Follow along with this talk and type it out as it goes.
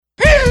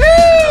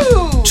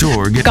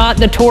Torg. Got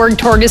the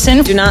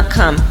Torgeson. Do not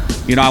come.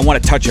 You know, I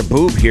want to touch a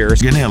boob here.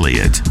 And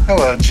Elliott.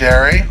 Hello,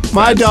 Jerry.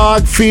 My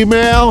dog,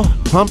 female,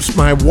 humps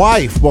my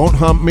wife, won't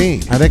hump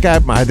me. I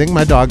think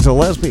my dog's a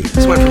lesbian.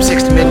 This went from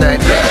 6 to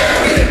midnight.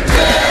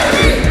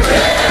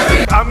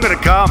 I'm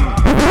gonna come.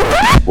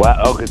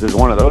 Well, because it's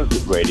one of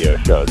those radio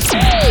shows.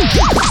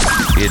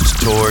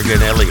 It's Torg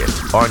and Elliott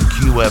on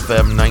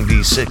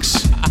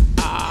QFM96.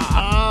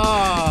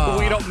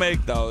 We don't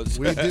make those.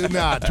 We do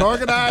not.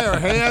 Torg and I are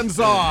hands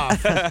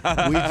off.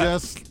 We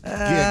just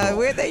giggle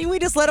we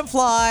just let them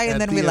fly, and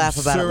then we laugh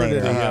about it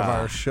later. the absurdity of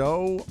our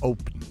show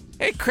open.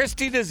 Hey,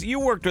 Christy, you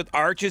worked with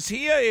Arch. Is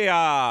he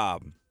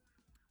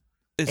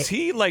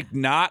like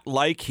not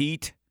like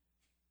heat?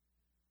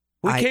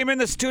 We came in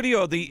the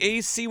studio. The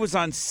AC was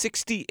on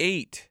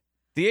 68.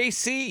 The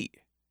AC.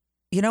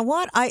 You know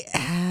what?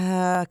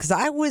 Because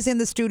I was in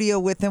the studio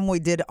with him. We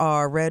did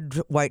our Red,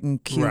 White,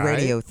 and Q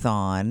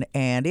Radiothon,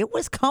 and it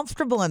was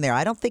comfortable in there.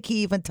 I don't think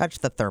he even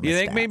touched the thermostat. You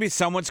think maybe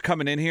someone's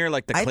coming in here,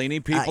 like the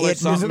cleaning people or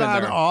something? Is it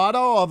on auto?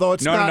 Although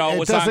it's not. No, it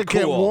was doesn't on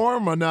get cool.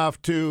 warm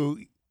enough to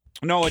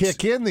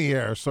kick in the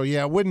air. So,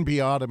 yeah, it wouldn't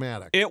be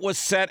automatic. It was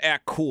set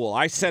at cool.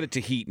 I set it to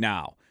heat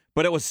now.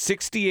 But it was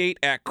 68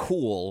 at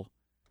cool,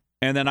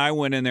 and then I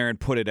went in there and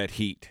put it at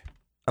heat.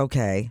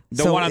 Okay.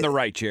 The one on the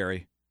right,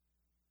 Jerry.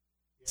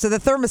 So the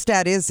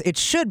thermostat it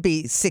should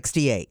be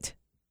 68.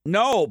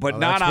 No, but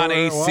not on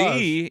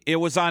AC. It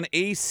was on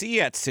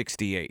AC at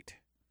 68.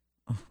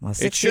 Well,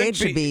 68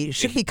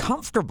 should be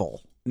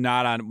comfortable.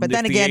 Not on. But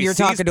then again, you're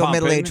talking to a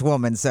middle-aged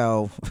woman,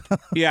 so.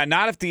 Yeah,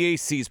 not if the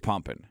AC's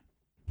pumping.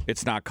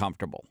 It's not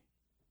comfortable.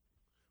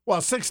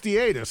 Well,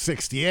 68 is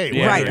 68.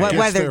 Yeah. Right.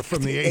 Whether there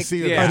from the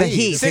AC or the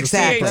heat. 68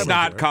 exactly. is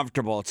not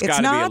comfortable. It's got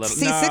to be a little.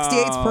 See,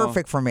 68's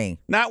perfect for me.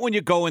 Not when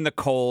you go in the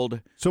cold.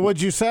 So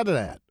what'd you set it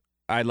at?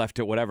 I left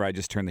it whatever. I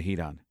just turned the heat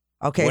on.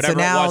 Okay, whatever so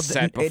now it's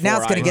going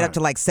to get up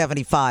to like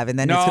 75, and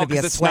then it's going to be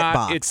a sweat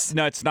box.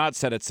 It's not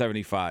set at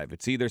 75.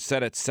 It's either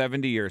set at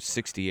 70 or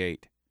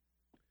 68.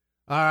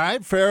 All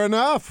right, fair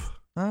enough.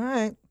 All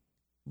right.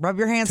 Rub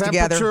your hands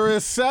together. Temperature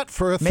is set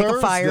for a Thursday. Make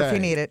a fire if you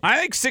need it. I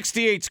think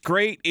 68's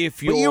great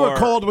if you're... But you were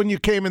cold when you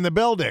came in the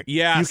building.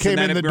 Yes. You came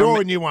in the door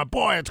and you went,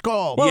 boy, it's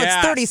cold. Well, it's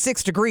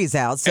 36 degrees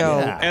out, so...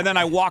 And then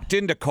I walked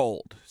into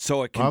cold,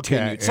 so it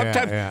continued. Okay,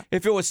 Sometimes,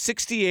 if it was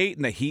 68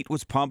 and the heat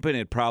was pumping,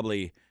 it'd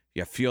probably...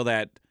 You feel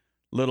that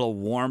little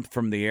warmth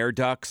from the air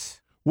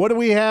ducts. What do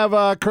we have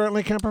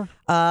currently, Kemper?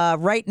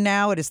 Right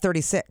now it is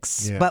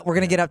 36, but we're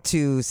going to get up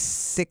to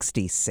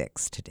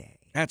 66 today.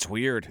 That's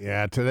weird.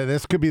 Yeah, today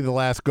this could be the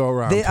last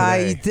go-around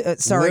today.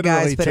 Sorry, Literally,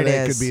 guys, but it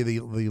today is. could be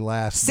the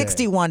last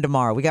 61 day.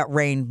 tomorrow. We got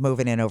rain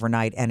moving in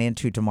overnight and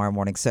into tomorrow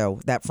morning, so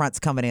that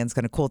front's coming in. It's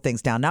going to cool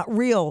things down. Not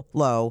real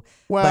low.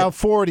 Well,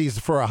 40s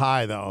for a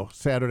high, though,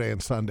 Saturday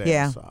and Sunday.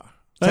 Yeah.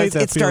 I hate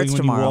that it starts feeling when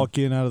tomorrow. you walk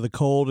in out of the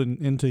cold and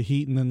into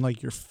heat, and then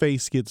like your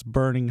face gets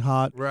burning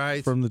hot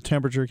from the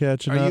temperature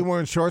catching up. Are you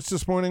wearing shorts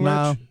this morning,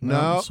 No, Rich?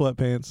 no,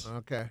 sweatpants.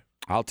 Okay.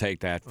 I'll take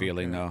that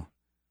feeling, though.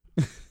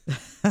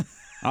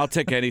 I'll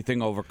take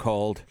anything over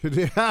cold.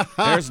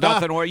 There's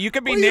nothing where you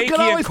could be naked and cold.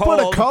 You can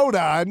always put a coat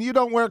on. You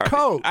don't wear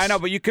coats. I know,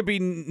 but you could be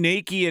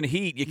naked in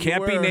heat. You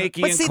can't be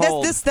naked but in see,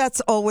 cold. That's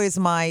always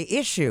my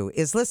issue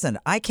is, listen,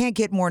 I can't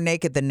get more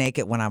naked than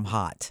naked when I'm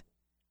hot.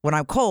 When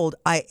I'm cold,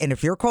 and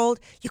if you're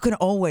cold, you can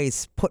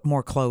always put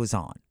more clothes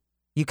on.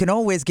 You can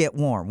always get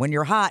warm. When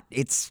you're hot,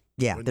 there's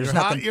nothing.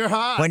 Hot, you're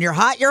hot. When you're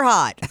hot, you're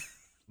hot.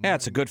 Yeah,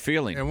 it's a good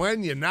feeling. And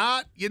when you're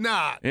not, you're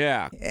not.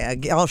 Yeah.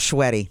 All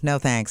sweaty. No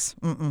thanks.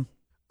 Mm-mm.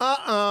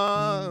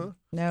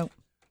 No.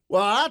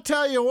 Well, I'll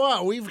tell you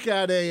what. We've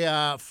got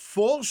a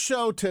full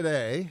show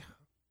today.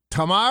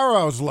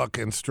 Tomorrow's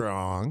looking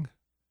strong.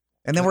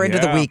 And then we're into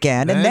the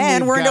weekend. And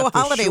then we're into a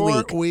holiday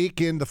short week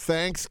into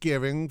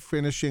Thanksgiving,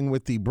 finishing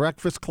with the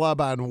Breakfast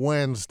Club on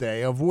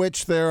Wednesday, of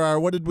which there are,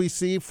 what did we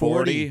see?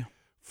 40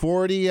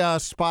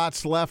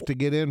 spots left to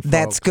get in, folks.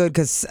 That's good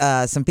because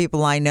some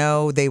people I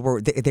know, they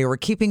were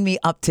keeping me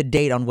up to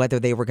date on whether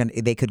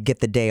they could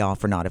get the day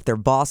off or not. If their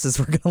bosses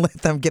were going to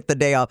let them get the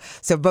day off.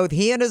 So both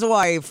he and his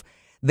wife,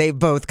 they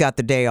both got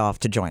the day off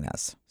to join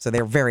us. So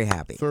they're very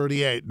happy.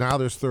 38. Now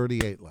there's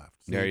 38 left.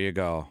 See? There you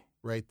go.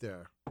 Right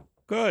there.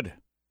 Good.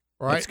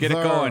 Right. Let's get it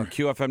going.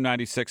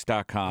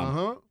 QFM96.com.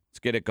 Let's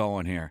get it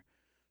going here.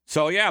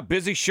 So, yeah,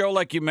 busy show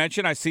like you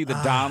mentioned. I see the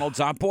Donald's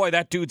on. Boy,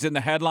 that dude's in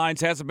the headlines.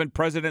 Hasn't been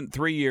president in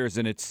 3 years,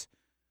 and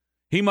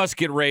he must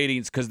get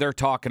ratings because they're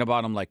talking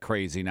about him like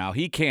crazy now.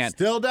 He can't.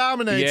 Still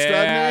dominates,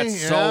 doesn't he?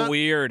 It's so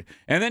weird.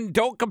 And then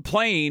don't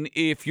complain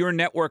if your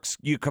networks,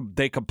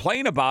 they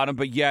complain about him,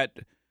 but yet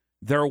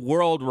their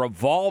world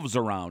revolves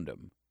around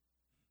him.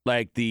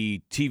 Like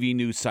the TV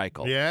news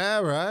cycle.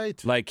 Yeah,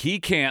 right. Like he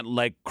can't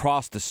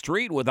cross the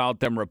street without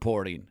them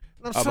reporting.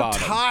 I'm so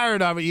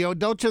tired of it.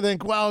 Don't you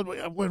think, well,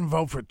 I wouldn't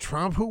vote for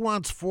Trump. Who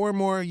wants 4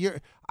 more years?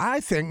 I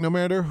think no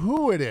matter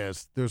who it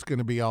is, there's going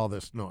to be all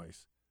this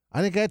noise.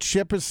 I think that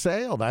ship has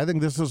sailed. I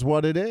think this is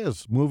what it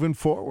is moving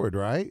forward,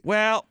 right?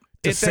 Well,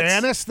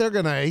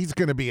 DeSantis, he's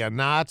gonna be a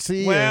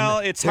Nazi. Well,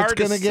 it's hard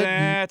to get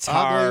say. It's ugly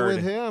hard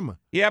with him.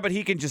 Yeah, but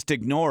he can just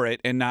ignore it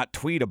and not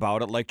tweet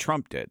about it like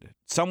Trump did.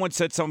 Someone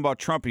said something about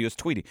Trump. He was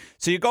tweeting.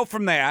 So you go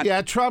from that.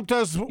 Yeah, Trump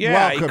does he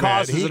welcome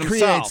causes it. He it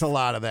creates himself. a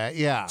lot of that.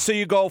 Yeah. So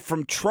you go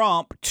from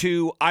Trump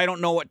to I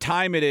don't know what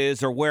time it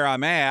is or where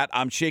I'm at.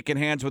 I'm shaking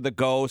hands with a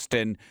ghost,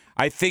 and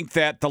I think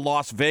that the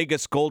Las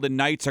Vegas Golden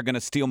Knights are going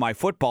to steal my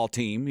football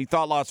team. He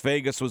thought Las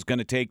Vegas was going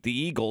to take the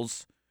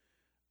Eagles.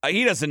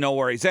 He doesn't know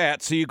where he's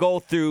at. So you go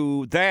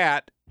through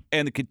that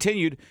and the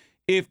continued.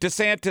 If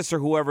DeSantis or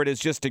whoever it is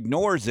just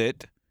ignores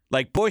it,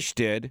 like Bush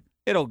did,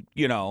 it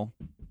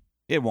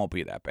won't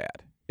be that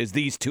bad. Is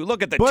these two.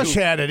 Look at the Bush two.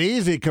 had it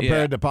easy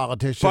compared to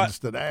politicians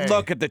today.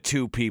 Look at the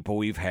two people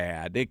we've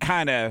had. It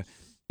kind of,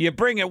 you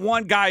bring it,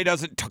 one guy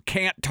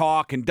can't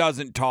talk and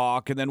doesn't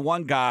talk, and then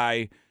one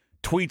guy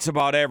tweets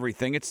about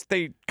everything.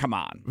 Come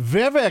on.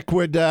 Vivek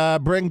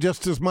would bring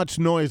just as much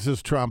noise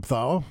as Trump,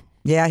 though.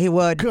 Yeah, he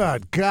would.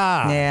 Good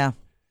God. Yeah.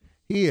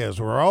 He is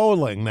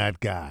rolling, that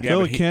guy.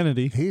 Yeah,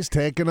 Kennedy. He's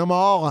taking them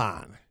all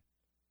on.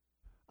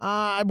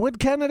 Would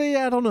Kennedy?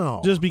 I don't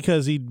know. Just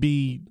because he'd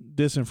be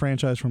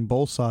disenfranchised from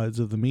both sides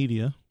of the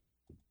media.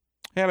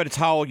 Yeah, but it's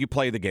how you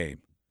play the game.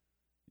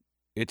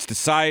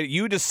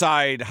 You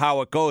decide how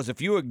it goes.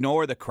 If you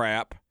ignore the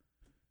crap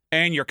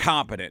and you're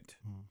competent,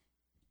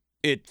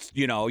 you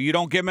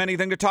don't give them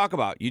anything to talk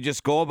about. You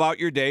just go about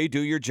your day,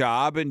 do your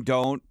job, and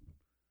don't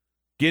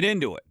get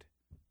into it.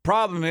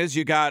 Problem is,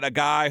 you got a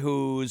guy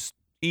who's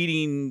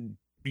eating,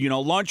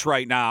 lunch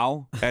right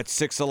now at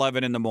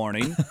 6:11 in the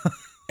morning,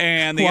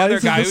 and the other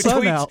guy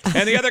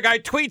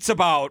tweets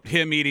about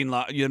him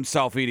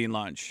himself eating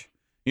lunch.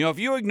 If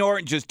you ignore it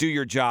and just do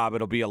your job,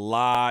 it'll be a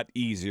lot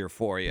easier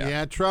for you.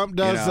 Yeah, Trump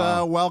does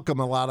welcome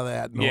a lot of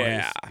that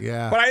noise.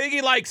 Yeah. But I think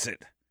he likes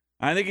it.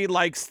 I think he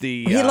likes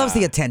the... he loves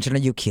the attention. Are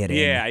you kidding?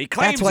 Yeah, he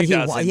claims That's what he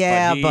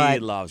doesn't, but he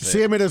loves it. See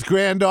him at his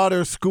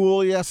granddaughter's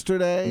school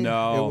yesterday?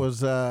 No. It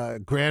was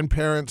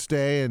Grandparents'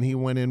 Day, and he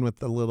went in with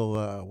the little,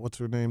 what's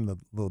her name?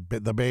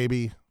 The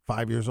baby,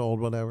 5 years old,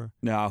 whatever.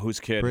 No, who's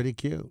kid? Pretty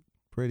cute.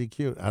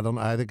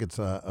 I think it's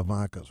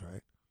Ivanka's,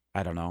 right?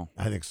 I don't know.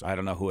 I think so. I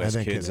don't know who has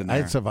kids in there.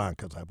 It's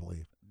Ivanka's, I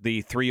believe.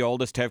 The three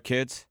oldest have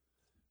kids?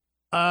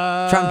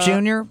 Trump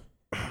Jr.?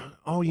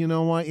 Oh, you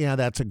know what? Yeah,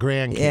 that's a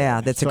grandkid.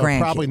 Yeah, that's a grandkid.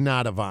 Probably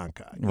not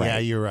Ivanka. Right. Yeah,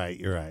 you're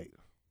right.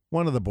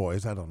 One of the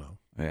boys. I don't know.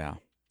 Yeah.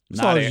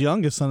 So his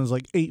youngest son is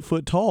like 8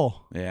 foot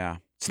tall. Yeah.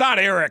 It's not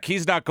Eric.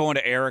 He's not going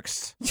to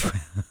Eric's,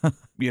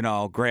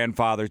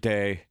 grandfather's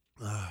day.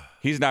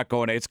 He's not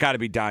going to. It's got to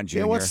be Don Jr.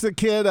 Yeah, what's the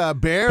kid?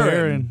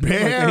 Barron.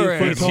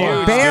 Barron.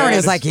 Barron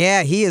is like,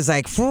 he is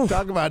like, phew.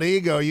 Talk about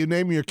ego. You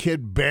name your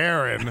kid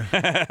Barron.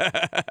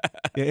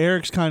 Yeah,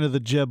 Eric's kind of the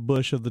Jeb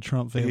Bush of the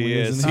Trump family. He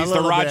is. Isn't he? He's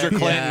the Roger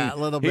Clinton. Yeah, a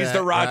little bit. He's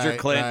the Roger Right,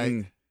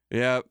 Clinton. right.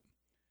 Yep.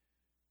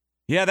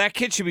 Yeah, that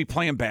kid should be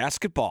playing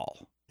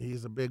basketball.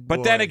 He's a big boy.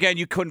 But then again,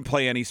 you couldn't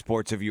play any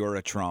sports if you were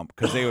a Trump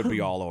because they would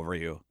be all over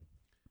you.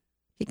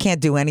 He can't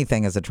do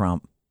anything as a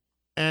Trump.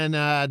 And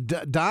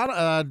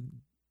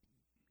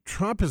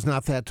Trump is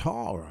not that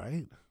tall,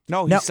 right?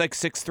 No, he's like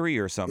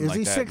 6'3" or something Is like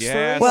he that. 6'3"?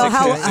 Yeah, Well,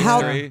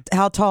 6'3".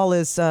 how tall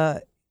is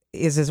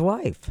his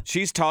wife?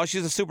 She's tall.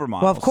 She's a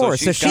supermodel. Well, of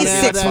course. So she's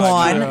got-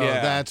 6'1".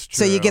 Yeah. That's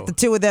true. So you get the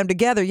two of them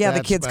together. Yeah, the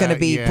That's kid's going to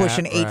be yeah,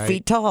 pushing 8 right.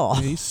 feet tall.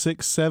 He's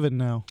 6'7"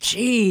 now.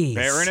 Jeez.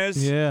 Barron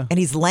is? Yeah. And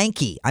he's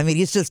lanky. I mean,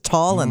 he's just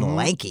tall and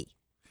lanky.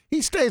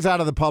 He stays out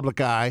of the public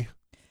eye.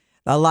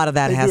 A lot of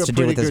that They has to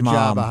do with his a pretty good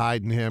job mom. of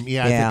hiding him.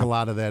 Yeah, I Yeah. think a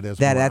lot of that is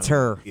That's mom.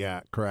 her. Yeah,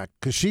 correct.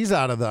 Because she's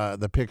out of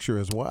the picture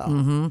as well.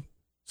 Mm-hmm.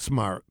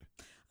 Smart.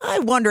 I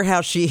wonder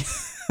how she,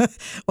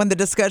 when the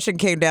discussion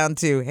came down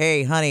to,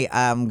 hey, honey,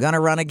 I'm going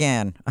to run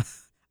again.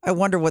 I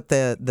wonder what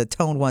the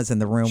tone was in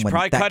the room She when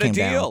probably that cut came a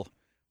deal. down.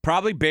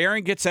 Probably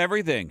Barron gets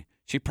everything.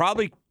 She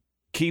probably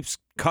keeps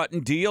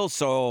cutting deals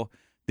so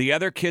the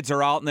other kids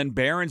are out and then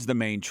Barron's the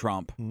main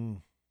Trump.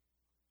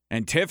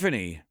 And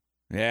Tiffany,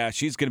 yeah,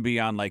 she's going to be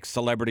on like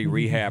Celebrity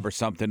Rehab or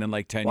something in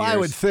like 10 Well, years. I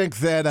would think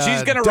that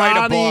She's gonna write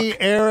a Donnie, book.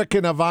 Eric,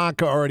 and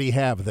Ivanka already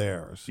have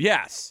theirs.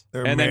 Yes.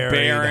 They're and married,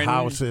 then Barron,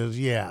 houses.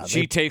 Yeah.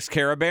 she takes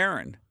care of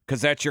Barron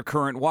because that's your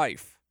current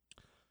wife.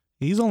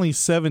 He's only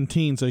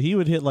 17, so he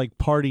would hit like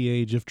party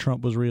age if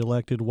Trump was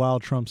reelected while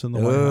Trump's in the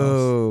White House.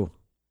 Oh.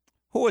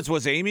 Who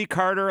was Amy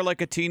Carter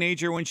like a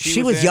teenager when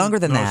She was was in? younger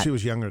than no, that. she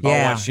was younger.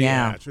 Yeah, was she?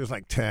 yeah. She was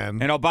like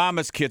 10. And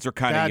Obama's kids were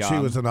kind of God, young.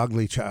 she was an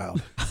ugly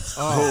child.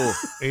 Oh,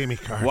 Amy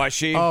Carter. Was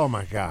she? Oh,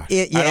 my gosh.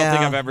 I don't think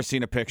I've ever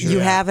seen a picture. You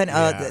of that.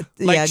 haven't?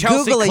 Like Chelsea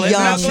Google a Clinton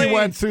young. ugly? She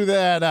went through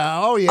that,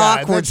 and then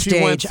Awkward she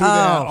went stage. through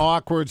that Oh.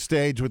 awkward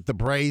stage with the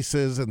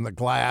braces and the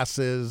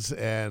glasses,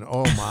 and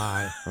oh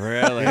my.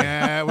 Really?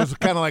 Yeah, it was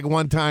kind of like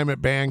one time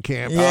at band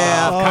camp.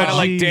 Yeah. Kind of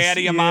like geez,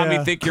 Daddy and Mommy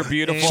yeah. think you're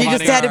beautiful. She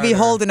just honey. had to be Carter.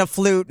 holding a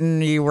flute,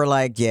 and you were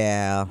like,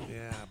 yeah.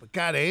 Yeah, but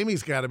God,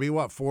 Amy's got to be,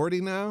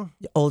 40 now?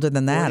 Older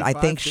than that. I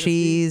 45, think 50?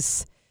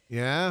 she's.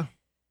 Yeah.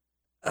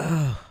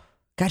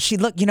 God, she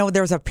looked.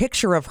 There was a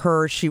picture of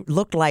her. She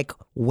looked like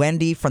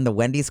Wendy from the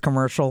Wendy's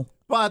commercial.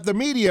 But the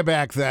media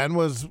back then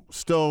was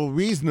still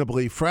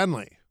reasonably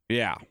friendly.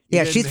 Yeah.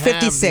 Yeah, You she's didn't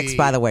have 56,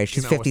 by the way. She's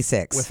you know,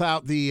 56.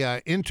 Without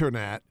the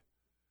internet,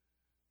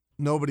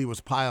 nobody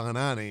was piling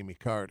on Amy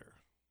Carter.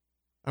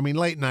 I mean,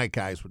 late night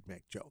guys would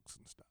make jokes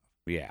and stuff.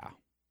 Yeah.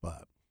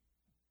 But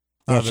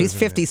Yeah, she's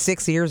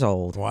 56 years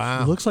old.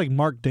 Wow. It looks like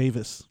Mark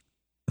Davis.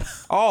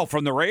 Oh,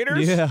 from the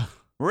Raiders? Yeah.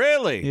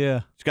 Really?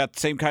 Yeah. She's got the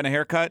same kind of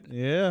haircut?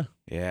 Yeah.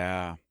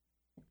 Yeah.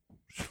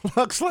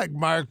 Looks like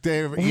Mark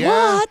Davis.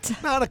 Yeah, What?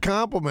 not a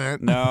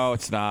compliment. No,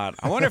 it's not.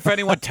 I wonder if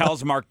anyone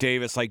tells Mark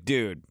Davis, like,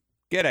 dude,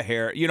 get a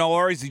hair. You know,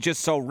 or is he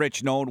just so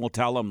rich no one will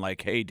tell him,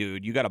 like, hey,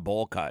 dude, you got a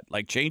bowl cut.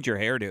 Like, change your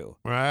hairdo.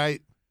 Right.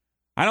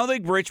 I don't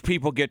think rich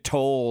people get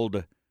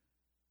told,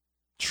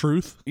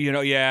 Truth. you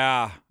know,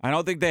 yeah. I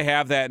don't think they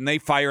have that, and they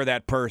fire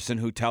that person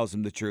who tells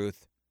them the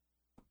truth.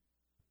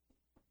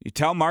 You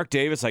tell Mark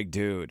Davis, like,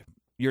 dude,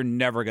 you're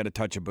never going to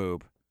touch a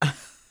boob.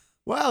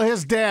 Well,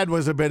 his dad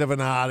was a bit of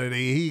an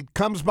oddity. He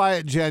comes by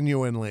it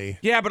genuinely.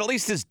 Yeah, but at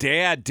least his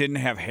dad didn't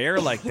have hair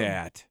like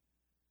that.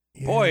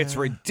 Boy, it's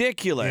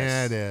ridiculous.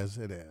 Yeah, it is.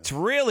 It is. It's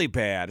really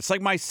bad. It's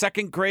like my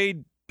second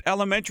grade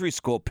elementary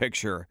school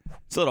picture.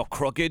 It's a little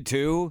crooked,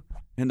 too,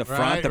 in the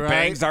front. Right, The right.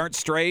 bangs aren't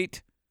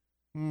straight.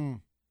 Hmm.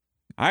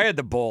 I had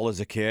the bowl as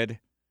a kid.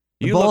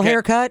 The You bowl look at-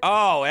 haircut?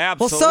 Oh, Well,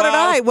 absolutely. so did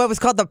I. What was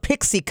called the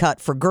pixie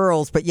cut for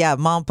girls. But yeah,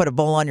 mom put a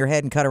bowl on your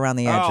head and cut around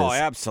the edges. Oh,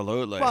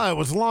 absolutely. Well, it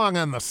was long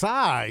on the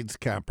sides,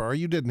 Kemper.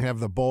 You didn't have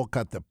the bowl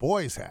cut that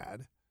boys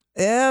had.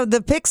 Yeah,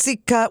 the pixie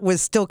cut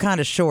was still kind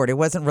of short. It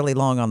wasn't really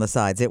long on the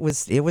sides. It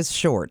was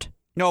short.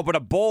 No, but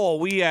a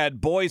bowl,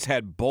 boys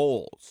had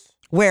bowls.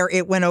 Where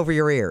it went over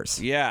your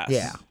ears. Yes.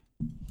 Yeah.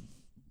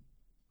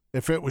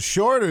 If it was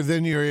shorter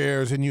than your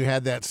ears and you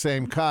had that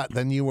same cut,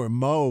 then you were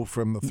Mo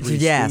from the Three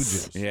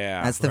Yes. Stooges.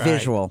 Yeah. That's the Right.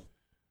 visual.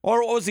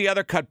 Or what was the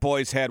other cut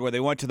boys had where they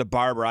went to the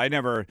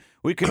barber?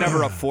 We could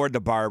never afford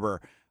the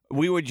barber.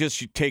 We would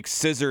just take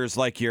scissors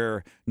like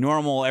your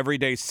normal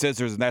everyday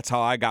scissors, and that's how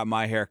I got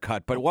my hair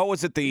cut. But what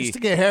was it? Used to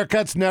get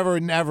haircuts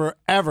never,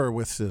 ever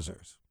with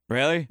scissors.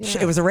 Really?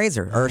 It was a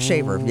razor or a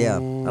shaver. Yeah,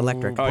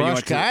 electric. Oh, you Brush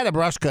went cut. to- I had a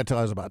brush cut till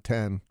I was about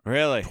 10,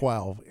 Really?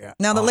 12. Yeah.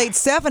 Now, the late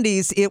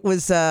 70s, it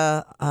was,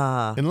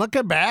 And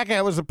looking back,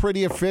 I was a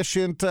pretty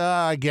efficient,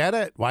 I get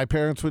it, why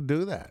parents would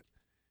do that.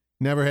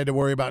 Never had to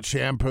worry about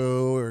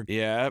shampoo or.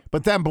 Yeah.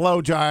 But then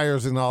blow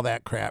dryers and all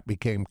that crap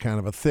became kind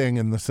of a thing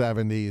in the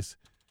 70s.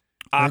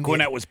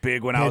 Aquanet was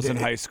big when I was in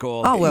high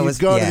school. Oh, well, it You'd was,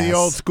 go to the yes.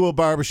 old school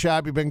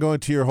barbershop. You've been going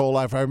to your whole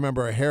life. I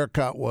remember a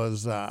haircut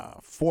was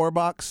 $4,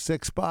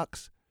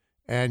 $6.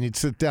 And you'd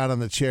sit down on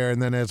the chair, and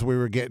then as we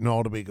were getting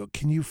older, we'd go,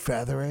 can you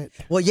feather it?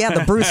 well, yeah,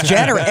 the Bruce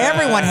Jenner.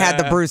 Everyone had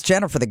the Bruce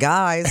Jenner for the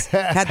guys,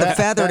 had the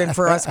feathered, and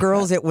for us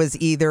girls, it was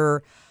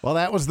either, Well,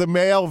 that was the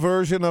male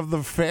version of the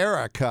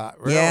Farrah cut,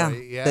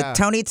 really. the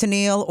Tony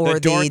Tennille or The the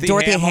Dorothy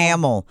Dorothy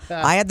Hamill.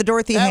 I had the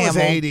Dorothy That was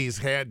Hamill. 80s,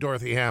 had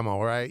Dorothy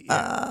Hamill, right?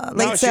 Yeah.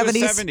 Late No, she was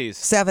 70s. 70s.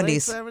 70s.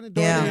 Late 70s,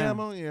 Dorothy Yeah.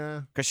 Hamill,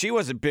 yeah. Because she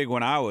wasn't big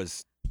when I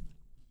was.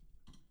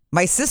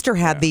 My sister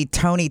had the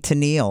Tony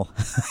Tennille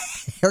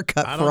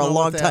haircut I for don't a know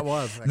long what that time.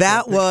 was. I That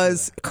can't picture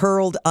was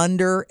curled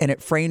under and it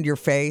framed your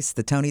face.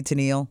 The Tony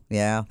Tennille.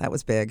 Yeah, that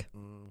was big.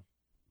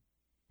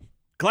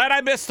 Glad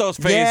I missed those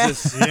Yeah.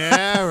 phases.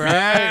 Yeah, right,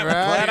 Yeah, right.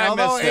 glad I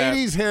Although missed that.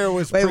 80s hair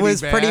was It pretty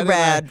was bad. pretty and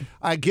bad.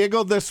 I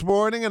giggled this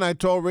morning, and I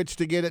told Rich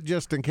to get it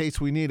just in case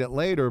we need it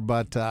later.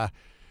 But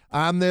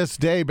on this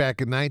day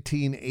back in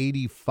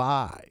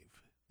 1985,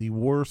 the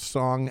worst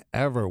song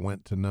ever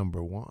went to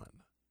number one.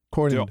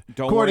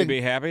 Don't worry,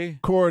 be happy.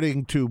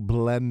 According to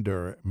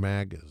Blender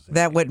magazine.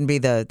 That wouldn't be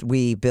the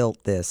We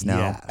Built This, no.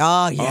 Yes.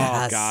 Oh,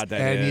 yes. Oh, God,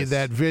 that And is.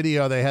 that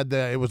video,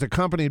 it was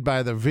accompanied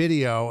by the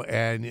video,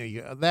 and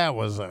that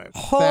was a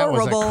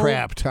Horrible.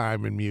 crap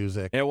time in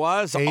music. It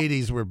was.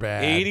 80s were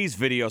bad. 80s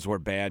videos were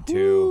bad, too.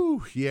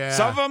 Ooh, yeah.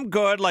 Some of them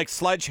good, like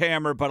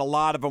Sledgehammer, but a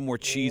lot of them were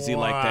cheesy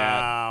like that.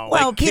 Wow.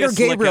 Well, Like Peter Kiss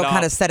Lick It Gabriel kind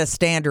Up. of set a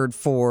standard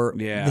for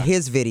Yeah.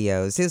 his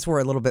videos. His were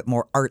a little bit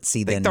more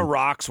artsy I than. think the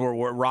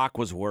Rock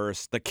was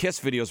worse. The Kiss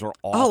videos were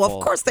awful. Oh,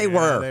 of course they Yeah,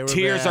 were. they were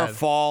Tears bad. Are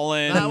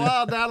Falling.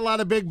 Well, not a lot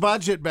of big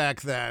budget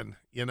back then,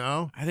 you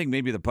know? I think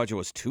maybe the budget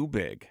was too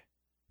big.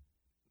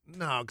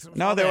 No, 'cause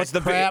No, all there that was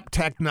the crap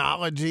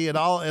technology. It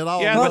all. Yeah,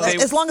 well, but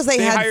they- as long as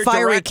they had hired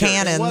fiery directors. It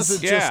cannons.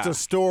 wasn't Yeah. just a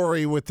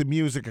story with the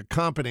music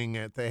accompanying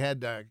it. They had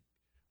to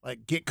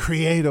get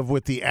creative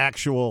with the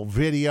actual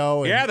video.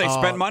 And, Yeah, they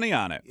spent money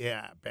on it.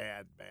 Yeah,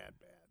 bad.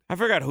 I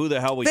forgot who the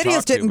hell we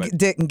Videos talked to. but-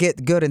 didn't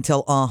get good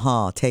until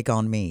Take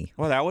On Me.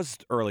 Well, that was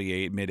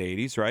mid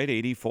 80s, right?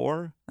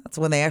 84. That's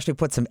when they actually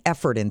put some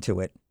effort into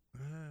it.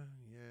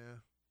 Yeah.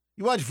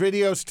 You watch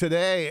videos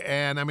today,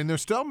 and I mean, they're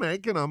still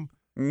making them.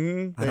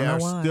 Mm-hmm. I They don't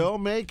know are why. still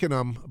making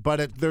them,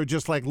 but they're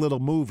just like little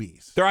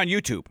movies. They're on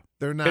YouTube.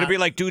 They're not. It'd be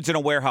like dudes in a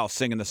warehouse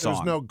singing the song.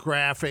 There's no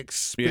graphics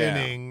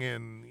spinning,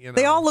 and you know.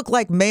 They all look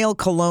like male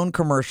cologne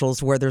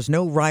commercials where there's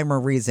no rhyme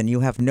or reason. You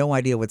have no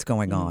idea what's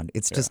going on.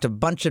 It's just a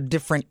bunch of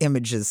different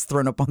images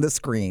thrown up on the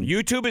screen.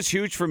 YouTube is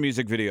huge for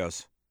music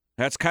videos.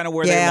 That's kind of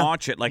where Yeah. they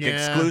launch it, like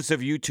Yeah. exclusive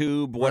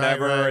YouTube,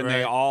 whatever, right, and they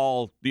right.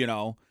 all,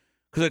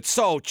 because it's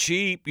so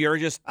cheap. You're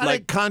just I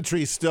think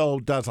country still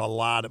does a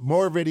lot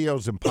more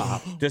videos than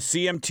pop. does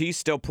CMT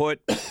still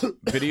put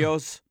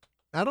videos?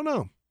 I don't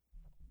know.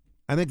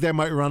 I think they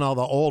might run all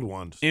the old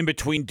ones. In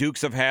between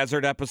Dukes of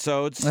Hazzard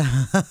episodes.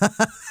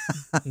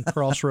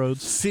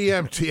 Crossroads.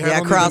 CMT. I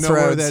don't even know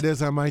where that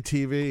is on my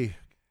TV.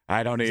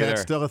 I don't either. Is that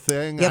still a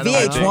thing? Yeah,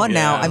 VH1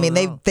 now. I mean,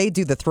 know. they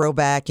do the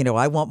throwback,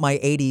 I want my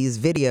 80s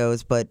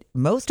videos, but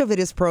most of it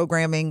is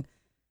programming,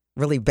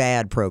 really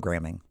bad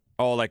programming.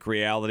 Oh, like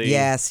reality?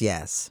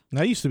 Yes.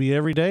 I used to be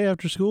every day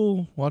after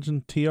school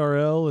watching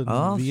TRL and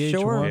VH1.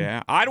 Sure.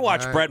 Yeah, I'd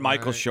watch Bret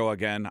Michaels' show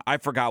again. I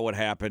forgot what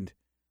happened.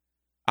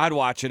 I'd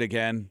watch it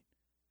again.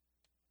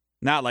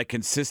 Not like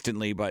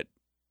consistently, but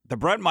the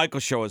Bret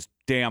Michaels show is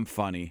damn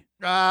funny.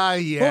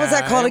 Yeah. What was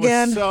that called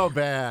again? Was so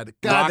bad.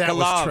 God, Rock that of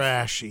was Love.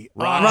 trashy.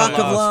 Rock of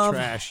Love.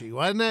 Trashy,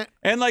 wasn't it?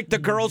 And like the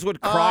girls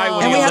would cry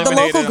when And he we had the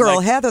eliminated local them, girl,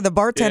 like, Heather, the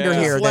bartender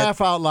here. Just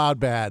laugh out loud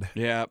bad.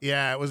 Yeah.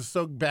 Yeah, it was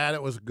so bad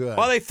it was good.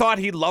 Well, they thought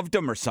he loved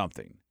them or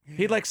something.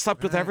 He like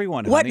slept with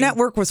everyone. What honey.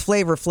 network was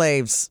Flavor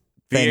Flav's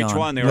thing VH1.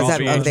 on? They were all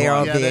VH1. They were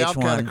all yeah, they all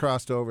VH1. kind of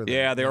crossed over there.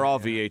 Yeah, they were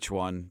all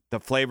VH1. The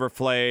Flavor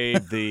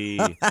Flav,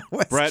 the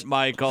Bret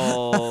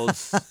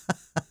Michaels.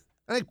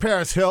 I think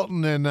Paris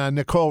Hilton and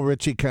Nicole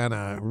Richie kind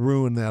of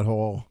ruined that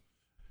whole.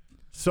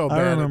 So bad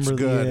I remember it's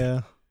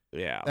good.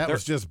 Yeah. That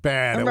was just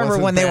bad. I remember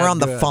when they were on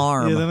the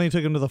farm. Yeah, then they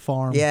took him to the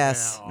farm.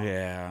 Yes.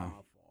 Yeah.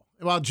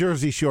 Well,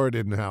 Jersey Shore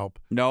didn't help.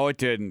 No, it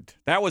didn't.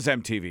 That was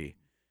MTV.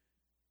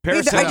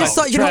 I just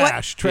saw, you know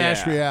what?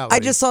 Trash reality. I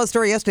just saw a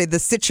story yesterday. The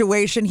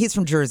Situation, he's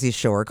from Jersey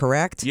Shore,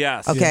 correct?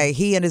 Yes. Okay,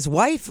 he and his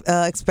wife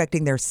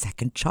expecting their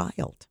second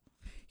child.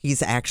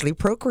 He's actually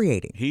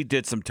procreating. He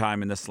did some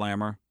time in the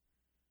Slammer.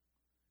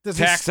 Does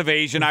Tax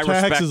evasion, I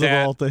Taxes respect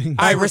that. of all things.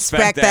 I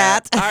respect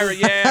that.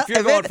 Yeah, if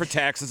you're going for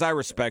taxes, I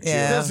respect you.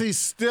 Does he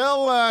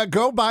still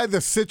go by the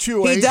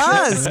Situation? He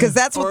does, because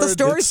that's what the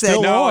story it's said.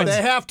 still No, on.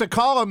 They have to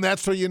call him that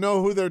so you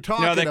know who they're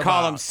talking No, about. they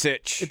call him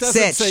Sitch. It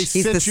doesn't Sitch. say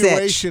He's the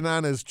Situation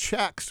on his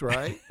checks,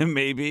 right?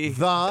 Maybe. It's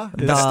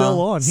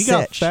still on. He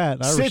got Sitch. fat.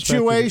 I respected it.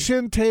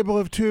 Situation, table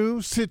of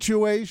two,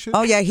 Situation.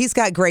 Oh, yeah, he's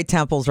got great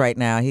temples right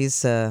now.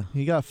 He's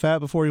He got fat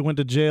before he went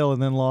to jail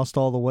and then lost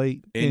all the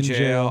weight In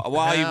jail.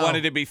 Well, he Wow.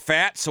 wanted to be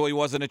fat, so he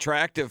wasn't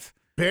attractive.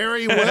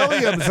 Barry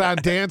Williams on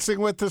Dancing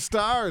with the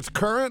Stars.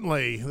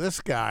 Currently, this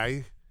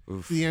guy,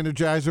 the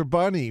Energizer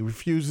Bunny,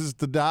 refuses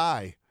to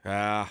die.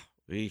 Yeah,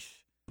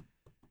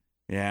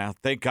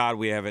 thank God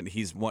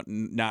he's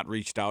not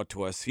reached out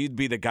to us. He'd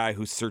be the guy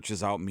who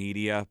searches out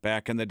media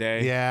back in the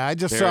day. Yeah, I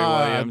just Barry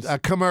saw Williams. a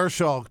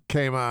commercial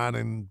came on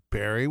and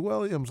Barry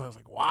Williams. I was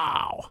like,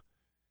 wow.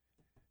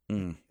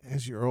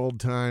 As your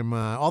old time.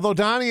 Although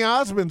Donny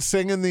Osmond's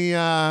singing the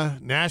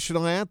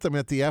national anthem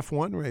at the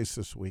F1 race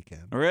this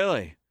weekend.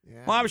 Really?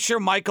 Yeah. Well, I'm sure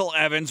Michael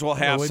Evans will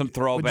have some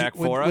throwback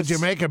for us. Would you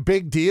make a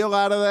big deal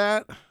out of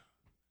that? If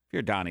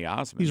you're Donny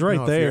Osmond. He's right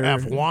No, there.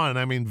 If you're F1,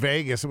 I mean,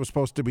 Vegas, it was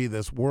supposed to be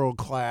this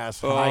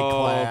world-class, Oh,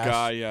 high-class.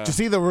 God, yeah. Did you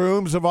see the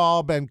rooms have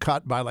all been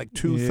cut by like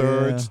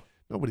 2/3?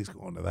 Nobody's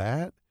going to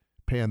that,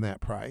 paying that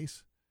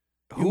price.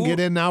 You can get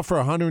in now for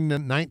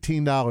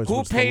 $119. Who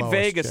was the paid lowest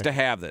Vegas check. to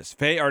have this?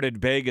 Or did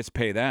Vegas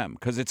pay them?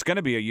 Because it's going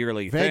to be a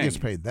yearly Vegas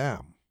thing. paid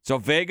them. So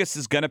Vegas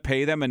is going to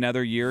pay them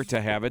another year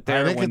to have it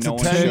there I think when it's no a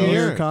one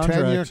 10-year shows?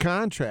 contract. 10-year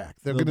contract.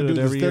 They're They'll going to do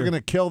do it this. every They're year.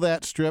 going to kill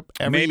that strip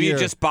every Maybe year. you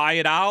just buy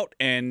it out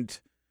and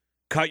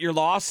cut your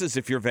losses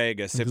if you're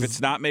Vegas. If it's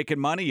not making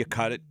money, you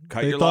cut it.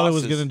 Cut They your thought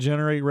losses. it was going to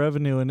generate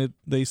revenue, and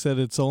they said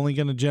it's only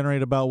going to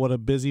generate about what a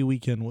busy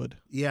weekend would.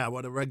 Yeah,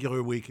 what a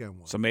regular weekend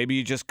was. So maybe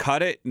you just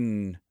cut it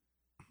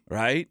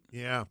right?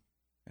 Yeah.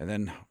 And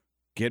then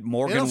get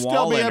Morgan It'll still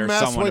Wallen be a or mess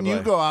someone when to you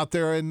play. go out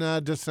there in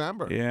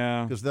December.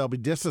 Yeah. Because they'll be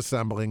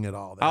disassembling it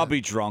all. Then. I'll be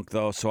drunk,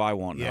 though, so I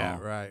won't know. Yeah,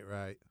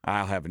 right.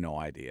 I'll have no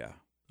idea.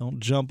 Don't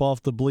jump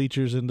off the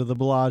bleachers into the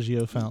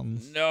Bellagio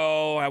fountains.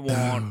 No, I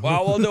won't.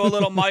 Well, we'll do a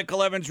little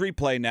Michael Evans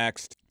replay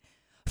next.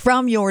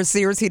 From your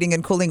Sears Heating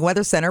and Cooling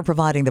Weather Center,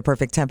 providing the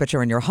perfect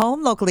temperature in your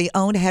home, locally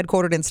owned,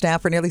 headquartered, and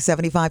staffed for nearly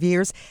 75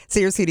 years,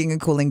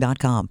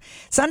 SearsHeatingandCooling.com.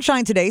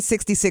 Sunshine today,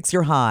 66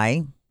 your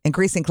high.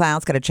 Increasing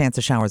clouds, got a chance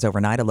of showers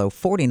overnight, a low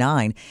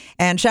 49.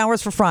 And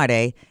showers for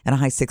Friday and a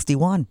high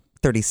 61.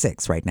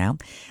 36 right now.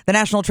 The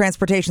National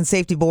Transportation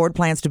Safety Board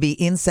plans to be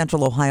in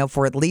Central Ohio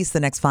for at least the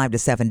next 5 to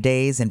 7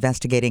 days,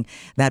 investigating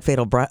that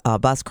fatal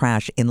bus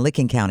crash in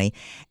Licking County.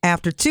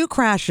 After 2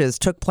 crashes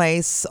took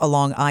place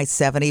along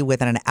I-70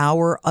 within an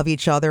hour of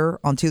each other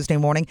on Tuesday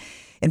morning,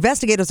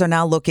 investigators are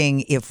now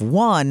looking if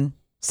one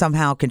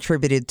somehow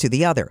contributed to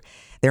the other.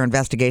 Their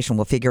investigation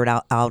will figure it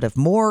out if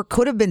more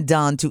could have been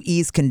done to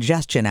ease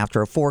congestion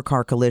after a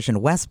 4-car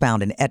collision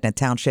westbound in Etna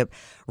Township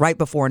right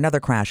before another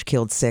crash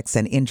killed 6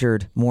 and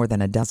injured more than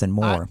a dozen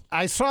more.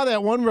 I saw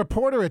that one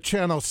reporter at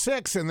Channel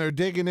 6, and they're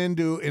digging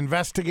into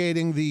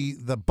investigating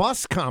the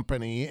bus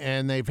company,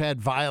 and they've had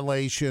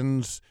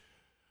violations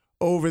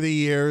over the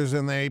years,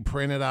 and they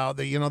printed out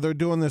that, they're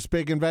doing this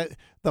big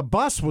the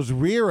bus was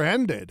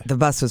rear-ended. The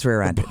bus was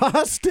rear-ended. The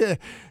bus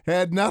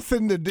had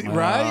nothing to do,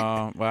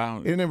 right?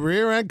 Wow. In a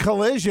rear-end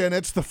collision,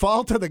 it's the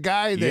fault of the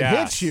guy that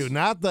hits you,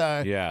 not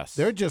the... Yes.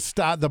 They're just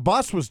stopped. The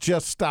bus was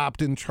just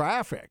stopped in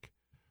traffic.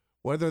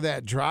 Whether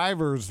that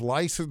driver's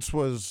license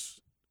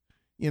was,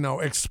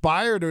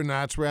 expired or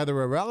not is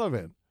rather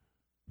irrelevant.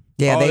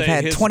 Yeah, they've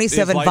had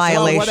 27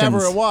 violations. Well,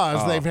 whatever it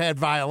was, they've had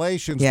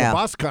violations, the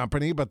bus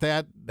company, but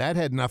that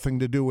had nothing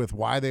to do with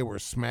why they were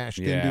smashed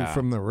into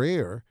from the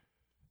rear.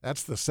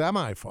 That's the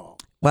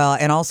semi-fault. Well,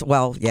 and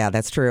also,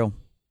 that's true.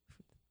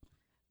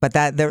 But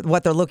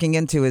what they're looking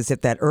into is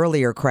if that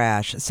earlier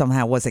crash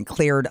somehow wasn't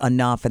cleared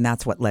enough, and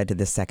that's what led to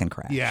this second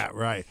crash. Yeah,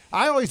 right.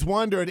 I always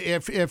wondered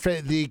if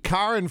the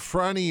car in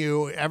front of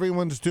you,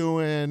 everyone's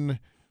doing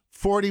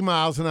 40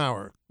 miles an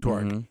hour,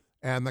 Torg,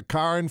 and the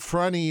car in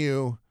front of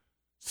you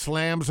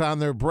slams on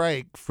their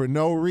brake for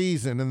no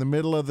reason in the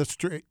middle of the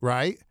street,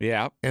 right?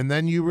 Yeah. And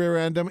then you rear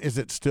end them. Is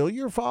it still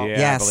your fault? Yeah,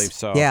 yes. I believe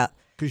so. Yeah.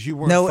 Because you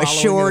weren't no following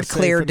assured it safe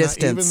clear enough,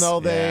 distance. even though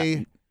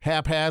they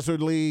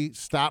haphazardly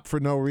stopped for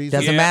no reason.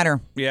 Doesn't matter.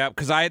 Yeah,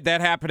 because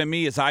that happened to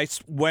me. As I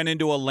went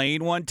into a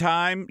lane one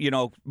time,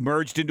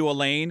 merged into a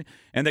lane,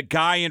 and the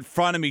guy in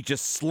front of me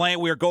just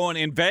slammed. We were going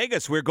in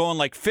Vegas. We were going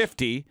like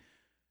 50,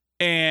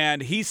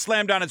 and he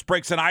slammed on his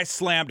brakes, and I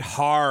slammed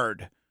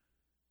hard.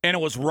 And it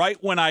was right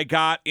when I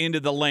got into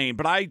the lane,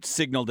 but I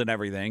signaled and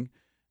everything.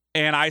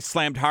 And I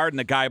slammed hard, and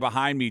the guy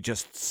behind me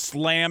just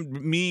slammed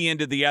me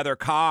into the other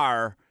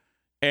car.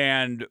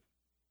 And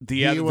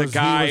the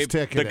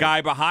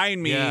guy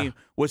behind me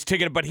was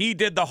ticketed, but he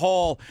did the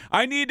whole,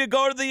 I need to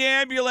go to the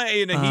ambulance,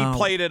 and he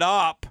played it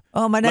up.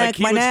 Oh, my neck, like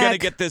he was going to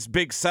get this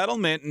big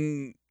settlement,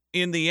 and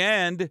in the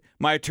end,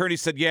 my attorney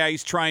said,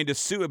 he's trying to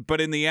sue it,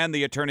 but in the end,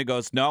 the attorney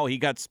goes, no, he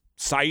got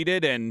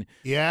cited, and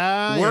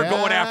we're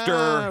going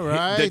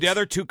after the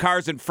other two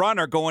cars in front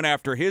are going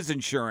after his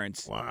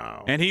insurance.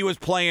 Wow. And he was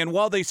playing,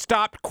 they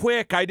stopped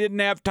quick. I didn't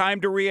have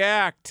time to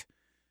react.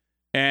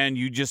 And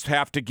you just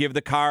have to give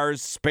the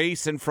cars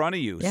space in front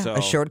of you. Yeah, so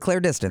assured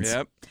clear distance.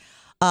 Yep.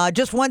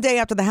 Just one day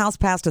after the House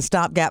passed a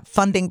stopgap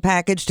funding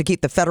package to keep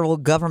the federal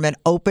government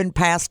open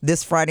past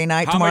this Friday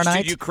night, tomorrow night. How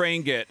much did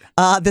Ukraine get?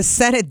 The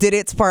Senate did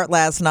its part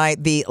last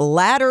night. The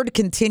laddered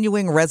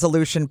continuing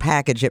resolution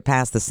package, it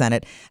passed the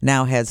Senate,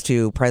 now heads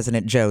to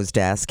President Joe's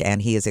desk,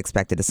 and he is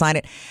expected to sign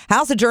it.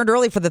 House adjourned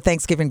early for the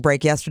Thanksgiving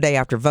break yesterday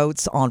after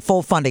votes on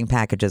full funding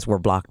packages were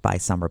blocked by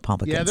some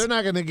Republicans. Yeah, they're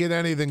not going to get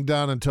anything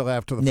done until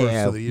after the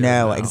first of the year.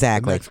 No,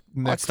 exactly.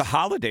 It's the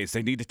holidays.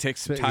 They need to take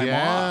some time off.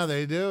 Yeah,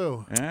 they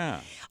do. Yeah.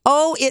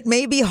 Oh, it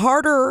may be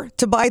harder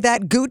to buy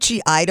that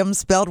Gucci item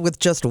spelled with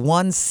just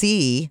one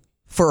C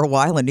for a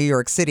while in New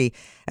York City.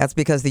 That's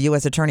because the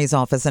U.S. Attorney's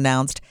Office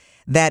announced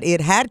that it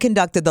had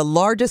conducted the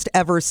largest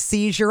ever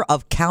seizure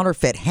of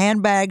counterfeit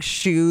handbags,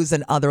 shoes,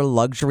 and other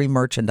luxury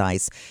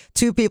merchandise.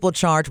 2 people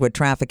charged with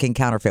trafficking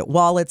counterfeit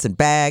wallets and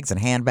bags and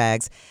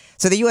handbags.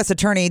 So the U.S.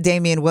 Attorney,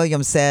 Damian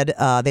Williams, said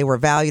they were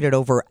valued at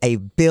over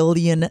 $1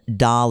 billion.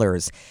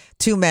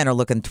 2 men are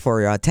looking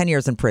for 10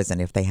 years in prison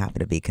if they happen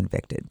to be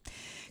convicted.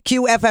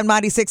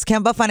 QFM96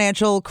 Kemba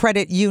Financial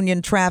Credit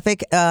Union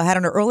traffic had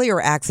an earlier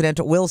accident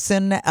at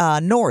Wilson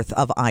north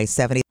of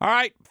I-70. All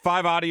right,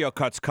 5 audio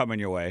cuts coming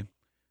your way.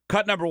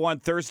 Cut number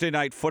 1, Thursday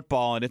night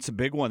football, and it's a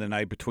big one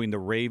tonight between the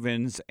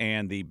Ravens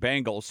and the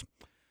Bengals.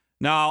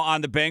 Now, on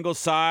the Bengals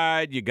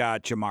side, you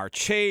got Jamar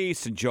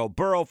Chase and Joe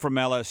Burrow from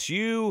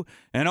LSU,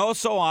 and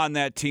also on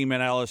that team at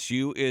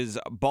LSU is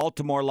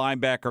Baltimore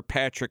linebacker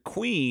Patrick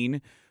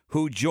Queen,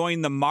 who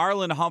joined the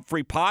Marlon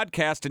Humphrey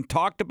podcast and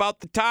talked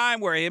about the time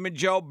where him and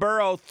Joe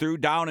Burrow threw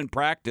down in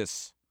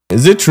practice.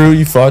 Is it true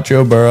you fought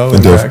Joe Burrow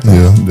in practice?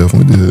 Yeah,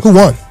 definitely did. Who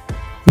won?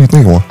 Who you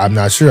think won? I'm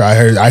not sure. I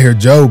heard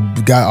Joe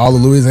got all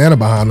of Louisiana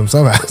behind him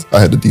somehow.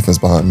 I had the defense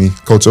behind me.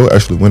 Coach Joe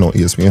actually went on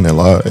ESPN and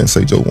lied and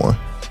say Joe won.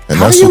 And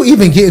how do you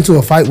even get into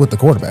a fight with the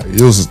quarterback? It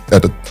was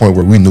at the point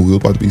where we knew we were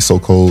about to be so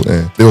cold,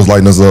 and they was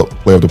lighting us up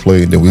play after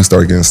play, and then we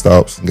started getting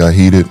stops, got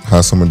heated.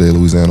 Hot summer day,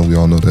 Louisiana, we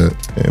all know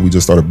that. And we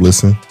just started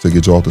blitzing to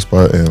get Joe off the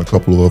spot, and a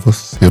couple of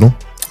us hit him.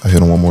 I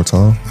hit him one more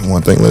time, and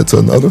one thing led to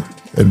another.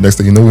 And the next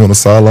thing you know, we on the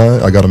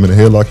sideline. I got him in a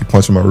headlock. He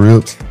punched my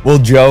ribs. Will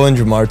Joe and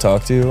Jamar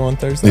talk to you on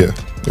Thursday? Yeah.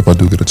 If I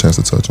do get a chance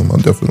to touch him, I'm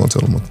definitely going to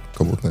tell him a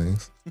couple of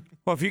things.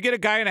 Well, if you get a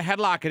guy in a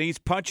headlock and he's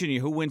punching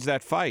you, who wins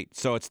that fight?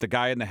 So it's the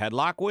guy in the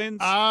headlock wins?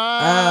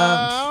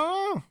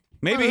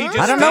 Maybe he just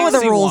I don't know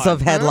the rules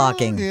of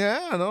headlocking.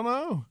 Yeah, I don't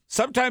know.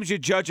 Sometimes you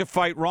judge a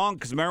fight wrong,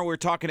 because remember we were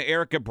talking to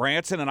Eric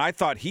Gabranson, and I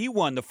thought he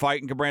won the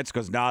fight, and Gabranson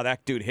goes, nah,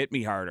 that dude hit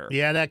me harder.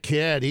 Yeah, that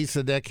kid. He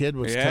said that kid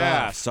was tough.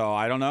 Yeah, so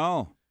I don't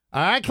know.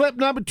 All right, clip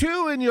number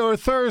 2 in your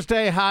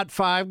Thursday Hot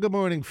 5. Good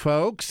morning,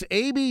 folks.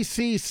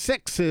 ABC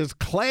 6's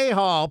Clay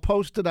Hall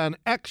posted on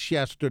X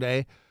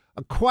yesterday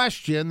a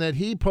question that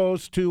he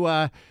posed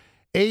to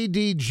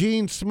A.D.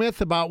 Gene Smith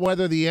about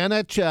whether the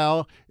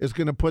NHL is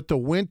going to put the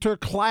Winter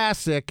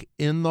Classic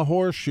in the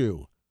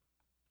Horseshoe.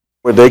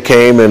 They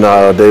came and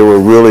they were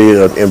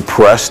really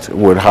impressed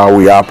with how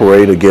we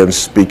operate. Again,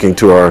 speaking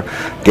to our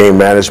game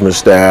management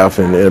staff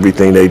and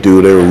everything they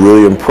do, they were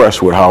really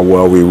impressed with how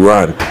well we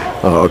run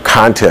a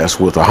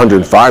contest with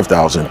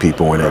 105,000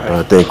 people in it.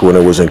 I think when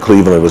it was in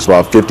Cleveland, it was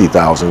about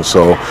 50,000.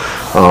 So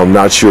I'm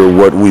not sure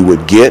what we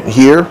would get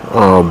here,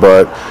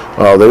 but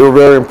they were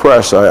very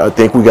impressed. I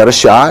think we got a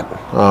shot.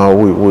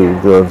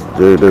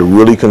 They're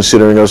really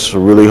considering us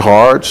really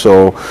hard.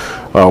 So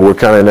we're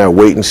kind of in that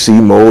wait and see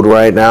mode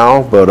right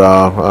now, but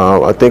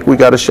I think we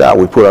got a shot.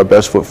 We put our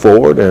best foot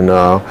forward, and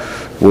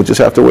we'll just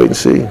have to wait and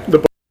see.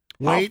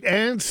 Wait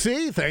and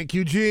see. Thank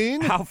you,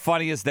 Gene. How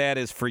funny is that?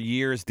 Is for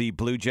years the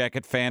Blue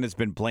Jacket fan has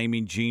been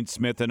blaming Gene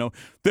Smith, and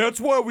that's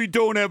why we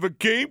don't have a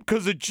game,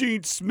 because of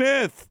Gene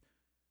Smith.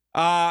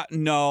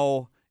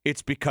 No,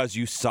 it's because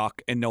you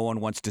suck and no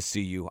one wants to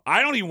see you.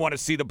 I don't even want to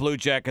see the Blue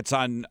Jackets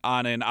on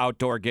an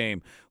outdoor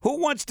game.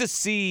 Who wants to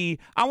see?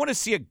 I want to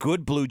see a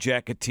good Blue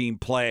Jacket team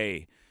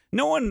play.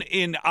 No one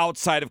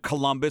outside of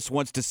Columbus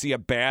wants to see a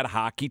bad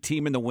hockey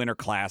team in the Winter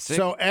Classic.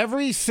 So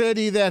every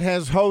city that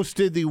has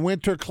hosted the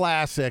Winter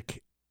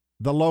Classic,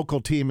 the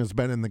local team has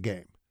been in the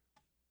game.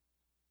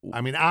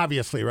 I mean,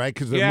 obviously, right?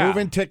 Because they're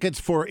moving tickets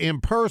for in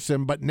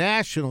person, but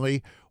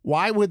nationally,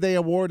 why would they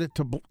award it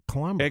to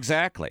Columbus?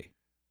 Exactly.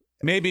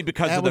 Maybe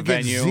because that of the would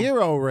get venue.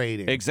 0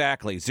 rating.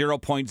 Exactly.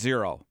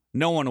 0.0.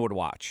 No one would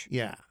watch.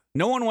 Yeah.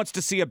 No one wants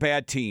to see a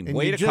bad team. And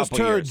Wait you a just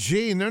couple heard years.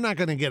 Gene, they're not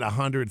going to get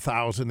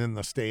 100,000 in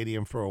the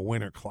stadium for a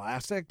Winter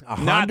Classic.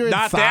 Not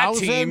that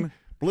team.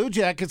 Blue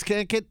Jackets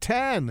can't get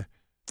 10.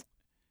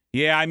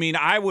 Yeah, I mean,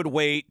 I would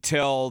wait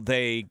till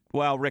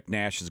Rick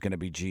Nash is going to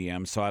be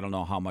GM, so I don't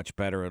know how much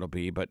better it'll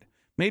be, but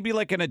maybe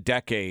like in a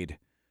decade.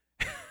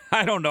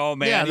 I don't know,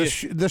 man. Yeah,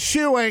 the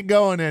shoe ain't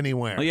going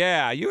anywhere.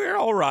 Yeah, you're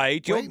all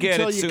right. You'll get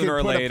it sooner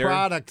or later. Until you can put a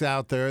product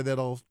out there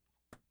that'll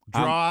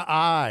draw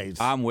eyes.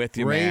 I'm with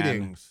you,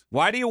 ratings. man.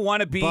 Why do you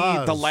want to be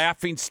the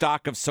laughing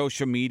stock of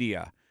social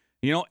media?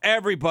 You know,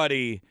 every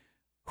hockey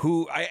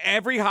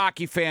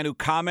fan who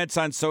comments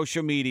on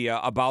social media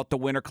about the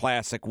Winter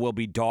Classic will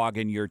be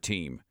dogging your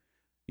team.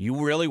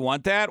 You really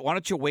want that? Why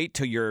don't you wait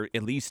till you're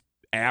at least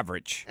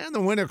average? And the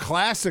Winter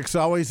Classic's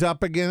always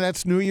up again.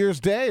 That's New Year's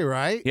Day,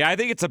 right? Yeah, I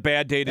think it's a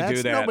bad day to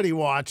do that. Nobody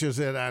watches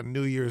it on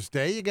New Year's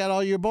Day. You got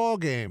all your ball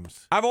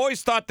games. I've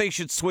always thought they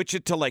should switch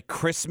it to like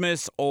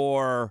Christmas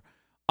or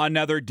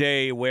another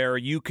day where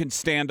you can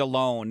stand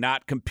alone,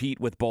 not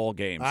compete with bowl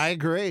games. I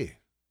agree.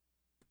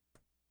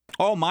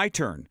 Oh, my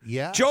turn.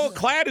 Yeah. Joel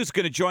Klatt, who's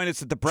going to join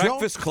us at the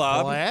Breakfast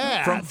Club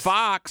from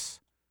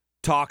Fox,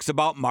 talks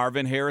about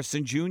Marvin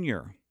Harrison Jr.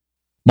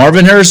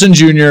 Marvin Harrison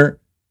Jr.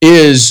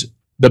 is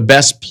the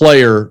best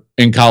player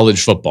in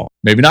college football.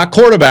 Maybe not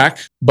quarterback,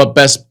 but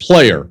best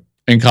player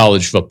in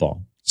college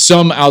football.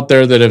 Some out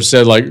there that have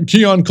said like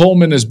Keon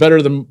Coleman is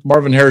better than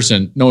Marvin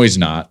Harrison. No, he's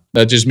not.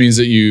 That just means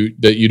that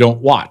you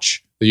don't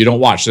watch.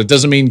 That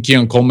doesn't mean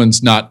Keon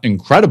Coleman's not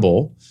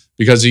incredible,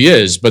 because he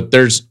is, but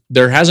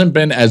there hasn't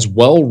been as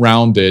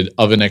well-rounded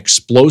of an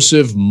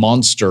explosive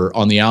monster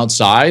on the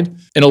outside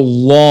in a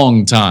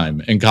long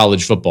time in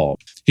college football.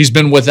 He's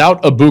been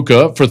without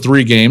Ibuka for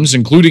 3 games,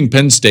 including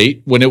Penn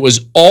State, when it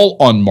was all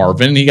on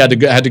Marvin. He had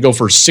to go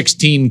for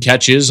 16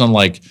 catches on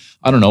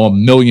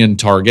 1 million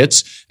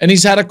targets. And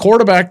he's had a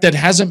quarterback that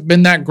hasn't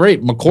been that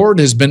great. McCord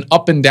has been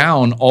up and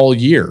down all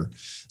year.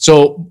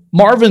 So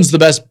Marvin's the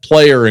best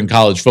player in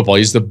college football.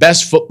 He's the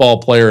best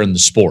football player in the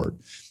sport.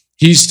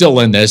 He's still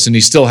in this, and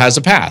he still has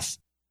a path.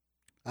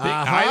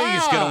 I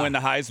think he's going to win the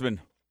Heisman.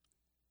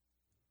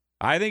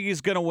 I think he's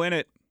going to win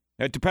it.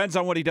 It depends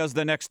on what he does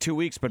the next 2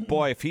 weeks. But,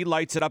 boy, if he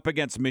lights it up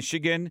against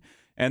Michigan,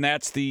 and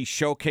that's the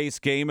showcase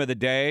game of the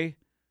day,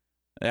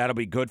 that'll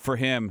be good for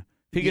him.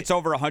 If he gets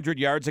over 100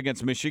 yards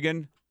against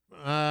Michigan,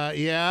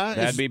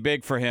 that'd be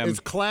big for him. Is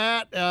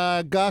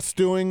Klatt, Gus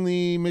doing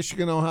the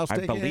Michigan-Ohio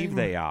State game? I believe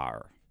they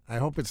are. I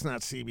hope it's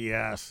not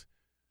CBS.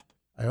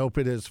 I hope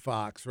it is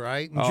Fox,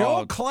 right? And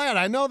Joel Klatt,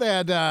 I know they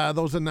had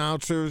those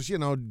announcers,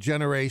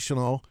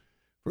 generational.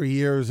 For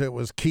years it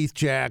was Keith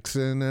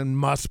Jackson and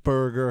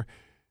Musburger.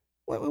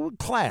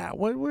 Klatt,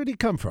 where'd he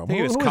come from?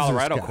 He was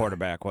Colorado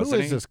quarterback, wasn't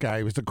he? Who is this guy?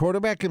 He was the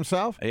quarterback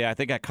himself? Yeah, I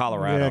think at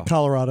Colorado. Yeah,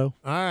 Colorado.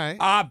 All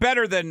right.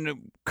 Better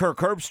than Kirk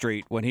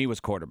Herbstreit when he was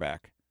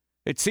quarterback.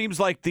 It seems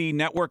like the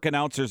network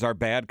announcers are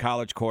bad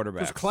college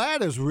quarterbacks. Because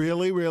Klatt is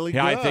really, really good.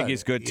 Yeah, I think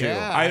he's good, too.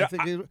 Yeah, I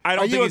don't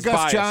are you think a he's Gus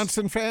biased.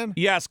 Johnson fan?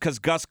 Yes, because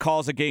Gus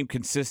calls a game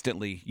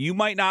consistently. You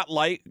might not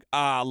like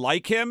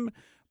him,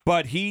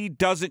 but he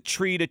doesn't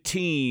treat a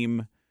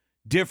team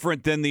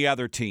different than the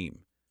other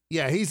team.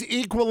 Yeah, he's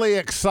equally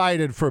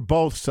excited for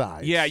both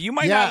sides. Yeah, you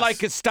might not like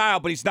his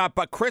style, but he's not.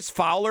 But Chris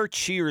Fowler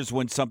cheers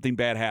when something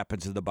bad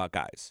happens to the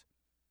Buckeyes.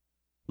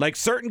 Like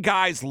certain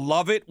guys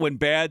love it when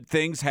bad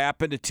things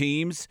happen to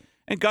teams.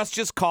 And Gus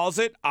just calls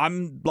it.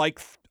 I'm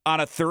like on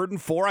a 3rd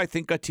and 4. I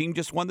think a team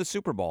just won the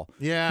Super Bowl.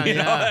 Yeah, you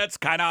know that's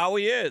kind of how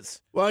he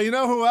is. Well, you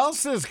know who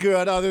else is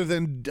good other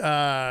than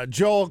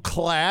Joel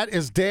Klatt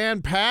is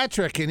Dan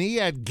Patrick, and he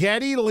had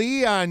Geddy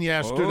Lee on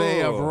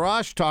yesterday of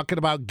Rush talking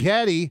about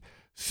Geddy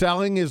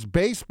selling his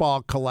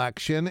baseball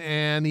collection,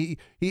 and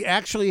he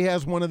actually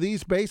has one of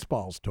these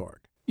baseballs, Torg.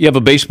 You have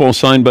a baseball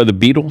signed by the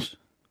Beatles?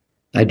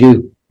 I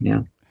do.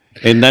 Yeah,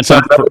 and that's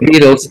the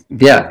Beatles.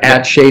 Yeah,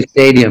 at Shea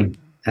Stadium.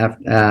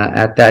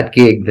 At that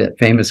gig, that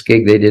famous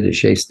gig they did at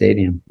Shea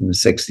Stadium in the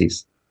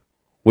 60s.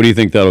 What do you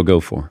think that'll go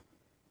for?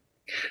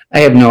 I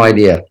have no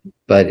idea,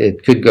 but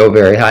it could go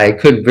very high. It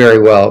could very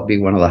well be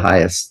one of the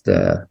highest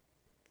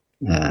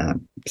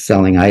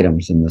selling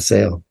items in the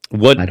sale.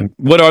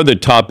 What are the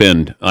top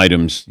end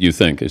items you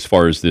think as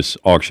far as this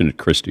auction at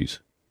Christie's?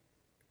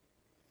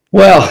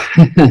 Well,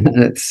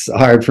 it's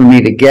hard for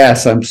me to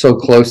guess. I'm so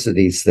close to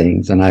these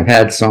things, and I've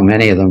had so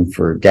many of them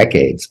for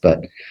decades.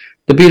 But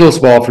the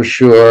Beatles ball for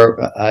sure.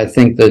 I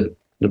think that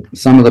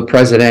some of the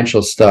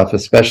presidential stuff,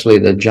 especially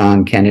the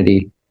John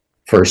Kennedy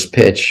first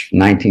pitch,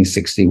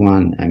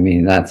 1961. I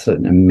mean, that's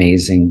an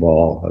amazing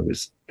ball. I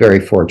was very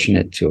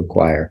fortunate to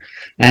acquire.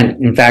 And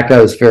in fact,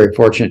 I was very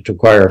fortunate to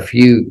acquire a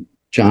few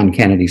John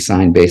Kennedy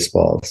signed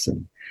baseballs.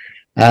 And,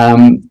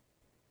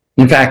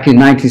 in fact, in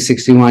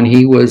 1961,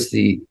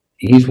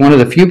 he's one of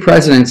the few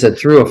presidents that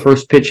threw a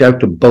first pitch out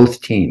to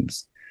both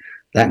teams.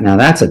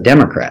 That's a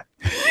Democrat.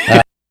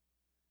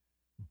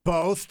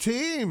 Both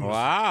teams.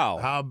 Wow.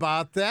 How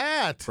about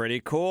that? Pretty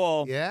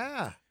cool.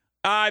 Yeah.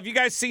 Have you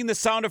guys seen The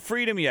Sound of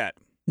Freedom yet?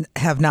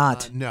 Have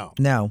not. No.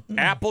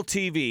 Apple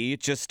TV. It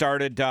just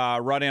started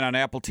running on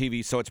Apple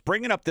TV. So it's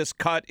bringing up this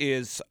cut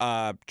is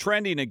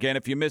trending again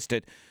if you missed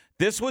it.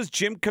 This was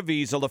Jim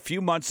Caviezel a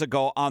few months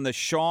ago on the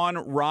Sean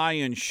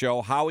Ryan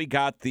show, how he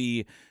got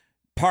the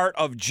part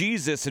of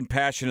Jesus in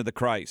Passion of the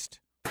Christ.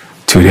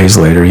 2 days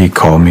later, he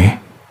called me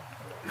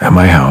at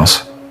my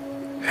house,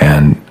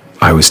 and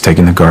I was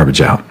taking the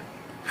garbage out.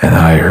 And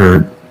I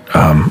heard,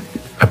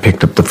 I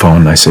picked up the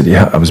phone, and I said,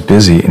 yeah, I was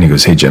busy. And he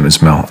goes, hey, Jim,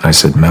 it's Mel. I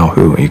said, Mel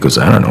who? He goes,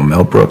 I don't know,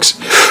 Mel Brooks.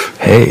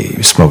 Hey, he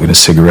was smoking a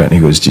cigarette, and he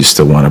goes, do you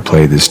still want to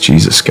play this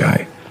Jesus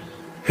guy?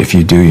 If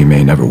you do, you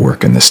may never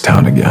work in this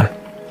town again.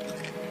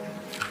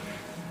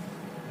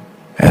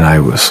 And I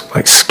was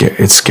like scared.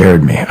 It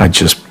scared me. I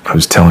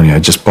was telling you, I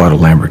just bought a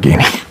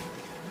Lamborghini.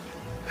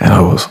 And I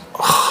was,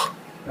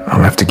 I'm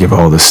gonna have to give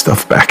all this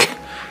stuff back.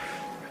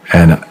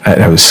 And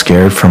I was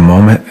scared for a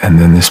moment, and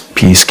then this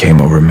peace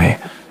came over me.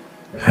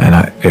 And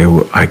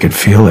I could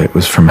feel it. It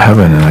was from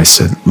heaven. And I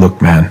said,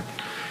 look, man,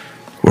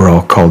 we're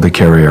all called to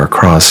carry our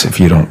cross.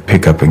 If you don't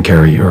pick up and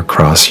carry your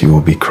cross, you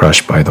will be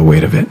crushed by the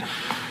weight of it.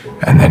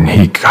 And then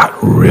he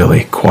got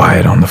really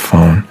quiet on the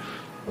phone.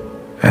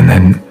 And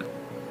then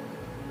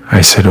I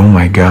said, oh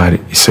my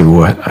God. He said,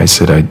 what? I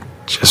said, I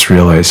just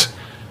realized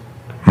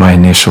my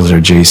initials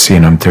are JC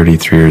and I'm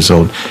 33 years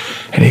old.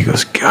 And he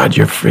goes, God,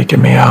 you're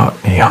freaking me out.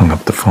 And he hung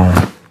up the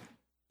phone.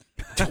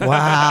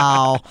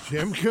 Wow.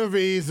 Jim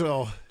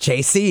Caviezel.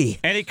 JC.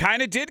 And he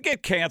kind of did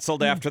get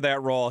canceled after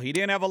that role. He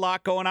didn't have a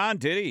lot going on,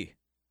 did he?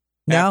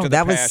 No,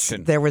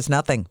 there was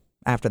nothing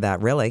after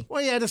that, really.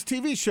 Well, he had his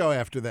TV show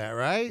after that,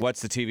 right?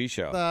 What's the TV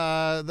show?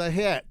 The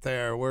hit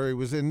there where he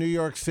was in New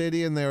York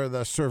City and there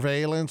the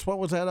surveillance. What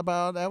was that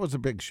about? That was a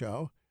big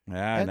show.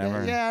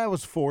 Yeah, it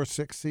was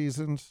 4-6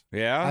 seasons.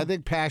 Yeah? I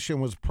think Passion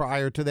was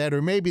prior to that,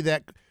 or maybe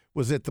that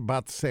was at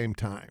about the same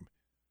time.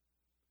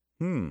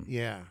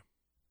 Yeah.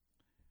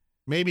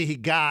 Maybe he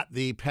got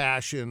the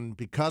Passion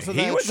because of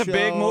that show. He was a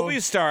big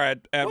movie star at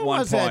one point. What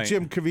was that,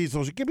 Jim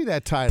Caviezel? Give me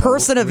that title.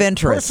 Person of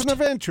Interest. Person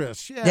of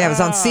Interest, yeah. Yeah, it was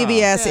on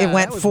CBS. It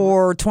went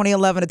for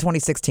 2011 to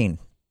 2016.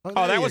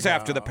 Oh, that was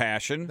after The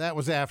Passion. That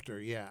was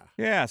after, yeah.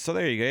 Yeah, so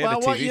there you go. Well,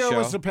 the TV what year show.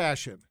 was The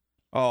Passion?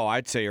 Oh,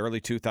 I'd say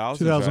early 2000s.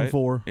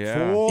 2004. Right?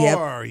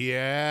 Yeah.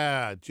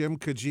 Yeah. Jim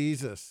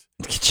Cajesus.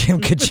 Jim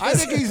Cajesus. I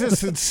think he's a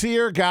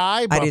sincere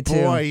guy, but I do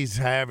too. boy, he's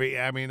heavy.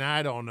 I mean,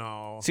 I don't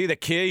know. See, the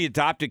kid, he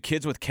adopted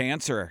kids with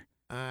cancer.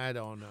 I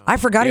don't know. I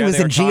forgot he was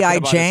in G.I.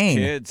 Jane.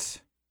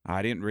 Kids.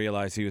 I didn't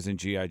realize he was in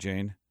G.I.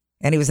 Jane.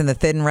 And he was in the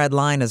Thin Red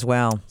Line as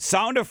well.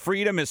 Sound of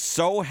Freedom is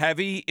so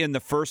heavy in the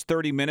first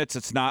 30 minutes,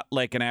 it's not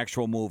like an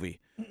actual movie.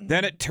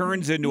 Then it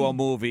turns into a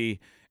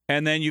movie,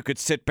 and then you could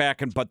sit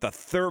back but the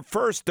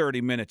first 30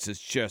 minutes is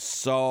just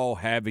so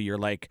heavy. You're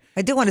like,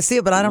 I do want to see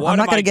it, but I'm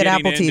not going to get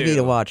Apple TV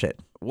to watch it.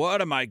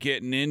 What am I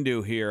getting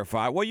into here?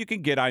 You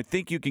can get, I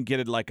think you can get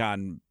it like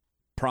on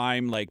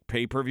Prime, like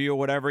pay-per-view or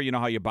whatever. You know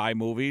how you buy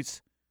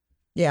movies?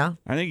 Yeah.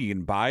 I think you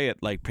can buy it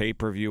like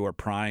pay-per-view or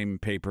Prime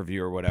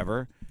pay-per-view or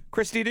whatever.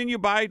 Christy, didn't you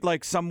buy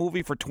like some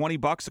movie for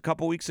 $20 a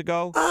couple weeks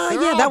ago?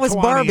 Yeah, that was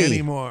Barbie.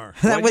 Anymore.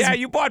 Yeah,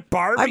 you bought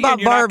Barbie. I bought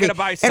and you're Barbie. Not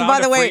buy And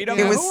by the way, Freedom?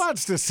 it was. Who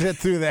wants to sit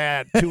through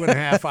that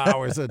 2.5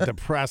 hours of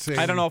depressing?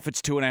 I don't know if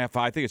it's 2.5.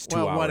 I think it's 2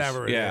 hours.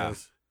 Whatever it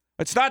is.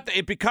 It's not.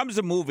 It becomes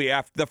a movie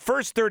after the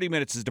first 30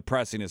 minutes is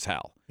depressing as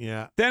hell.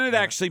 Yeah. Then it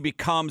actually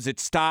becomes. It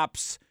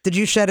stops. Did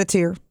you shed a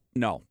tear?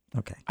 No.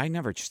 Okay. I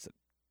never just.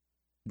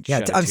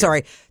 Yeah, I'm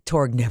sorry.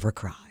 Torg never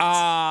cries.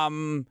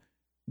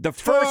 The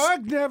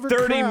first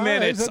 30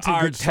 minutes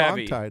are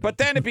heavy, but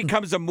then it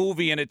becomes a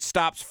movie and it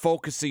stops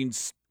focusing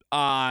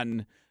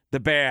on the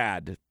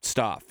bad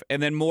stuff,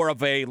 and then more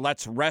of a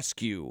let's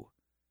rescue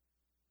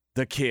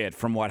the kid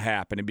from what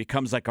happened. It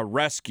becomes like a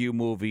rescue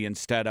movie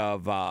instead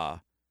of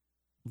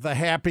the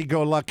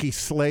happy-go-lucky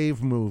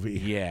slave movie.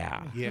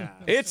 Yeah, yeah.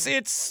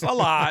 It's a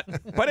lot,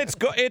 but it's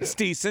good. It's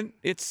decent.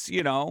 It's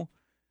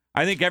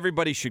I think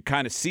everybody should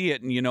kind of see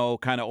it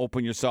and kind of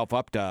open yourself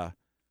up to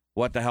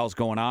what the hell's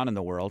going on in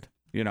the world.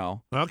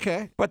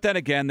 Okay. But then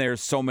again,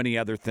 there's so many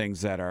other things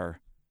that are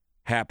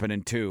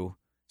happening too.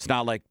 It's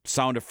not like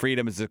Sound of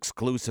Freedom is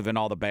exclusive and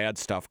all the bad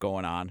stuff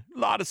going on. A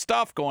lot of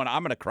stuff going on.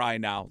 I'm going to cry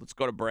now. Let's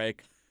go to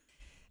break.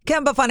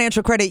 Kemba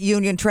Financial Credit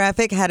Union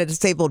traffic had a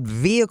disabled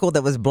vehicle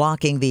that was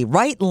blocking the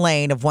right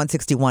lane of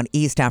 161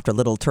 East after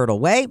Little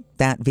Turtle Way.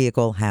 That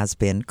vehicle has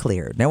been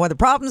cleared. No other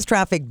problems,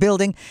 traffic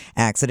building,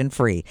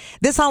 accident-free.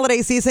 This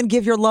holiday season,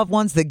 give your loved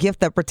ones the gift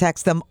that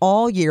protects them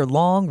all year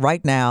long.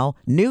 Right now,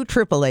 new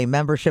AAA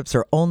memberships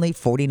are only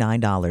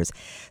 $49.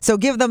 So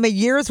give them a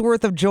year's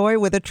worth of joy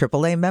with a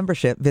AAA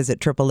membership.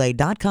 Visit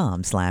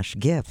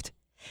AAA.com/gift.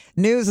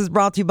 News is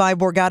brought to you by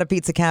Borgata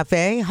Pizza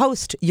Cafe.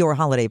 Host your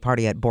holiday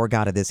party at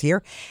Borgata this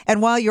year.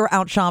 And while you're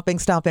out shopping,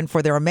 stop in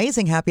for their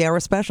amazing happy hour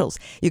specials.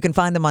 You can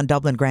find them on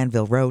Dublin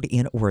Granville Road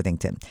in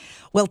Worthington.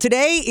 Well,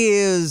 today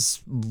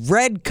is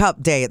Red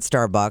Cup Day at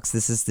Starbucks.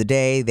 This is the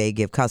day they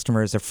give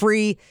customers a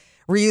free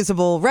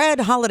reusable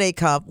red holiday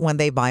cup when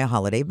they buy a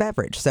holiday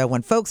beverage. So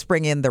when folks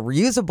bring in the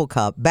reusable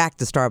cup back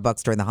to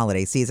Starbucks during the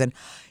holiday season,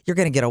 you're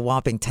going to get a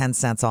whopping 10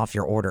 cents off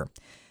your order.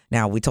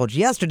 Now, we told you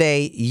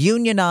yesterday,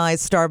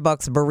 unionized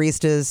Starbucks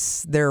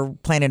baristas, they're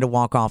planning to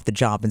walk off the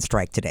job and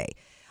strike today.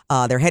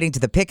 They're heading to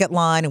the picket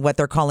line in what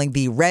they're calling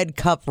the Red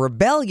Cup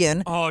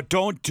Rebellion. Oh,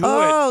 don't do it.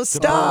 Oh,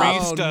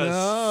 stop. The baristas.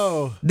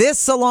 Oh, no.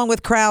 This, along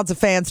with crowds of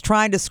fans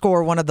trying to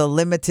score one of the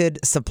limited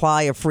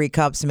supply of free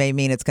cups, may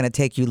mean it's going to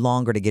take you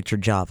longer to get your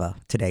Java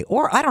today.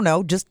 Or, I don't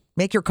know, just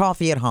make your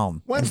coffee at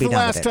home. When's and be the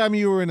done with last it. time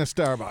you were in a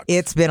Starbucks?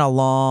 It's been a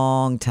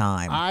long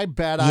time. I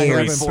bet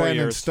Years. I haven't been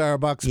in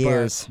Starbucks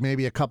Years. but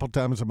maybe a couple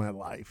times in my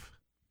life.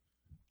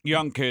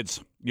 Young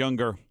kids,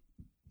 younger.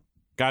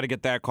 Got to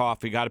get that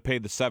coffee. Got to pay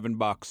the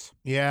 $7.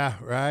 Yeah,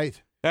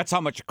 right. That's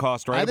how much it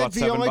costs, right? I About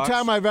think the only $7.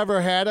 time I've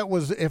ever had it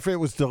was if it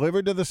was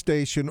delivered to the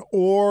station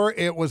or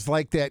it was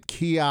like that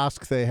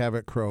kiosk they have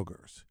at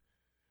Kroger's.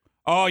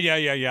 Oh, yeah.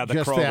 The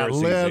Just Kroger's that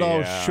easy, little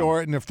yeah.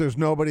 short, and if there's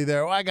nobody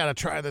there, I got to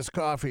try this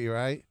coffee,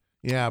 right?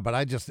 Yeah, but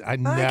I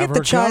never I get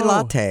the chai go.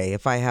 latte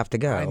if I have to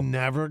go. I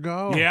never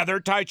go. Yeah, their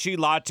Tai Chi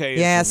latte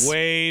Yes. is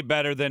way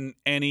better than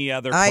any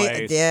other I place.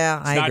 agree.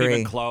 It's not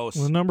even close.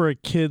 The number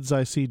of kids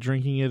I see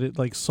drinking it at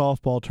like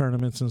softball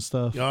tournaments and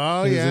stuff.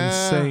 Oh, is yeah.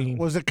 insane.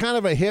 Was it kind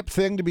of a hip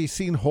thing to be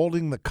seen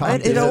holding the cup?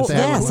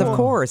 Yes, of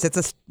course.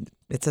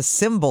 It's a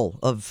symbol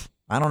of,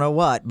 I don't know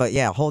what, but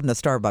yeah, holding a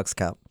Starbucks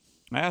cup.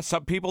 Yeah,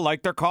 some people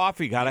like their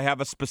coffee. Got to have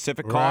a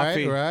specific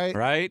coffee.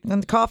 Right.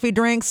 And coffee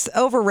drinks,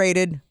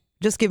 overrated.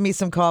 Just give me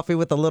some coffee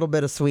with a little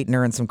bit of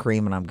sweetener and some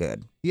cream, and I'm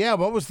good. Yeah,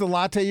 what was the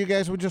latte you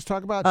guys were just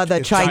talking about? The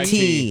It's chai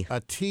tea. A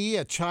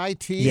chai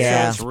tea?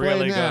 Yeah. So It's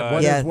really that.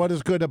 good. What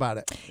is good about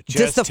it?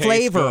 Just the tastes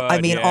flavor. good,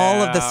 I mean,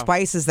 all of the yeah.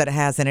 spices that it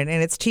has in it.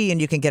 And it's tea,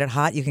 and you can get it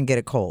hot, you can get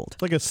it cold.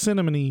 Like a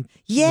cinnamony.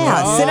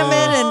 Yeah,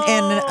 cinnamon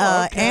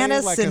and Okay,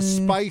 anise like and a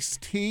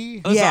spiced tea.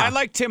 Listen, Yeah. I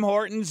like Tim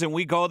Hortons, and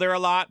we go there a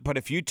lot. But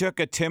if you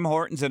took a Tim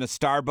Hortons and a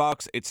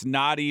Starbucks, it's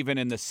not even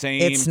in the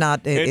same. It's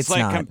not- it's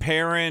like not.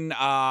 comparing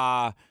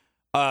a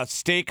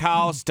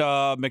steakhouse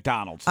to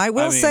McDonald's. I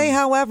will mean, say,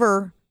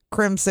 however,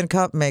 Crimson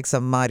Cup makes a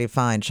mighty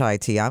fine chai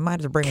tea. I might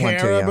have to bring one to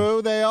you.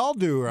 Caribou, they all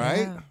do,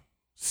 right?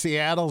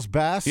 Seattle's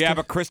best. Yeah,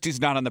 but Christie's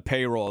not on the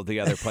payroll of the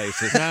other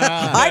places.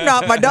 I'm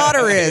not. My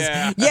daughter is.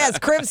 Yeah. Yes,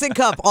 Crimson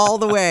Cup all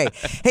the way.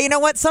 Hey, you know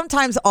what?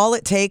 Sometimes all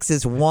it takes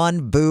is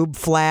one boob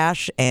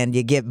flash and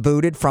you get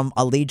booted from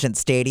Allegiant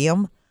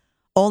Stadium.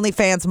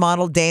 OnlyFans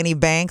model Danny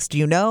Banks. Do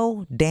you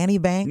know Danny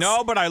Banks?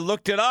 No, but I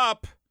looked it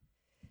up.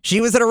 She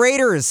was at a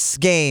Raiders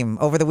game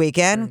over the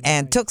weekend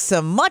and took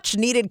some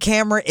much-needed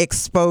camera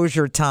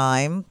exposure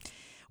time.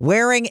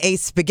 Wearing a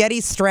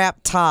spaghetti strap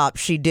top,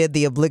 she did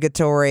the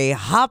obligatory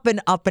hopping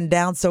up and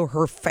down so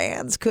her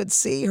fans could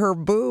see her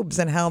boobs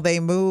and how they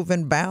move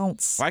and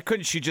bounce. Why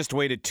couldn't she just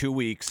waited 2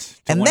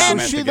 weeks? And when then- I'm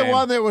Was at she the the game?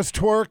 one that was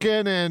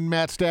twerking and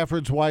Matt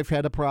Stafford's wife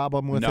had a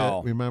problem with No.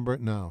 it? Remember?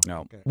 No.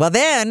 No. Well,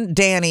 then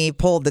Danny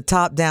pulled the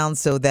top down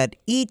so that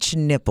each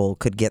nipple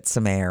could get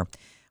some air.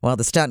 Well,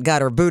 the stunt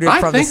got her booted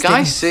from the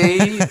stadium.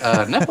 see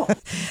a nipple.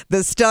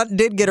 The stunt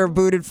did get her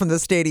booted from the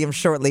stadium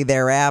shortly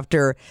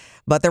thereafter,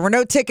 but there were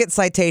no ticket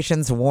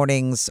citations,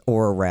 warnings,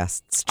 or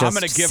arrests. I'm Just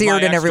going to give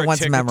seared my in extra everyone's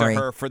ticket memory. to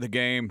her for the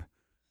game.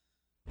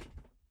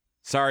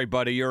 Sorry,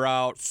 buddy, you're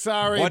out.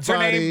 Sorry, What's her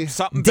buddy. name?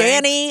 Something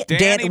Danny,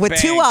 Banks? Danny with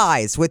two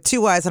Banks.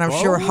 eyes, and I'm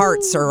sure Oh.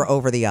 hearts are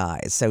over the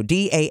eyes. So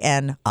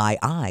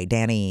DANII,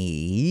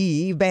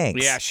 Danny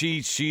Banks. Yeah,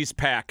 she's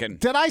packing.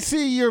 Did I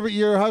see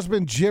your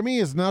husband Jimmy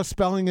is now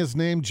spelling his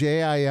name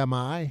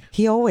Jimi?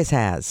 He always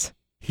has.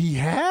 He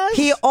has?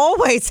 He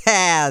always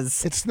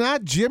has. It's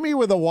not Jimmy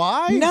with a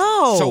Y?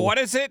 No. So what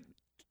is it?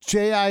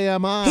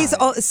 Jimi. He's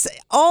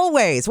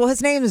always. Well,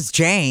 his name is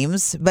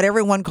James, but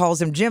everyone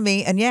calls him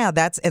Jimmy. And yeah,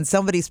 and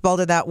somebody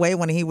spelled it that way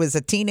when he was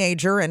a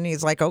teenager. And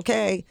he's like,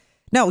 okay.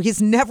 No, he's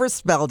never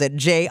spelled it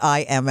Jimmy.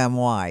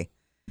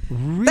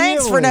 Really?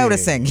 Thanks for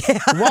noticing.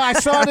 Well, I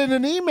saw it in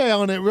an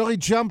email and it really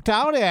jumped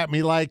out at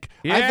me. Like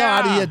I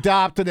thought he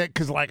adopted it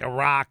because like a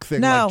rock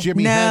thing, No, like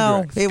Jimi no,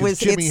 Hendrix. it 'cause was.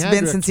 Jimi It's been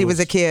Hendrix since he was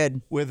a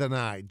kid. with an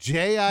I.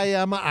 Jimi.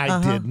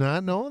 I did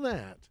not know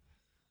that.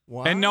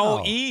 Wow. And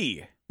no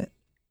E.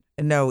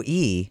 No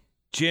E.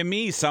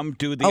 Jimmy, some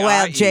do the Oh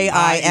well, IE.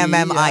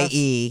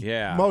 Jimmie.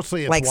 Yeah.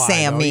 Mostly it's Like Y,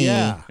 Sammy. though.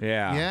 Yeah.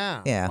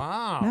 Yeah. Yeah.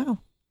 Wow. No.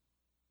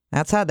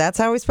 That's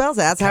how he spells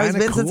it. That's how he's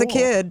been since a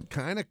kid.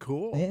 Kind of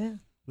cool. Yeah.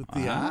 With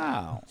the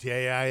I.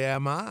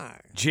 J-I-M-I.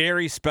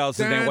 Jerry spells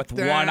his name with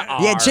one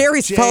R. Yeah,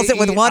 Jerry spells it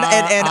with one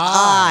and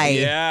I.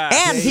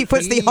 Yeah. And he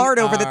puts the heart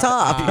over the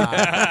top.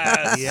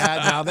 Yes. Yeah,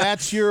 now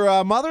that's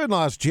your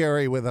mother-in-law's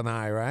Jerry with an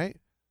I, right?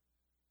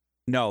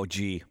 No,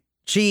 G.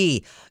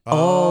 G.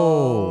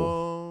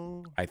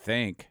 Oh. I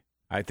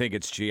think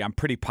it's G. I'm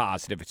pretty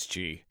positive it's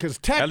G. Because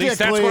technically, at least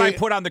that's what I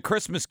put on the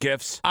Christmas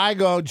gifts. I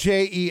go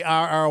Jerry.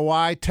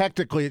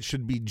 Technically, it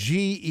should be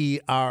Gerry,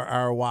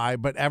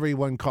 but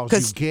everyone calls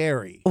you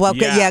Gary. Well,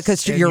 yeah,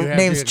 because your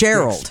name's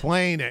Gerald.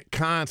 Explain it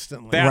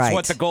constantly. That's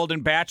what the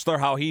Golden Bachelor,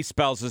 how he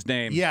spells his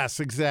name. Yes,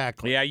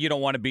 exactly. Yeah, you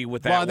don't want to be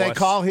with that. Well, they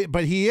call him,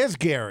 but he is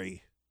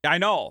Gary. I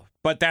know,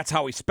 but that's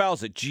how he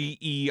spells it.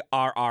 Gerry.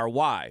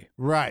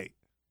 Right.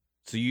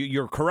 So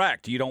you're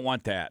correct. You don't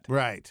want that.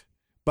 Right.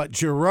 But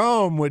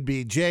Jerome would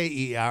be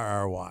Jerry,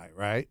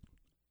 right?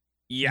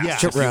 Yeah.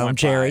 Jerome,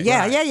 Jerry.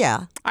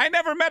 Yeah. I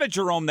never met a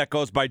Jerome that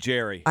goes by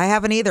Jerry. I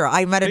haven't either.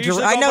 I met They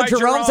usually I go know by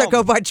Jeromes that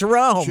go by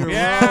Jerome.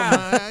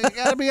 Yeah. I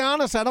got to be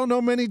honest, I don't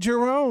know many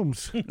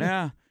Jeromes.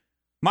 Yeah.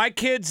 My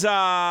kid's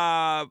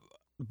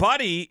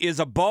buddy is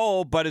a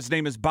Bo, but his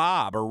name is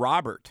Bob or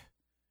Robert.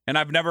 And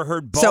I've never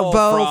heard Bo. So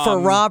Bo for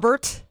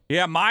Robert?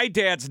 Yeah, my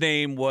dad's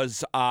name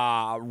was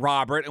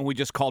Robert, and we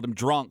just called him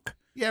Drunk.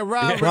 Yeah,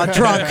 Robert. Well,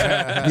 drunk.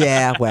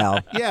 Yeah, well.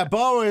 Yeah,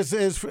 Bo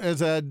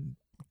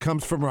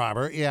comes from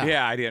Robert. Yeah.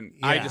 Yeah, I didn't.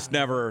 I just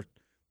never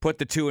put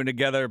the two in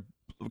together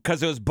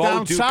because it was Bo,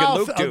 down Duke, south,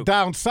 and Luke Duke.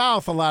 Down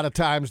south, a lot of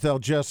times they'll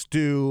just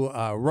do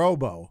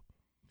Robo.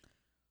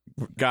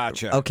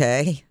 Gotcha.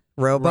 Okay.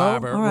 Robo?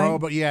 Robert, all right.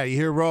 Robo. Yeah, you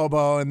hear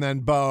Robo and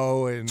then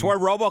Bo. And It's where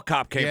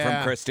RoboCop came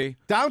from, Christy.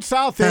 Down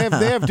south, they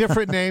have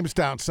different names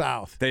down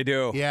south. They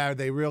do. Yeah,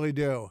 they really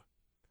do.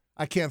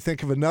 I can't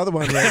think of another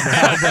one right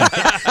now. But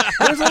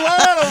there's a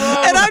lot of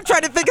them. And I'm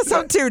trying to think of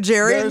some too,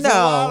 Jerry. There's no. a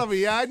lot of them.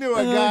 Yeah, I knew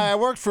a guy. I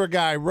worked for a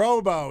guy,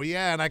 Robo.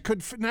 Yeah, and I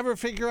could never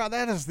figure out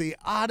that is the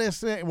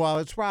oddest name. Well,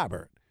 it's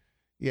Robert.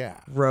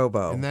 Yeah.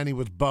 Robo. And then he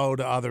was Bo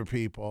to other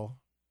people.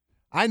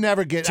 I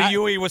never get... To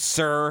you, he was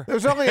Sir.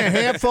 There's only a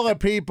handful of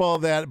people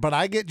but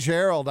I get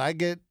Gerald. I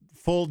get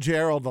full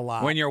Gerald a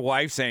lot. When your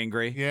wife's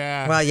angry.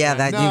 Yeah. Well, yeah.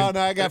 No,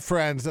 I got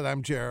friends that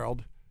I'm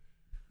Gerald.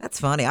 That's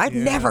funny. I've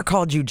never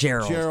called you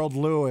Gerald. Gerald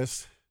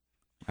Lewis.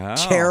 Oh,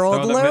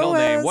 Gerald throw the middle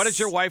name. Lewis. What does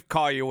your wife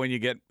call you when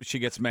she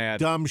gets mad?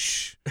 Dumb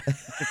Ass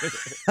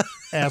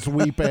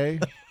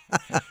Weepe.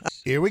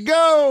 Here we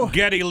go.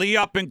 Geddy Lee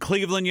up in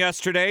Cleveland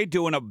yesterday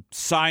doing a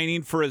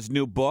signing for his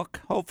new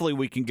book. Hopefully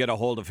we can get a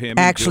hold of him.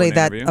 Actually, and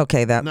do an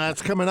interview. No,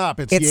 it's coming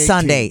up. It's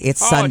Sunday. It's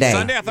Sunday. It's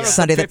Sunday. I thought it was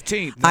Sunday the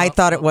 15th. I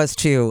thought it was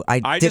too.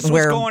 I just didn't was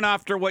wear. going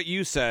after what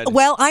you said.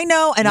 Well, I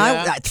know, and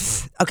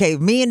okay.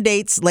 Me and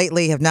dates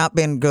lately have not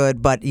been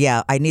good, but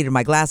yeah, I needed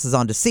my glasses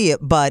on to see it.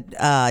 But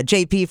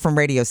JP from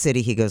Radio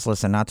City, he goes,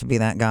 "Listen, not to be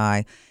that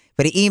guy."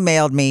 But he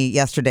emailed me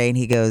yesterday, and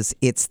he goes,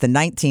 "It's the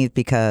 19th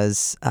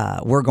because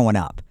we're going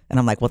up." And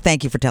I'm like, well,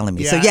 thank you for telling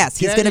me. Yeah, so, yes,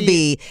 he's going to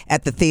be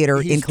at the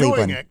theater in Cleveland.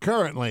 He's doing it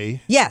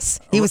currently.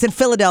 Yes, he was in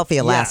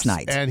Philadelphia last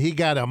night. And he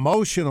got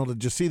emotional.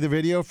 Did you see the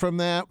video from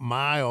that?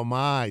 My, oh,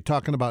 my.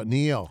 Talking about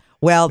Neil.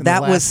 Well, and that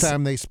the last was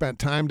time they spent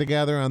time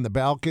together on the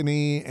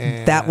balcony.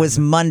 And that was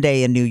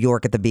Monday in New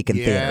York at the Beacon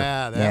Theater.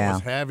 Yeah, that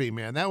was heavy,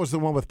 man. That was the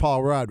one with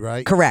Paul Rudd,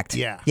 right? Correct.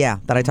 Yeah. Yeah,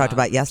 that I talked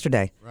about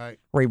yesterday. Right.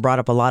 Where he brought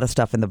up a lot of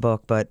stuff in the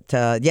book. But,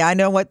 yeah, I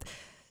know what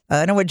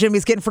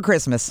Jimmy's getting for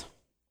Christmas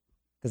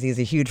because he's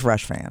a huge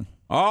Rush fan.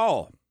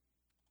 Oh,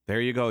 there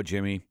you go,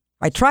 Jimmy.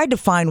 I tried to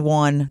find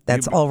one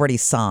that's already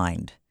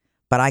signed,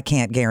 but I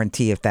can't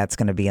guarantee if that's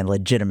going to be a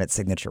legitimate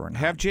signature or not.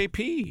 Have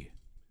JP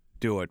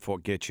do it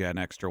get you an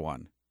extra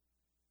one.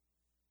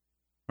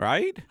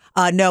 Right?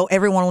 No,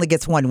 everyone only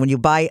gets one. When you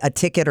buy a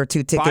ticket or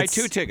two tickets. Buy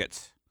 2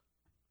 tickets.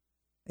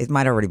 It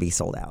might already be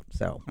sold out.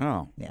 So.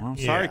 Oh, yeah. Well,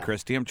 sorry,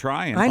 Christy. I'm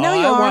trying. I know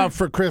you All are. I want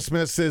for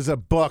Christmas is a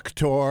book,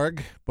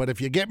 Torg. But if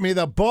you get me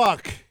the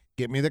book,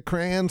 get me the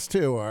crayons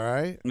too, all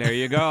right? There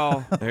you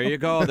go. There you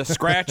go. The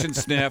scratch and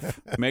sniff.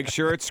 Make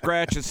sure it's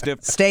scratch and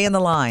sniff. Stay in the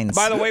lines.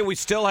 By the way, we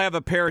still have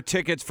a pair of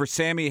tickets for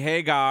Sammy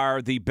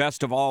Hagar, the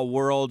Best of All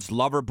Worlds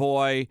Lover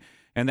Boy,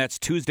 and that's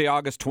Tuesday,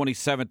 August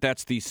 27th.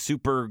 That's the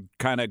super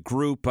kind of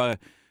group.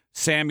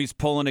 Sammy's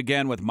pulling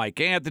again with Mike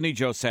Anthony,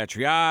 Joe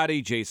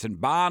Satriani, Jason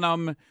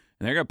Bonham, and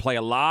they're going to play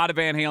a lot of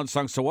Van Halen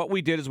songs. So what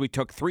we did is we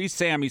took 3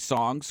 Sammy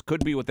songs,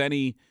 could be with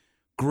any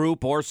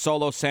group or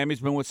solo.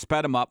 Sammy's been with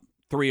Sped 'em Up,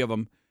 3 of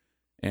them.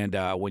 And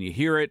when you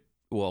hear it,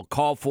 we'll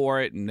call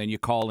for it, and then you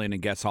call in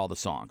and guess all the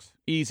songs.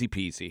 Easy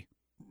peasy.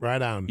 Right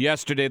on.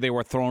 Yesterday, they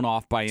were thrown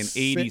off by an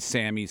 80s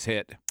Sammy's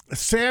hit.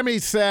 Sammy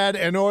said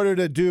in order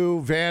to do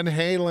Van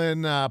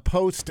Halen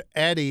post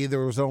Eddie,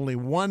 there was only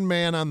one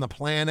man on the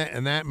planet,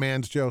 and that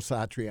man's Joe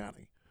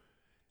Satriani.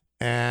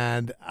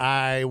 And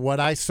what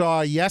I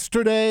saw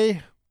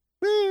yesterday,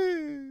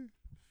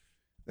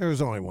 there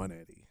was only one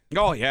Eddie.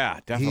 Oh, yeah,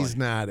 definitely. He's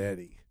not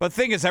Eddie. But the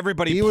thing is,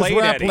 everybody He played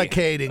was Eddie.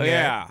 replicating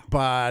Yeah. it,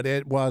 but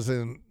it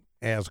wasn't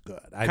as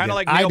good. Kind of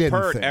like Neil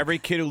Peart. Every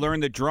kid who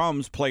learned the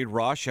drums played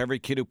Rush. Every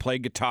kid who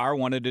played guitar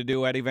wanted to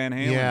do Eddie Van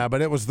Halen. Yeah,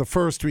 but it was the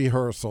first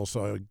rehearsal,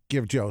 so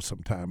give Joe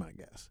some time, I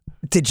guess.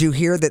 Did you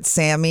hear that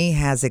Sammy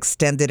has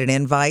extended an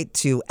invite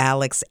to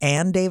Alex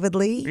and David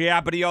Lee? Yeah,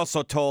 but he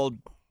also told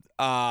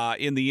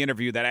in the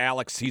interview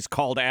that he's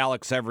called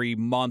Alex every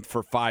month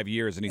for 5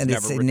 years, and he's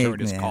never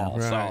returned his call.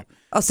 Right. So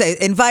I'll say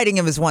inviting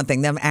him is one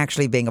thing. Them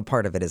actually being a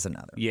part of it is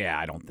another. yeah,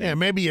 I don't think. Yeah,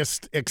 maybe you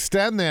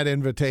extend that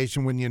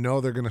invitation when you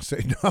know they're going to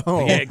say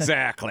no. Yeah,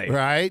 exactly.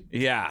 Right?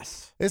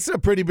 Yes. It's a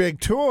pretty big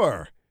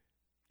tour.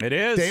 It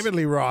is. David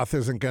Lee Roth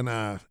isn't going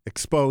to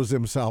expose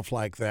himself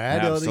like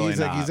that.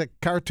 Absolutely not. He's a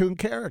cartoon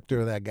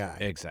character, that guy.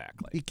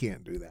 Exactly. He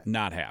can't do that.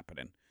 Not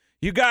happening.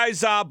 You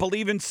guys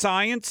believe in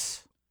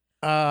science?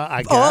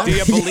 I guess. Do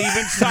you believe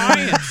in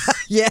science?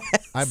 Yes.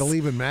 I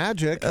believe in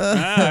magic. All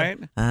right.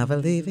 I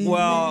believe in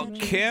Well,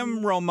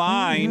 Kim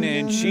Romine,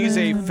 and she's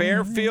a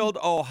Fairfield,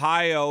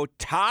 Ohio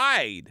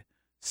tied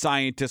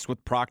scientist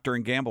with Procter &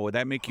 Gamble. Would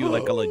that make you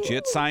like a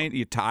legit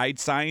you tied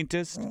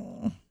scientist?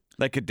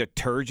 Like a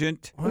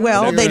detergent?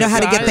 Well, they know how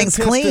to get things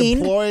clean.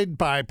 Employed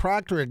by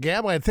Procter &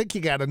 Gamble, I think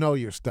you got to know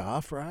your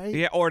stuff, right?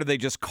 Yeah, or do they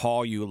just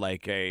call you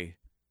like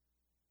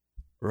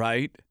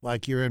right?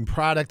 Like you're in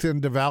product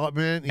and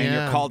development. And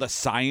you're called a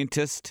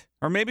scientist?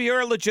 Or maybe you're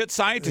a legit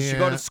scientist. Yeah. You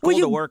go to school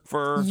to work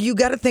for... You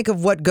got to think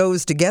of what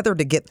goes together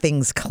to get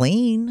things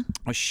clean.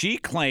 Well, she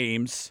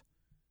claims,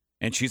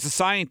 and she's a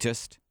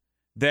scientist,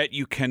 that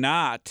you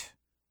cannot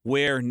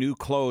wear new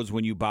clothes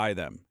when you buy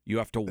them. You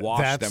have to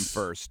wash them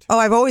first. Oh,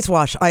 I always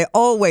wash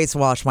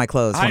my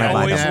clothes when I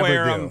buy them. I always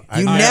wear them.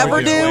 You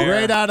never do?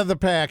 Right out of the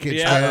package.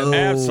 Yeah,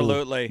 man.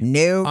 absolutely.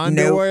 No,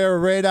 Underwear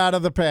right out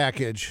of the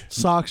package.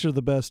 Socks are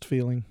the best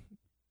feeling,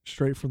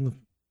 straight from the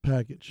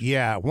package.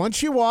 Yeah,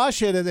 once you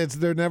wash it,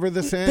 they're never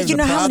the same. But you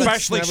know how many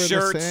especially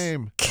shirts,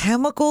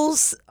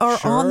 chemicals are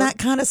on that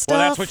kind of stuff?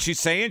 Well, that's what she's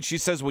saying. She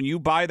says when you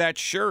buy that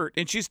shirt,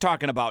 and she's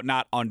talking about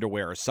not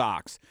underwear or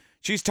socks.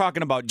 She's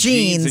talking about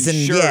jeans and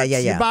shirts. Yeah.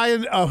 You buy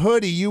a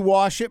hoodie, you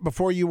wash it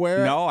before you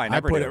wear it? No, I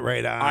never put do. it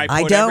right on.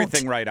 I put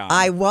everything right on.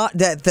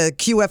 The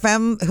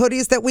QFM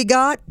hoodies that we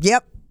got,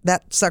 yep,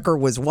 that sucker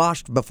was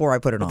washed before I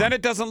put it on. Then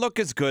it doesn't look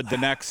as good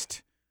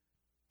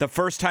the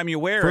first time you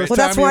wear it. Well,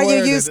 that's why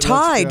you use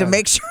Tide to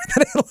make sure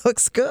that it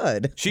looks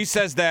good. She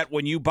says that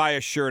when you buy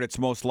a shirt, it's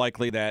most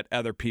likely that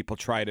other people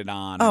tried it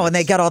on. Oh, and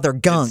they got all their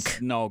gunk.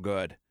 It's no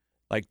good.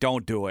 Like,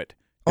 don't do it.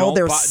 They're Don't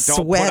put on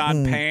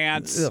sweating.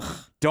 pants. Ugh.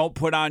 Don't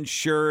put on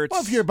shirts.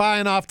 Well, if you're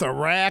buying off the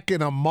rack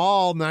in a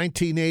mall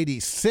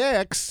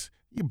 1986,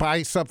 you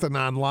buy something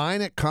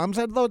online, it comes,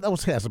 and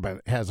those hasn't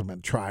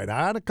been tried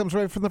on. It comes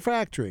right from the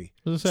factory.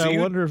 So I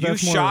wonder if you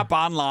that's more... shop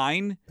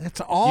online.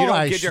 That's all You don't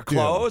I get your do.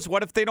 clothes.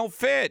 What if they don't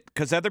fit?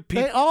 Because other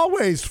people. They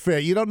always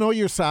fit. You don't know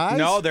your size?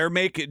 No, they're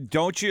making.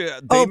 Don't you?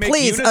 They make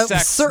please,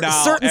 unisex now.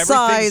 certain Everything's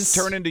size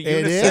turned into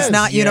It unisex. is. It's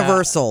not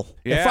universal.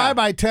 Yeah. If I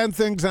buy 10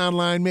 things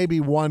online, maybe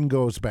one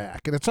goes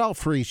back, and it's all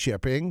free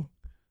shipping.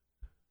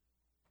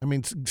 I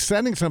mean,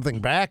 sending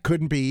something back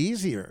couldn't be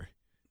easier.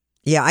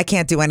 Yeah, I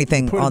can't do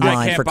anything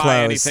online for clothes. I can't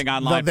buy anything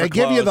online They for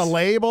give you the clothes.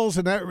 labels,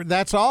 and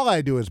that's all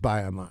I do is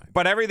buy online.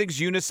 But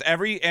everything's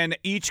and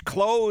each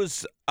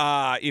clothes,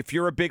 if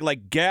you're a big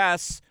like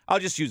Guess, I'll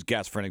just use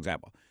Guess for an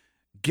example.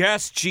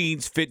 Guess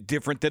jeans fit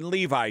different than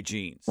Levi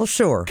jeans. Well,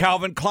 sure.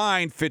 Calvin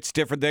Klein fits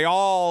different. They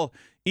all,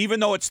 even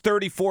though it's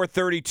 34,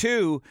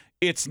 32,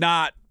 it's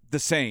not the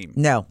same.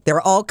 No, they're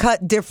all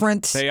cut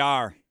different. They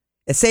are.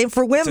 Same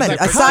for women. The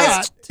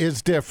cut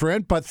is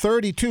different, but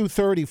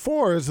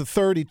 32-34 is a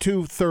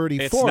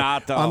 32-34. It's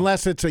not, though.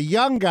 Unless it's a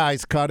young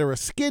guy's cut or a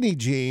skinny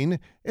jean.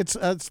 It's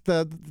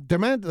the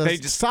They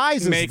just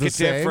size make is the it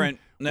same. different.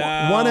 No.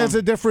 One has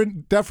a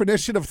different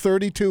definition of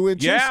 32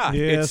 inches.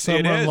 Yeah,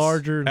 some run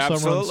larger and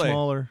some run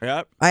smaller.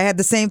 Yep. I had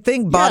the same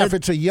thing. Yeah, if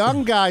it's a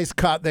young guy's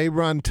cut, they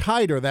run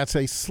tighter. That's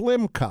a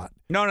slim cut.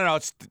 No.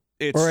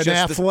 It's or an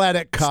just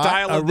athletic the cut,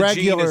 style a of the jean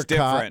regular is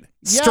different.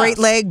 cut. Straight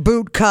leg,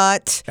 boot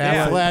cut,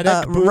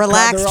 Athletic, boot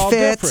relaxed cut, they're all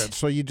fit. different.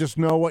 So you just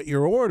know what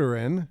you're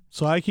ordering.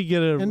 So I could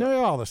get and they're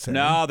all the same.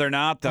 No, they're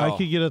not, though. I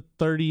could get a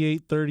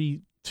 38,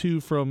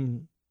 32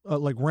 from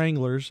like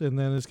Wranglers, and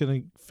then it's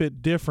going to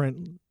fit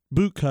different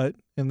boot cut,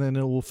 and then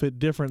it will fit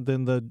different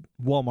than the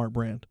Walmart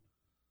brand.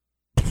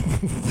 What's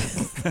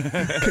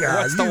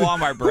the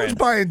Walmart brand? Who's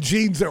buying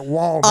jeans at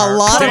Walmart? A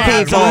lot of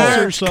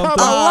people. Come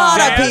A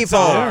lot of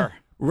people.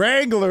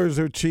 Wranglers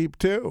are cheap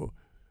too,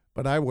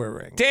 but I wear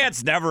Wranglers.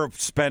 Dad's never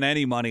spent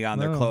any money on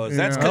their clothes.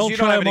 That's Yeah. because I you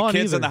don't don't have try 'em any on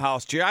kids in either. the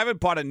house. I haven't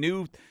bought a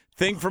new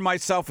thing for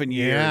myself in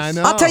years. Yeah, I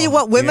know. I'll tell you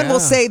what, women will Yeah.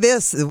 say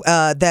this,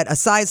 that a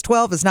size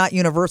 12 is not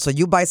universal.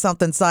 You buy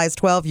something size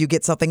 12, you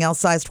get something else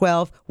size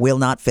 12, will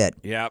not fit.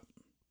 Yep.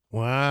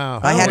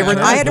 Wow. I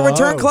had to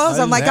return clothes.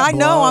 I'm like, I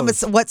know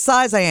what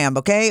size I am,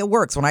 okay? It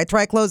works. When I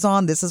try clothes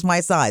on, this is my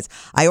size.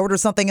 I order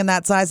something in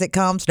that size, it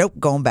comes, nope,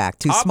 going back.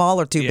 Too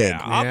small or too big.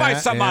 I'll buy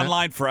something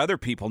online for other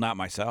people, not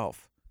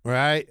myself.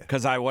 Right.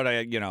 Because I would,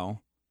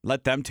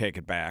 let them take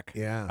it back.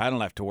 Yeah. I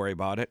don't have to worry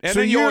about it. And So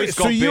then you always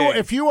go big.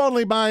 if you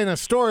only buy in a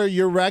store,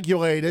 you're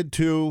regulated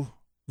to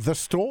the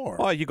store.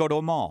 Well, you go to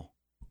a mall.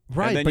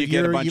 Right, And then but you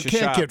get a bunch you of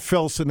can't shop. get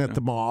Filson at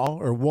the mall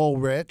or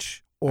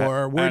Woolrich or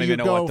I where don't do you even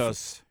know go? what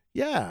those.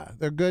 Yeah,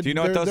 they're good. Do you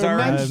know what those they're are?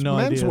 I have no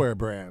idea. menswear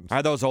brands.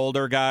 Are those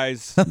older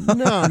guys? No,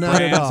 not at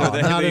Brands all. or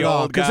the Not at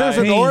all. old Because there's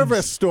an guys?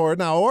 Orvis store.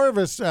 Now,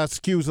 Orvis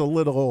skews a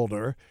little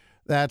older.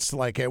 That's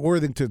like at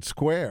Worthington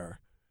Square.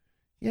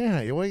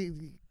 Yeah.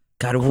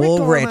 God, Quick Woolrich.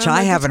 online, I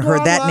just haven't go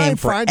heard that online, name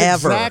find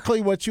forever.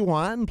 exactly what you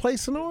want and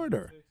place an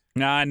order.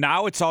 Nah,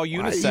 now it's all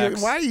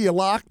unisex. Why are you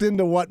locked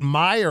into what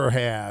Meyer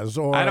has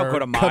or I don't go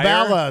to Meijer.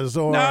 Cabela's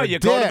or No, you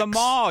go to the Dick's?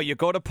 mall. You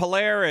go to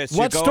Polaris.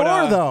 What you go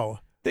store, to, though?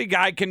 The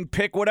guy can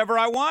pick whatever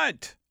I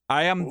want.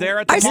 I am there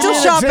at the I mall. still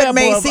shop at example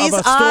of Macy's. a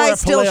store I at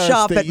still Polaris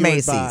shop that at you would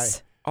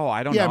Macy's. Oh,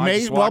 I don't Yeah, know. I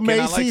just walk in, I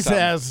like Macy's something.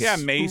 has. Yeah,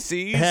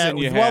 Macy's. has- and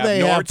you well, have they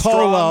have Nordstrom's.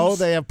 Polo.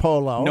 They have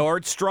Polo.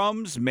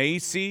 Nordstrom's,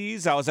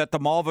 Macy's. I was at the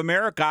Mall of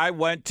America. I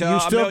went to You a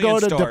still million go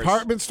to stores.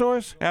 department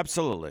stores?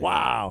 Absolutely.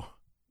 Wow.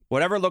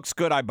 Whatever looks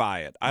good, I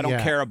buy it. I don't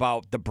Yeah. care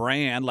about the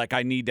brand. Like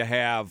I need to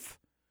have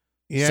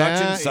Yeah,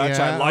 such and such.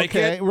 yeah, I like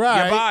okay. it.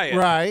 Right, You buy it.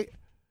 Right.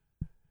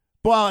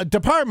 Well,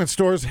 department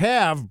stores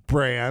have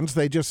brands.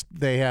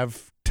 They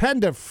have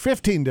 10 to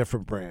 15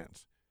 different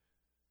brands.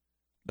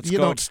 Let's you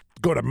go. don't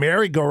go to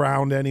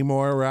merry-go-round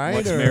ananymore, right?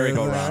 What's Or-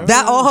 merry-go-round?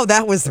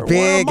 That was or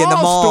big a in the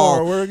mall.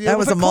 Store where, That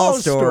was a a mall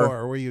clothes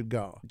store. where you'd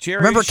go. Jerry,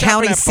 Remember you shopping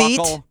County at Seat?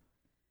 Buckle?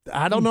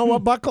 I don't know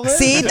what Buckle is.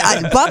 See,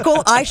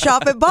 Buckle. I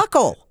shop at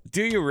Buckle.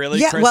 Do you really,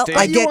 Yeah, well, Christy?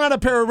 I You get- want a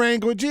pair of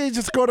Wrangler jeans,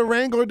 just go to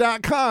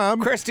Wrangler.com.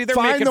 Christy, they're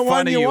find making the fun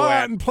one of you you want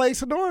at and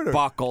place an order.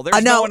 Buckle.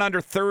 There's know. no one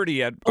under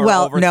 30 at or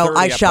Well, over no, 30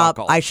 I at shop.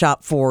 Buckle. I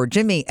shop for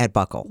Jimmy at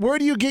Buckle. Where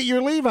do you get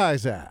your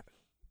Levi's at?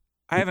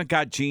 I haven't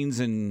got jeans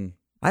in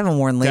I haven't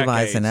worn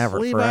Levi's in decades. forever.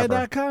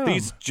 Levi.com.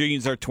 These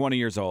jeans are 20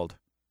 years old.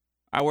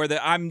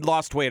 I'm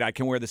lost weight. I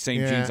can wear the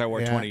same jeans I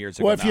wore 20 years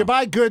ago. Well, if now. you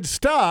buy good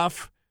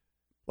stuff,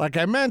 like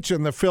I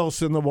mentioned, the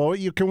Filson and the wool,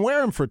 you can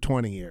wear them for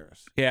 20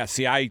 years. Yeah,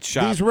 see, I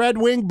shop. These Red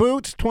Wing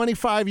boots,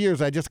 25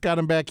 years. I just got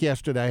them back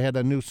yesterday. I had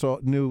a new,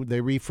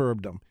 they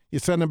refurbed them. You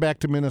send them back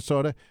to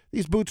Minnesota.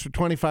 These boots are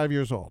 25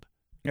 years old.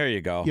 There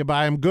you go. You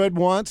buy them good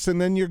once,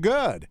 and then you're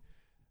good.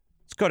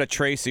 Let's go to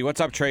Tracy.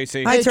 What's up,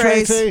 Tracy? Hi, Hey,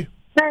 Tracy.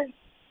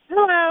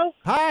 Hello.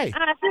 Hi.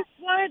 I just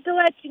wanted to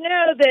let you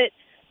know that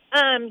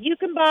you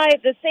can buy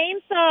the same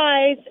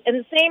size and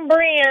the same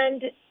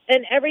brand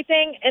and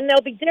everything, and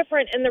they'll be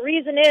different. And the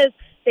reason is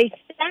they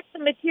stack the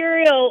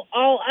material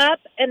all up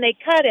and they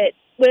cut it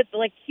with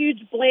like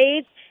huge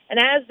blades, and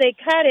as they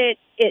cut it,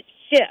 it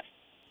shifts.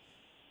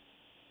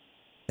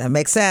 That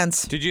makes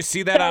sense. Did you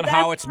see that on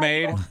How It's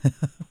Made?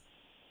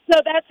 So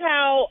that's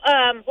how,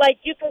 like,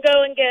 you can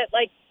go and get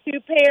like 2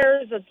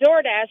 pairs of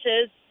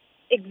DoorDashes,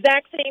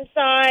 exact same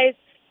size,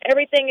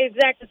 everything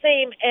exact the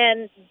same,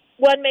 and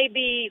one may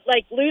be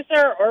like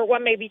looser or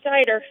one may be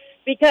tighter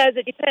because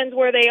it depends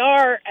where they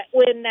are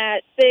when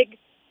that big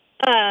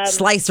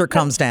Slicer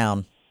comes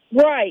down.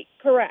 Right,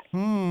 correct.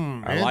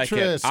 I like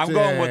it. I'm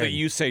going with what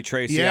you say,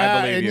 Tracy. Yeah,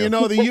 I believe and you. you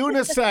know the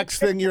unisex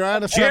thing. You're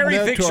on a Jerry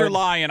thinks you're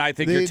lying. I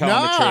think you're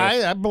telling the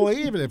truth. I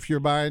believe it. If you're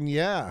buying,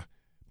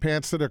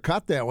 pants that are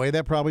cut that way,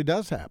 that probably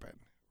does happen.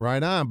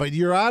 Right on. But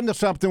you're on to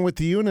something with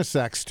the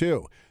unisex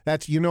too.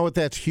 You know what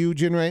that's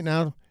huge in right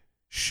now?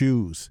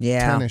 Shoes.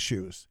 Yeah. Tennis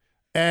shoes.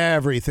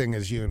 Everything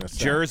is unisex.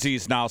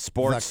 Jerseys now,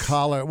 sports. The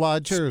collar. Well,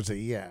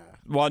 jersey. Yeah.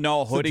 Well,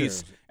 no, It's a hoodies.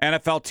 jersey.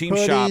 NFL team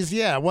Hoodies. shop.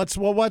 Yeah.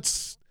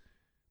 What's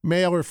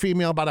male or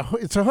female about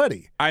it's a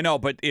hoodie. I know,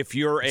 but if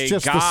you're a It's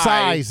just guy, the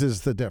size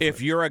is the difference.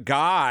 if you're a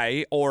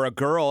guy or a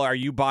girl, are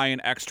you buying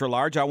extra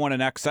large? I want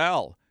an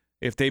XL.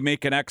 If they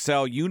make an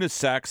XL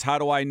unisex, how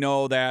do I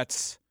know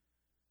that's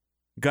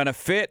gonna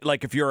fit?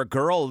 Like, if you're a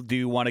girl, do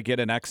you want to get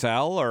an XL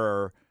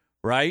or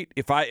right?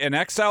 If an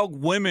XL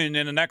women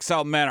and an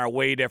XL men are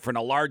way different.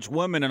 A large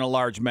woman and a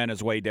large man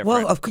is way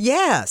different. Well,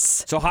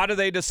 yes. So how do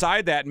they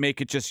decide that and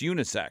make it just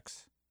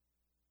unisex?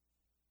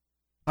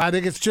 I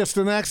think it's just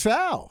an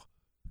XL.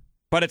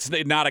 But it's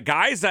not a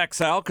guy's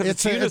XL because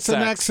it's unisex. It's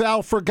an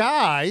XL for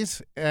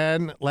guys,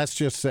 and let's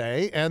just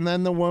say, and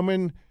then the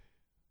woman,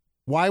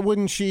 why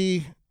wouldn't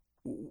she?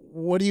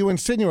 What do you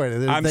insinuate?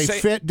 They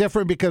fit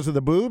different because of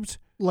the boobs?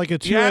 Like a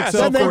 2XL. Yes,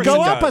 then of they course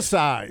go it up a does.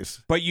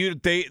 size. But you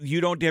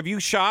don't. Have you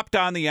shopped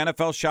on the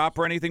NFL Shop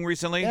or anything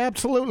recently?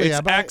 Absolutely.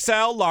 It's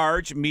XL,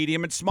 large,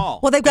 medium, and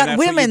small. Well, they've got And that's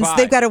what you women's. buy.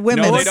 They've got a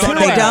women's. No, they don't.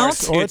 They anymore.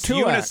 don't? Or It's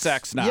 2X.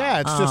 unisex now.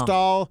 Yeah, it's just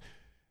all.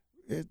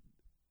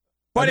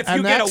 But if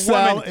you get a XL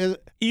woman,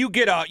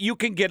 you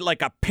can get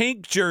like a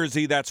pink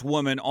jersey that's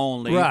woman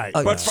only. Right.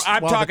 But Yes.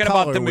 I'm Well, the talking about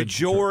color the would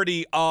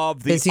majority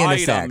of the It's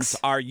unisex. items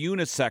are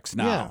unisex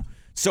now. Yeah.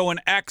 So an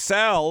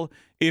XL,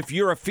 if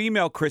you're a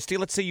female, Christy,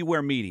 let's say you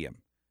wear medium,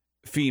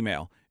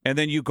 female, and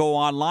then you go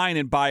online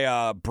and buy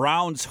a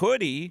Browns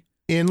hoodie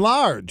in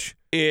large.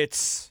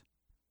 It's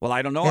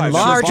I don't know. In I've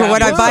large, never or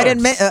what I bought buy it. in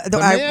The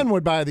man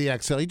would buy the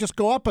XL. You just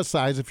go up a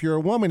size if you're a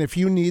woman, if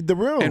you need the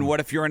room. And what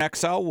if you're an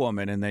XL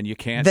woman and then you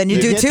can't? Then you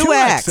do get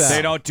 2X.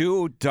 They don't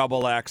do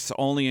double X,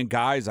 only in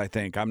guys, I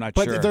think. I'm not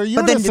But sure. they're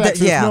But then-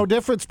 unisex. yeah. There's no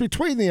difference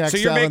between the XL So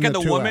you're making and the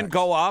the 2X. woman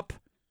go up?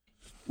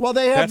 Well,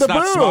 they have That's the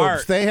not boobs.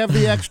 smart. They have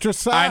the extra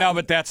size. I know,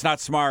 but that's not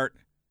smart.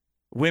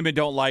 Women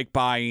don't like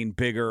buying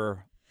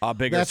bigger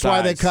That's size.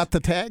 why they cut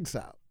the tags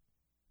out.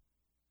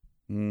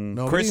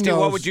 Christy, knows,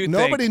 what would you think?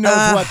 Nobody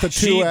knows what the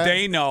two.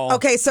 They know.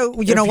 Okay, so if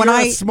when you're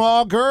I a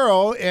small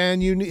girl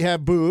and you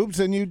have boobs,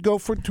 and you'd go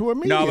to a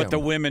medium. No, but the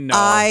women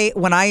know.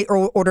 When I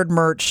ordered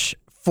merch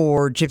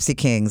for Gypsy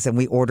Kings, and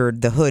we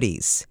ordered the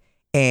hoodies,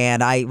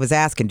 and I was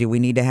asking, do we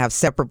need to have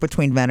separate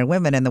between men and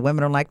women? And the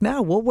women are like,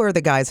 no, we'll wear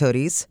the guys'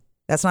 hoodies.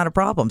 That's not a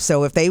problem.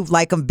 So if they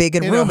like them big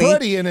and roomy, a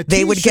hoodie and a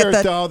they would get t-shirt,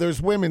 the. Though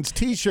there's women's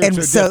t-shirts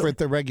are different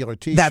than regular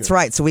t-shirts. That's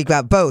right. So we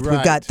got both. Right.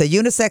 We've got the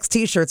unisex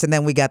t-shirts, and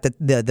then we got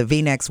the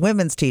V-necks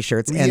women's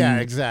t-shirts. And, yeah,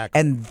 exactly.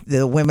 And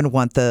the women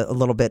want a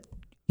little bit,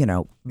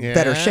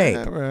 better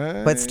shape.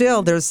 Right. But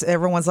still,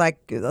 everyone's like,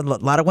 a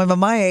lot of women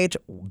my age,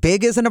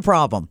 big isn't a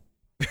problem.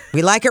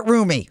 We like it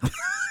roomy.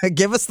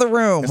 Give us the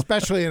room.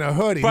 Especially in a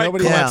hoodie.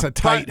 Nobody wants a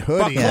tight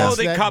hoodie. But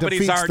clothing That companies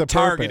defeats aren't the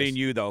targeting purpose.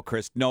 you, though,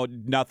 Chris. No,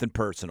 nothing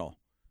personal.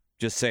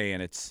 Just saying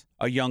it's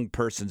a young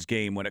person's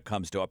game when it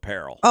comes to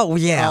apparel. Oh,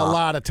 yeah. A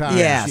lot of times.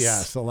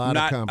 Yes, a lot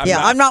of companies.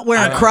 I'm not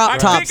wearing crop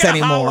tops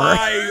anymore. How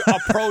I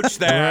approach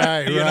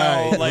that,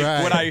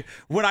 Right.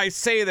 when I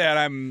say that,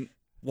 I'm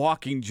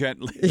walking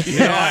gently.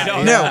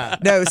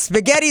 No,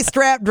 spaghetti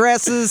strap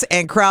dresses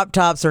and crop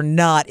tops are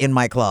not in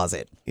my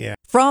closet. Yeah.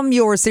 From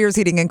your Sears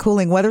Heating and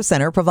Cooling Weather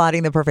Center,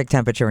 providing the perfect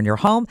temperature in your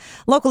home.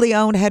 Locally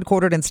owned,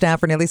 headquartered, and staffed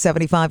for nearly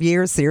 75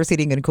 years.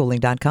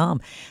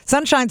 SearsHeatingandCooling.com.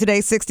 Sunshine today,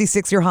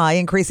 66 your high.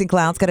 Increasing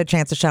clouds, got a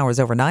chance of showers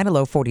overnight, a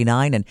low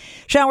 49. And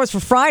showers for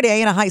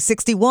Friday and a high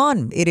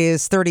 61. It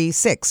is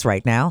 36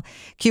 right now.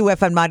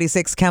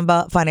 QFM96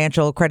 Kemba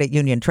Financial Credit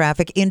Union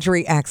traffic.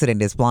 Injury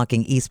accident is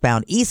blocking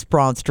eastbound East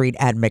Broad Street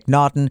at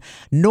McNaughton.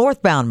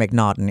 Northbound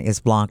McNaughton is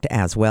blocked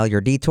as well.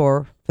 Your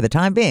detour for the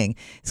time being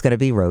is going to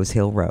be Rose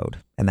Hill Road.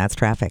 And that's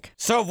traffic.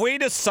 So have we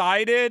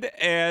decided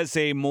as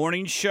a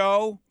morning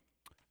show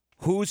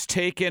who's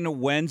taking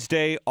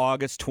Wednesday,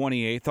 August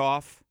 28th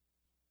off?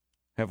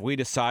 Have we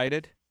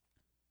decided?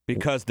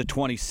 Because the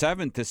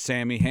 27th is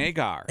Sammy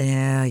Hagar.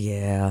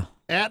 Yeah.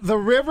 At the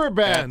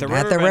Riverbend. So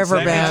that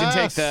Riverbend. means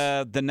you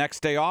take the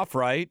next day off,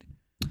 right?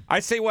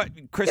 I say what,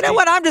 Christy? You know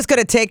what? I'm just going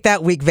to take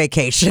that week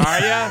vacation. Are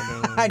you?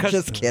 I'm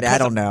just kidding. I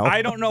don't know.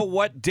 I don't know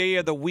what day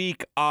of the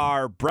week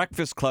our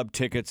Breakfast Club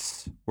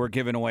tickets were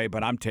given away,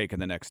 but I'm taking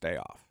the next day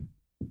off.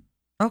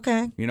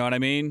 Okay. You know what I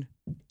mean?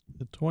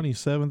 The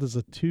 27th is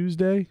a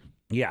Tuesday?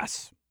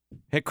 Yes.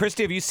 Hey,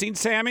 Christy, have you seen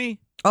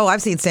Sammy? Oh,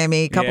 I've seen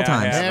Sammy a couple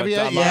times. Have you?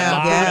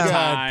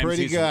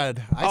 Pretty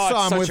good. I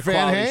saw him with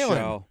Van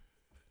Halen.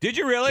 Did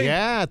you really?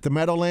 Yeah, at the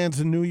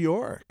Meadowlands in New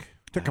York.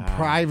 Took a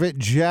private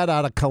jet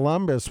out of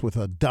Columbus with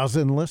a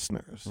dozen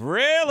listeners.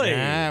 Really?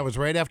 Yeah, it was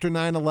right after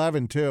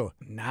 9/11, too.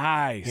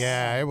 Nice.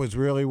 Yeah, it was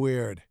really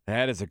weird.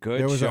 That is a good show.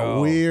 There was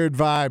a weird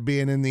vibe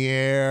being in the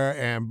air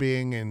and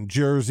being in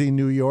Jersey,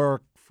 New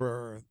York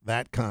for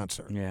that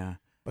concert. Yeah.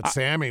 But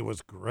Sammy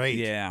was great.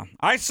 Yeah.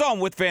 I saw him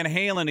with Van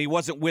Halen. He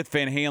wasn't with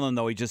Van Halen,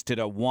 though. He just did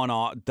a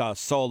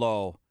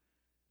solo.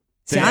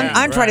 See,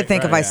 I'm trying to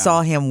think if I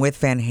saw him with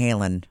Van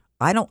Halen.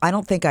 I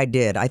don't think I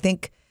did. I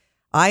think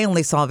I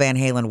only saw Van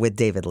Halen with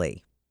David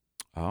Lee.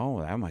 Oh,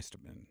 that must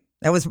have been.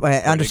 That was, I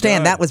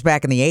understand, that was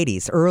back in the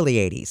 80s, early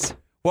 80s.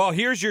 Well,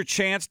 here's your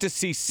chance to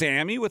see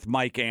Sammy with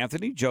Mike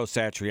Anthony, Joe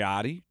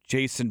Satriani,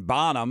 Jason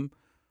Bonham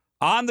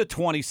on the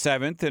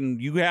 27th,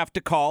 and you have to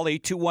call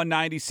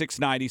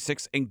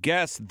 821-9696 and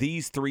guess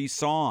these three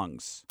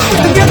songs.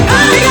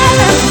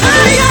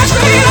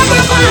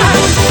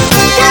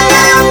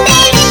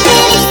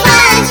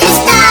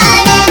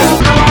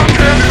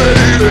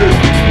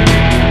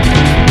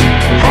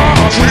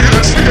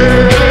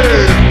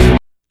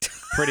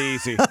 Pretty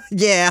easy.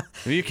 Yeah.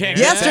 If you can't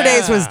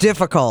Yesterday's was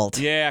difficult.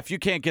 Yeah, if you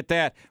can't get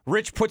that,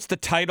 Rich puts the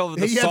title of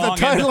the Yeah, song.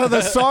 the title of the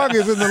song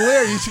is in the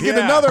lyric. You should get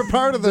another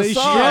part of the They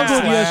song.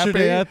 struggled Slappy.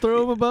 yesterday. I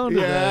threw him a bone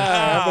today.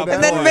 Yeah,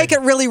 And then make it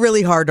really,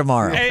 really hard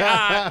tomorrow.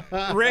 Hey,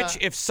 Rich,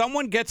 if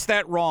someone gets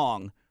that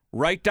wrong,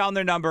 write down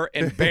their number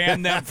and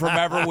ban them from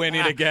ever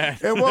winning again.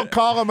 And we'll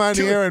call them on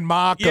the air and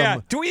mock them. Yeah.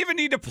 Do we even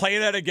need to play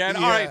that again?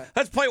 All right,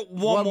 let's play it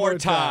one more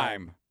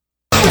time.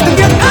 You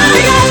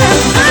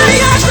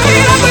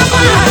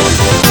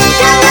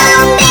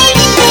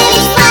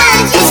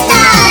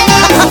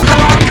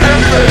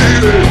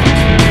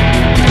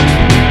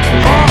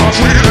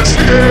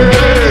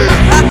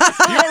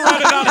were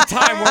running out of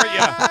time, weren't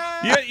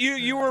you?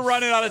 You were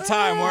running out of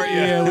time, weren't you?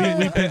 Yeah,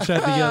 we pinched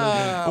that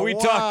together. We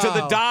talked to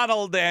the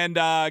Donald and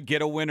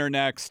get a winner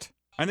next.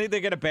 I think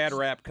they get a bad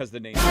rap because of the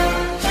name.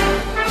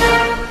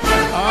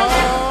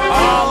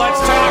 Oh, let's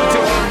talk to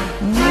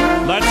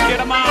him. Let's get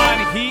him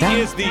on. He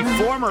is the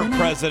former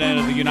president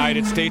of the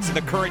United States and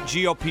the current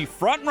GOP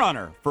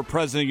frontrunner for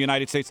president of the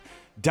United States,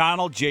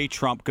 Donald J.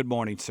 Trump. Good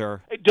morning,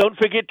 sir. Hey, don't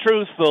forget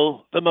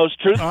truthful, the most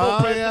truthful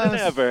president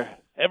ever.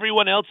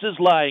 Everyone else is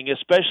lying,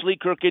 especially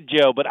Crooked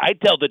Joe, but I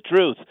tell the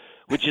truth,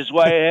 which is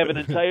why I have an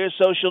entire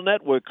social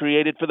network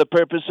created for the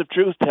purpose of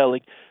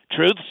truth-telling.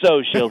 Truth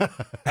Social.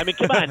 I mean,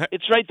 come on.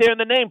 It's right there in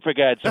the name, for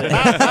God's sake.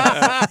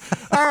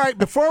 All right,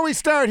 before we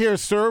start here,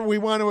 sir, we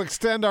want to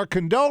extend our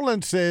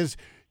condolences.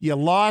 you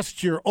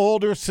lost your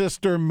older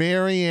sister,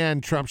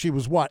 Marianne Trump. She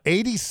was what,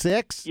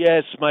 86?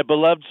 Yes, my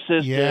beloved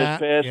sister has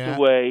passed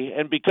away.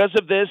 And because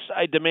of this,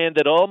 I demand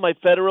that all my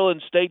federal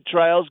and state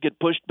trials get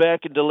pushed back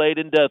and delayed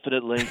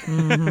indefinitely.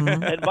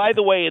 And by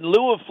the way, in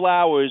lieu of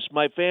flowers,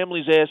 my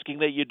family's asking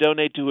that you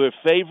donate to her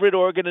favorite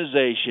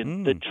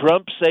organization, the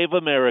Trump Save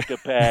America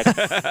PAC.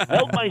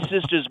 Help my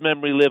sister's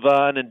memory live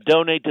on and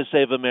donate to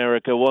Save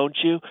America, won't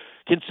you?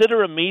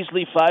 Consider a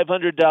measly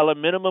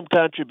 $500 minimum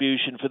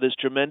contribution for this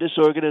tremendous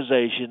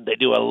organization. They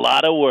do a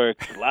lot of work,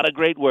 a lot of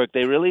great work.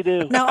 They really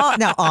do. Now,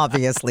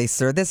 obviously,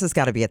 sir, this has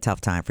got to be a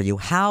tough time for you.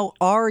 How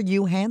are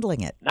you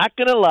handling it? Not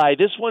going to lie,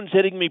 this one's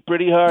hitting me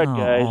pretty hard,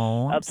 guys.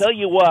 I'll tell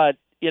you what.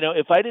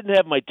 If I didn't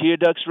have my tear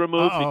ducts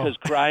removed because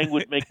crying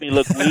would make me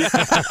look weak,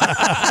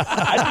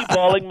 I'd be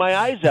bawling my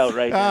eyes out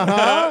right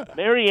now.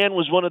 Marianne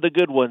was one of the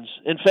good ones.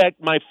 In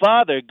fact, my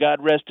father, God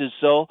rest his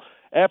soul,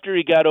 after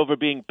he got over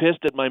being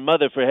pissed at my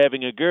mother for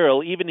having a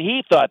girl, even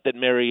he thought that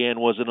Marianne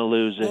wasn't a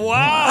loser.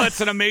 Wow,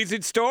 that's an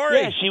amazing story.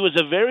 Yeah, she was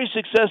a very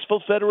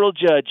successful federal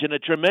judge and a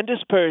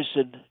tremendous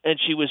person, and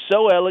she was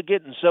so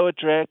elegant and so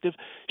attractive.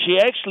 She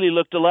actually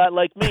looked a lot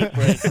like me,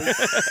 frankly.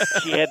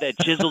 She had that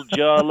chiseled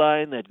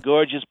jawline, that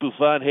gorgeous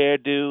bouffant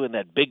hairdo, and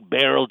that big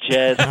barrel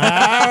chest. All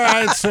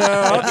right,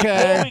 sir,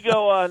 okay. Before we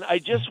go on, I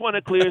just want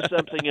to clear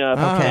something up.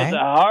 Okay. There's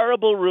a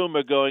horrible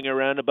rumor going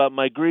around about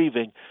my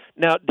grieving.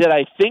 Now, did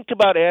I think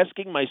about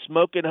asking my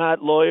smoking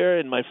hot lawyer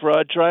in my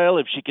fraud trial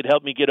if she could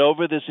help me get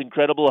over this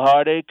incredible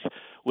heartache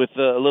with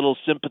a little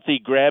sympathy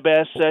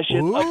grab-ass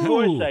session? Ooh. Of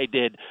course I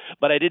did,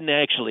 but I didn't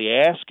actually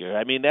ask her.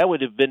 I mean, that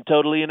would have been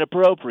totally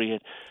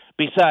inappropriate.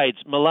 Besides,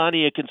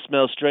 Melania can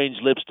smell strange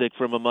lipstick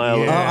from a mile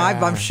away. Oh,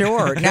 I'm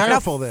sure.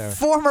 Careful there.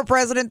 Former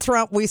President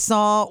Trump, we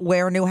saw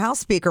where new House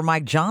Speaker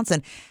Mike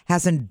Johnson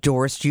has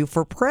endorsed you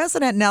for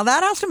president. Now,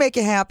 that has to make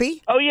you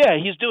happy. Oh, yeah,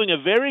 he's doing a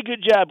very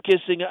good job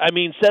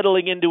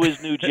settling into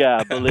his new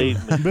job, believe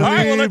me. All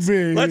right,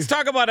 well, let's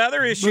talk about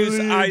other issues.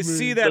 I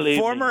see that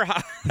former...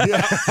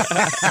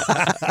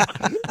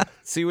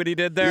 See what he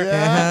did there?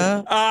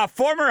 Yeah.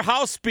 Former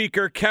House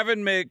Speaker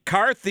Kevin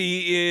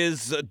McCarthy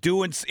is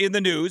in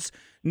the news.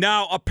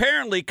 Now,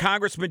 apparently,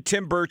 Congressman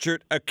Tim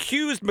Burchett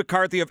accused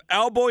McCarthy of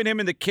elbowing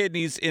him in the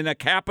kidneys in a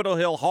Capitol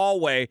Hill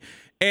hallway.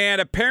 And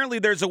apparently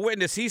there's a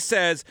witness. He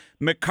says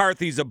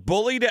McCarthy's a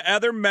bully to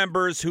other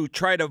members who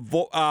try to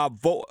vote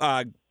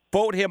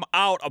him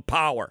out of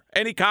power.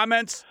 Any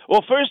comments?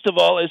 Well, first of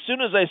all, as soon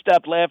as I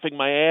stopped laughing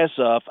my ass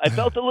off, I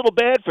felt a little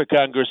bad for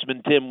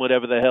Congressman Tim,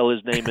 whatever the hell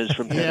his name is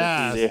from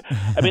Tennessee there.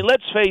 I mean,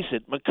 let's face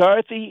it,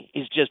 McCarthy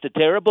is just a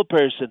terrible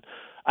person.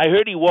 I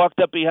heard he walked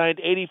up behind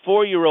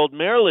 84-year-old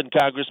Maryland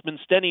Congressman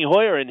Steny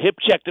Hoyer and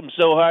hip-checked him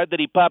so hard that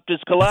he popped his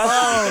colostomy.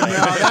 Oh,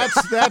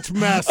 no, that's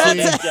messy.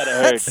 That's gotta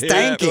hurt.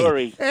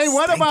 Stanky. Hey,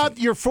 what about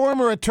your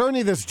former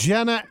attorney, this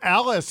Jenna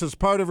Ellis, as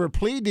part of her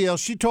plea deal?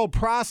 She told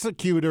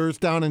prosecutors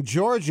down in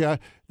Georgia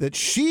that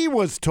she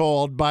was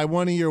told by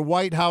one of your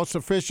White House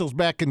officials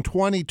back in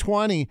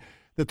 2020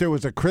 that there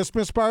was a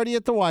Christmas party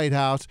at the White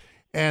House,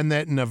 and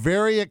that in a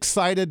very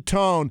excited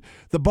tone,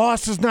 the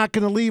boss is not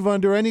going to leave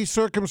under any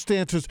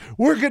circumstances.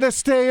 We're going to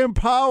stay in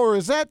power.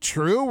 Is that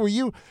true? Were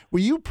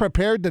you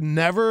prepared to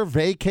never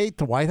vacate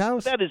the White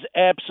House? That is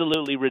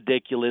absolutely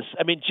ridiculous.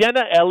 I mean,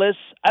 Jenna Ellis,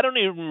 I don't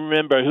even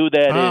remember who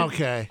that is.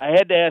 Okay. I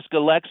had to ask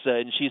Alexa,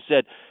 and she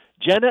said,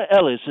 Jenna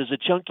Ellis is a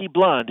chunky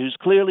blonde who's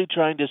clearly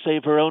trying to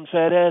save her own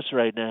fat ass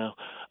right now.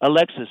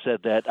 Alexa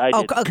said that. I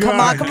didn't. Come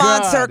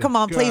on, sir. Come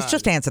on, please.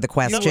 Just answer the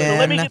question. So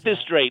let me get this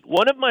straight.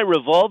 One of my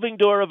revolving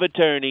door of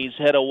attorneys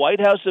had a White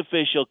House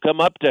official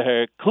come up to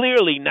her,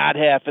 clearly not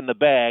half in the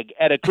bag,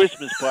 at a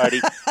Christmas party,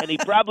 and he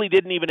probably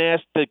didn't even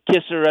ask to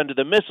kiss her under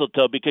the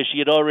mistletoe because she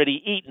had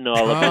already eaten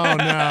all of it. Oh,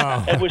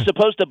 no. And we're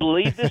supposed to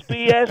believe this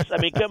BS? I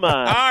mean, come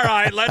on. All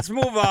right, let's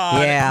move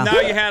on. Yeah.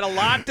 Now, you had a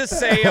lot to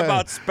say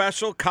about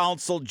special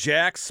counsel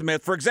Jack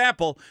Smith. For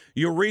example,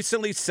 you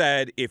recently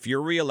said if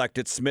you're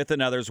reelected, Smith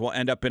and others will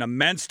end up in a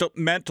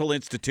mental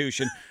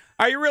institution.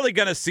 Are you really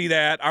going to see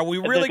that? Are we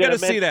really going to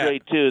see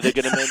that? Too. They're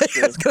going to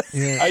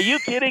menstruate. Are you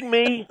kidding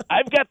me?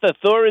 I've got the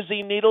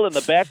Thorazine needle and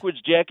the backwards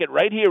jacket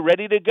right here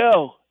ready to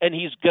go. And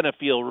he's going to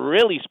feel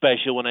really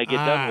special when I get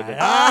done with it.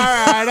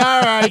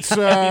 All right,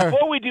 sir. And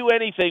before we do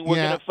anything, we're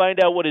going to find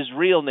out what his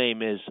real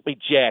name is.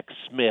 Jack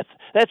Smith.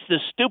 That's the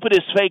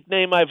stupidest fake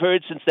name I've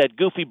heard since that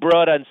goofy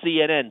broad on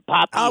CNN,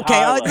 Poppy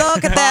Harlow.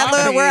 Look at that.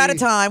 Look, we're out of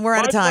time. We're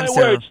out of time, Mark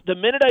sir. my words, the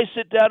minute I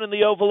sit down in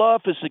the Oval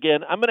Office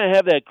again, I'm going to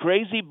have that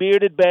crazy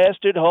bearded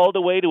bastard hauled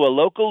away to a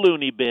local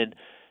loony bin.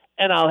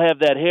 And I'll have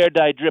that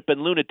hair-dye-dripping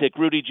lunatic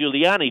Rudy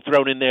Giuliani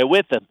thrown in there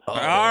with him. All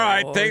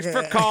right, thanks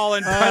for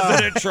calling,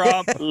 President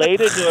Trump.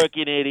 Later,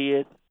 dorking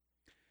idiot.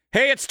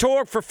 Hey, it's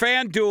Torg for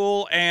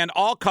FanDuel and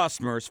all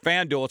customers.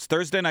 FanDuel, it's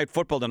Thursday Night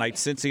Football tonight,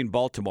 Cincy and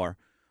Baltimore.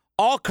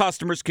 All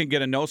customers can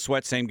get a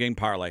no-sweat same-game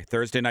parlay,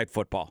 Thursday Night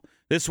Football.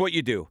 This is what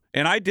you do,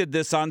 and I did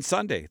this on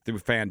Sunday through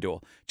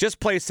FanDuel. Just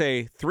place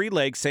a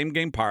 3-leg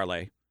same-game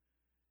parlay,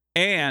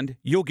 and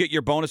you'll get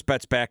your bonus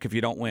bets back if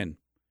you don't win.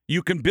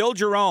 You can build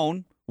your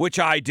own, which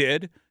I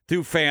did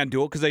through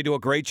FanDuel because they do a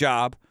great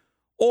job,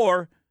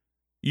 or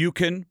you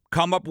can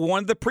come up with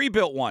one of the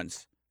pre-built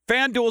ones.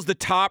 FanDuel is the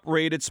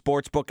top-rated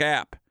sportsbook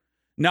app.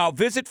 Now,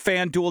 visit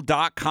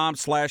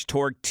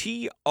FanDuel.com/Torg,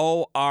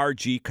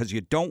 T-O-R-G, because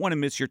you don't want to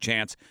miss your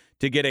chance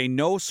to get a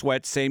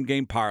no-sweat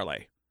same-game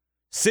parlay.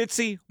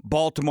 Cincy,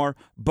 Baltimore,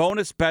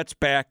 bonus bets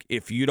back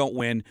if you don't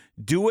win.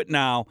 Do it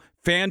now.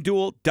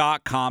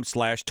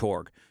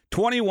 FanDuel.com/Torg.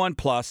 21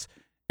 plus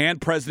and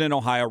President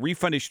Ohio.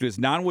 Refund issued is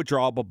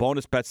non-withdrawable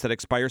bonus bets that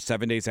expire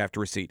 7 days after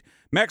receipt.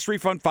 Max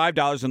refund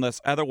 $5 unless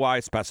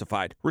otherwise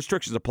specified.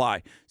 Restrictions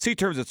apply. See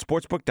terms at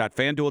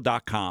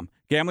sportsbook.fanduel.com.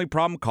 Gambling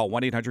problem? Call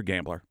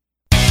 1-800-GAMBLER.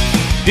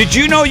 Did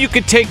you know you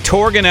could take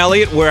Torg and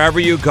Elliott wherever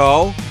you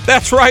go?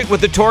 That's right,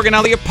 with the Torg and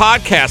Elliott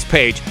podcast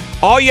page.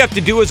 All you have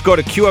to do is go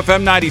to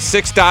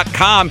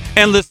QFM96.com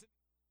and listen.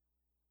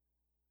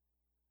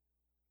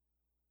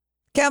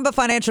 Kemba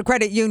Financial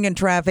Credit Union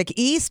traffic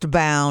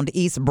eastbound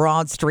East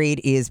Broad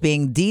Street is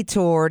being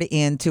detoured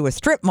into a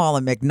strip mall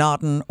in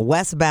McNaughton.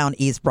 Westbound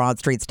East Broad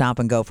Street stop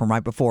and go from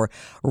right before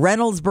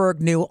Reynoldsburg,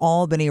 New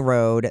Albany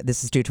Road.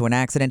 This is due to an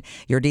accident.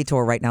 Your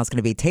detour right now is going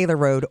to be Taylor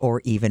Road or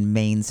even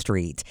Main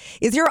Street.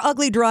 Is your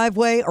ugly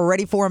driveway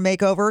ready for a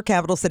makeover?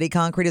 Capital City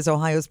Concrete is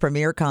Ohio's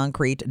premier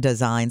concrete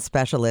design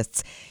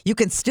specialists. You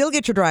can still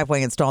get your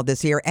driveway installed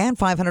this year and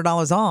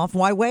 $500 off.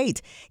 Why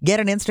wait? Get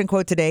an instant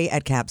quote today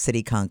at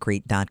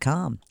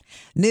capcityconcrete.com.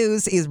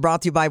 News is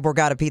brought to you by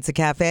Borgata Pizza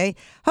Cafe.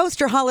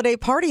 Host your holiday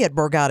party at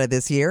Borgata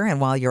this year.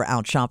 And while you're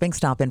out shopping,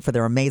 stop in for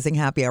their amazing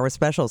happy hour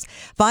specials.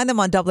 Find them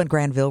on Dublin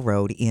Granville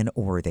Road in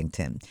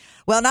Worthington.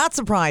 Well, not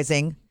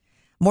surprising,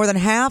 more than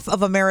half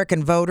of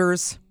American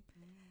voters,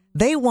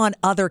 they want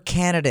other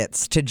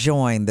candidates to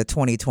join the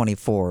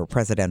 2024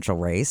 presidential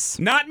race.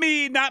 Not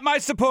me, not my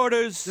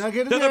supporters. They're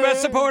the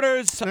best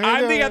supporters.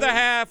 I'm the other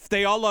half.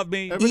 They all love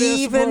me.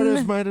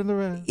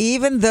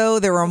 Even though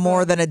there are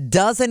more than a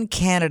dozen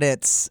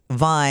candidates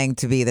vying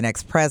to be the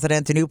next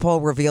president, a new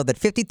poll revealed that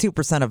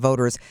 52% of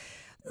voters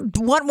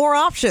want more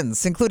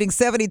options, including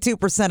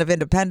 72% of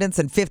independents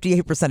and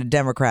 58% of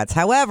Democrats.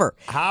 However,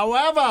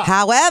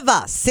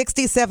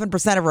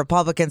 67% of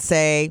Republicans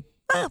say,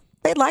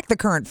 they like the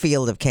current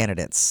field of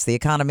candidates. The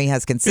economy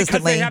has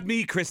consistently... Because they have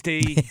me,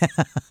 Christy.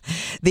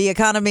 The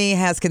economy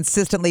has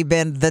consistently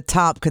been the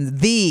top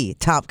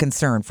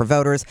concern for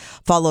voters,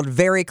 followed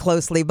very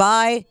closely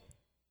by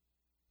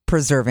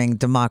preserving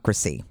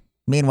democracy.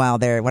 Meanwhile,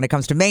 when it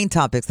comes to main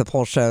topics, the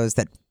poll shows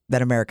that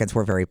Americans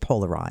were very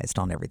polarized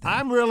on everything.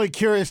 I'm really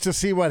curious to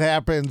see what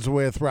happens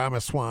with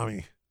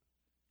Ramaswamy.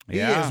 He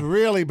has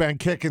really been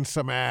kicking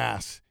some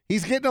ass.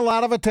 He's getting a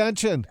lot of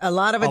attention. But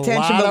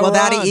will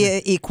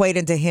that equate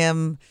into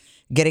him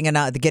getting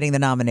the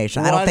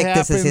nomination? I don't think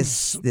this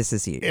is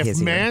his year. If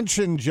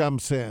Manchin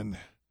jumps in,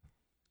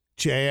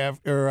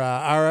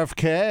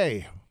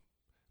 RFK,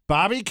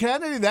 Bobby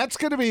Kennedy, that's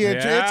going to be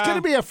it's going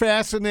to be a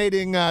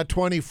fascinating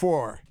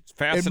 24. It's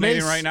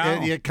fascinating right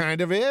now. It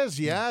kind of is,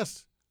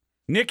 yes.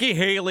 Nikki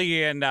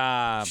Haley and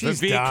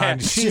she's Vivek. Done.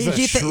 She's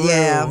a shrew.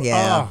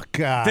 Yeah. Oh,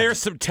 God. There's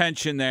some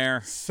tension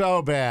there.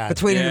 So bad.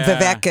 Between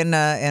Vivek and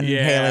Haley.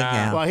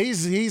 Yeah. Well,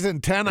 he's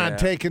intent on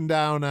taking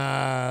down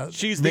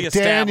she's the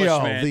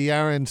McDaniel, the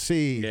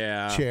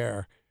RNC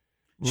chair.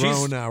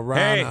 Rona.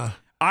 Hey,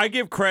 I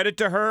give credit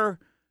to her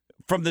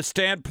from the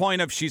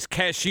standpoint of she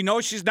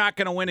knows she's not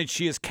going to win, and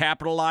she is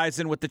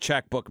capitalizing with the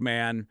checkbook,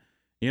 man.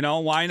 You know,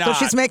 why not? So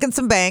she's making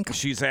some bank.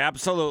 She's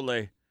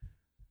absolutely.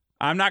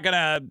 I'm not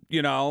going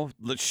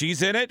to,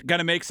 she's in it, going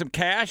to make some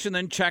cash and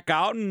then check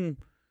out and,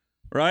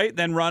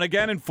 then run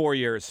again in 4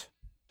 years.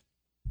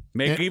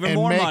 Make even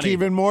more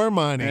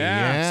money.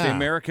 Yeah, it's the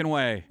American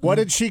way. What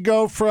did she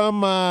go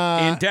from?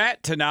 In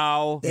debt to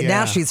now.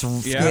 Now she's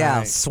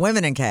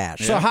swimming in cash.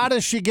 So how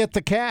does she get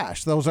the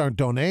cash? Those aren't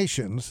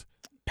donations.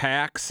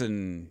 PACs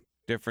and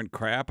different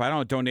crap. I don't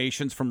know,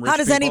 donations from rich How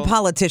does people. any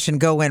politician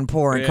go in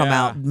poor and come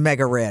out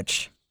mega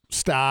rich?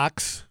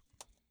 Stocks.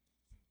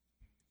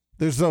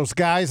 There's those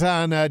guys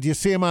on, do you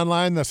see them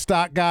online? The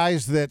stock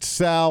guys that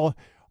sell,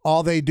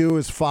 all they do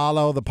is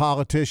follow the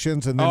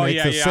politicians and they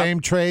make the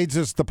same trades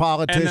as the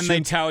politicians. And then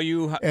they tell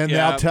you. And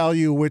they'll tell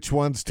you which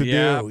ones to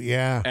do.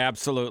 Yeah.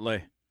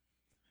 Absolutely.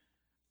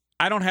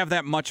 I don't have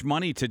that much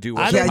money to do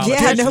with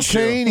Dick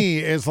Cheney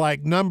is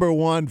like number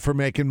one for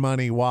making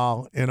money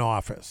while in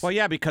office. Well,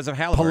 yeah, because of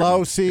Halliburton.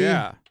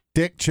 Pelosi,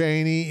 Dick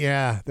Cheney,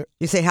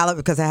 You say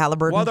because of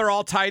Halliburton? Well, they're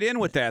all tied in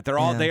with that.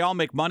 They all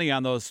make money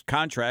on those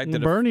contracts.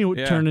 Bernie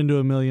turned into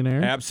a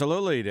millionaire.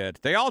 Absolutely he did.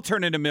 They all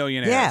turned into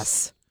millionaires.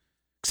 Yes.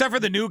 Except for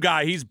the new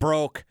guy. He's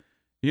broke.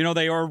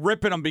 They were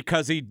ripping him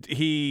because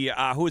he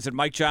who is it,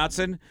 Mike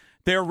Johnson?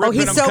 They were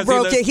ripping him he's so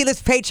broke. He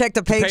lives paycheck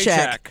to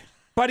paycheck.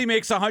 But he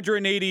makes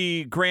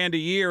 $180,000 a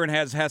year and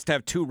has to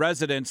have 2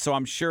 residents, so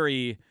I'm sure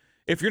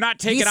if you're not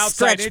taking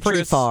outside interest,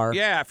 pretty far.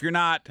 Yeah, if you're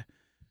not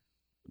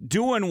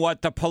doing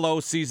what the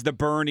Pelosi's, the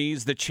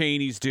Bernies, the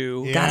Cheneys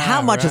do. God,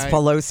 how much is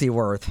Pelosi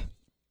worth?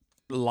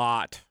 A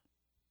lot.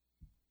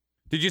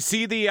 Did you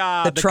see the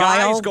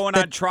trial? guys going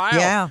on trial?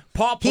 Yeah.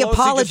 Paul Pelosi he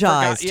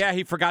apologized.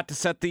 He forgot to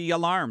set the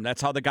alarm.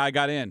 That's how the guy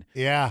got in.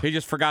 Yeah. He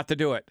just forgot to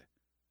do it.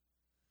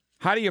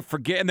 How do you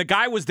forget? And the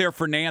guy was there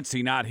for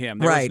Nancy, not him.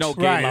 There Right. was no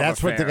gay love That's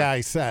affair. what the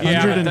guy said. Yeah.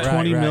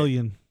 120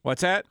 million.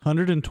 What's that?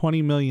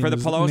 120 million For the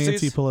is Pelosi's?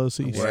 Nancy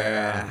Pelosi.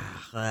 Yeah.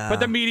 But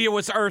the media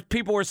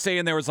people were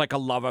saying there was like a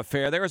love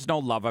affair. There was no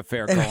love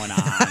affair going on.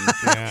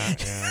 Yeah.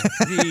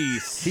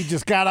 Jeez. He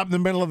just got up in the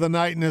middle of the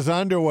night in his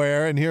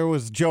underwear, and here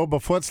was Joe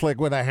Bafootslick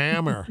with a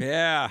hammer.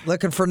 Yeah.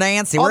 Looking for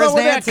Nancy. Although Where's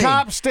with Nancy? that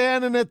cop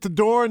standing at the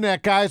door and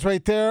that guy's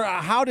right there,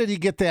 how did he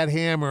get that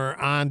hammer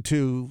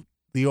onto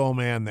the old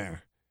man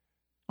there?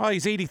 Oh,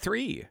 he's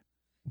 83.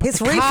 His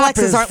The cop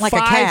reflexes is aren't like a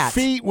 5 cat.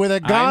 feet with a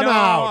gun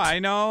out. I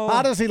know.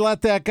 How does he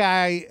let that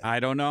guy? I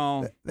don't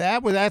know.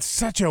 That's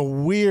such a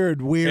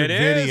weird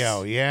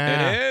video.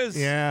 Yeah, It is.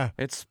 Yeah,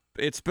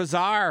 it's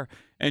bizarre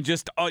and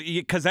just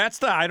because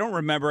I don't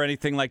remember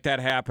anything like that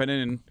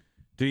happening.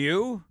 Do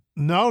you?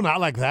 No, not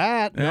like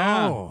that. Yeah.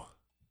 No.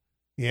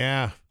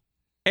 Yeah.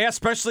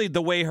 Especially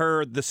the way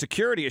the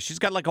security is. She's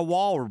got like a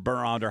wall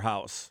around her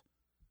house.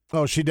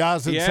 Oh, she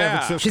does in San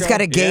Francisco? She's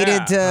got a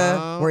gated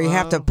where you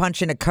have to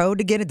punch in a code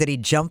to get it. Did he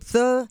jump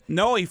the?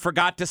 No, he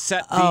forgot to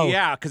set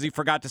the because he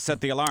forgot to set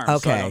the alarm.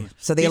 Okay,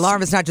 so the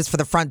alarm is not just for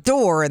the front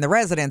door and the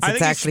residence. I It's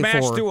think actually he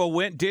smashed for. through a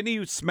window. Didn't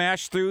he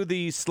smash through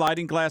the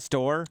sliding glass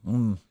door?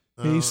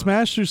 He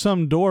smashed through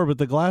some door, but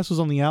the glass was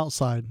on the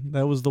outside.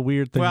 That was the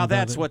weird thing. Well, about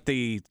that's it. what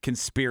the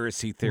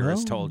conspiracy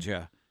theorists told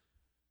you.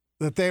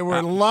 That they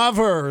were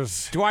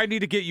lovers. Do I need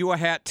to get you a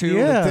hat too?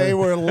 Yeah, That they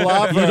were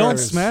lovers. You don't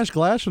smash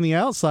glass from the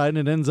outside, and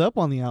it ends up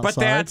on the outside. But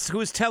that's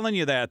who's telling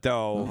you that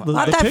though.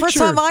 Not that first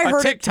time I heard a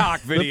it. TikTok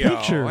video. The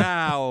picture.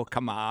 Wow,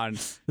 come on.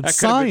 It's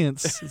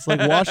science. It's like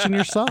washing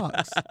your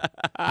socks.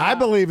 I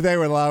believe they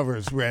were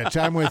lovers, Rich.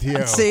 I'm with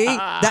you. See,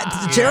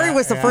 that Jerry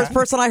was the first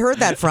person I heard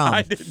that from.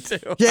 I did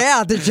too.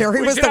 Yeah,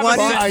 Jerry was the one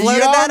who A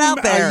floated that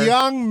out there. A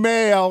young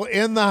male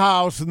in the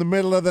house in the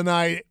middle of the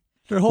night.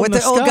 With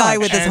the old guy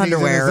with his and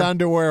underwear. He's in his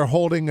underwear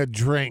holding a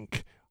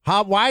drink.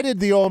 Why did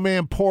the old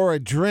man pour a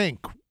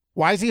drink?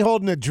 Why is he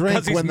holding a drink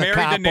Because he's when the married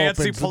cop to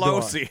Nancy opens the door?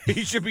 Pelosi.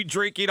 He should be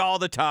drinking all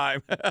the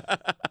time.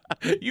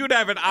 You'd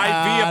have an IV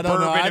I of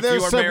don't know. bourbon if There's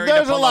you were some- married to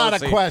There's a lot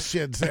of Pelosi.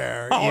 questions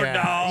there. Oh, yeah.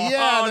 no.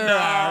 Yeah, Oh, there no.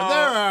 are.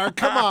 There are.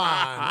 Come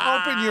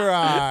on. Open your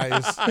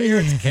eyes.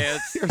 You're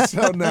kids. You're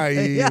so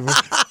naive.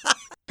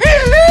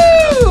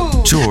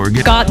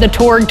 Torg Got the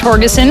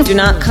Torgeson. Do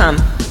not come.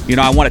 You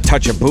know, I want to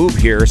touch a boob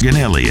here. and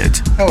Elliott.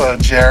 Hello,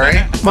 Jerry.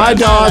 My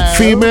dog,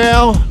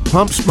 female,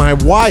 humps my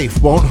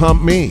wife, won't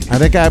hump me. I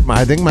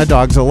think my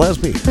dog's a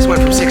lesbian. This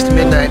went from 6 to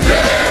midnight.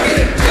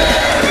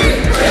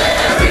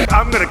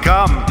 I'm gonna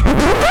come.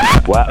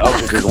 Well,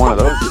 this is one of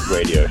those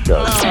radio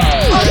shows.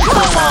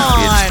 Come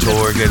on. It's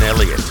Torg and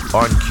Elliott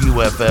on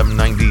QFM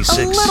 96.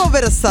 A little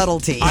bit of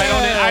subtlety.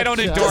 I don't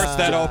endorse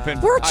that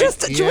open. We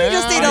just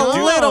need a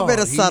little bit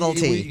of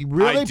subtlety. He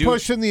really I do.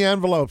 pushing the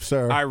envelope,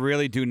 sir. I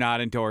really do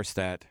not endorse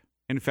that.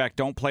 In fact,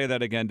 don't play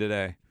that again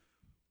today.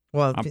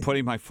 Well, I'm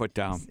putting my foot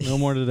down. No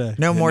more today.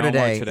 No more No more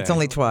today. today. It's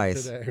only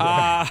twice.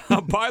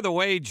 By the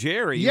way,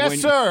 Jerry. Yes,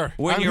 sir.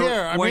 When I'm you're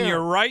here. I'm when here.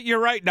 you're right, you're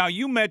right. Now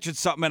you mentioned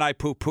something and I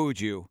poo-pooed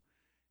you.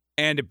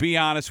 And to be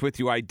honest with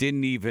you, I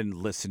didn't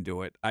even listen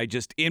to it. I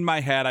just in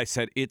my head I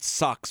said it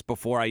sucks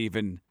before I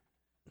even.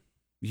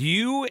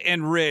 You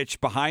and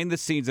Rich behind the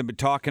scenes have been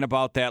talking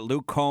about that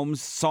Luke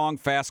Combs song,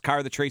 "Fast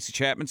Car," the Tracy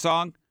Chapman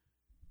song.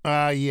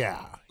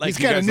 Yeah. Like, He's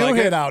you got a guys new like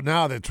hit it? out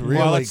now that's really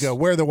Well, let's- good.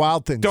 Where the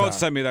Wild Things Are. Don't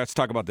send me that. Let's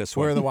talk about this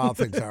one. Where the Wild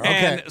Things Are. Okay.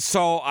 And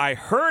so I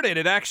heard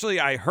it.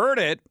 I heard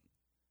it,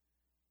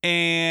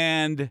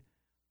 and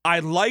I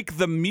like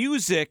the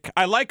music.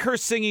 I like her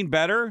singing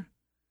better,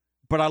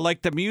 but I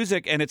like the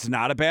music, and it's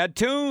not a bad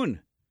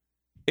tune.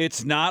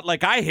 It's not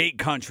like I hate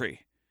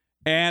country,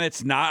 and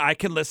it's not. I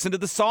can listen to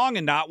the song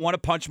and not want to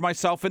punch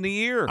myself in the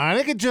ear. I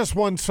think it just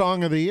won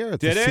Song of the Year at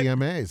Did the it?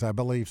 CMAs. I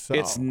believe so.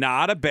 It's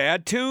not a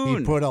bad tune.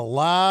 He put a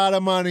lot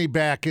of money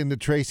back into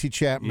Tracy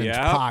Chapman's Yep.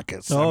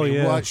 pockets. Oh,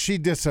 yeah. She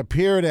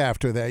disappeared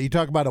after that. You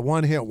talk about a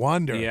one-hit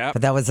wonder. Yeah.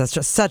 But that was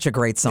just such a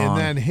great song. And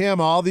then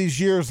him all these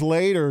years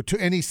later,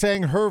 and he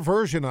sang her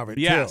version of it,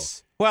 Yes.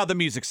 too. Well, the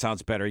music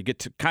sounds better. You get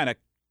to kind of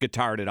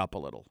guitared it up a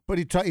little. But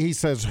he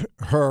says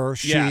her,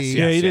 she. Yes,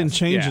 Yeah, he didn't yes.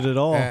 change Yeah. it at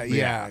all.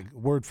 Yeah,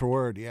 word for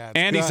word. Yeah, it's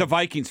And he's good. a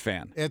Vikings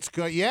fan. It's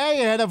good. Yeah,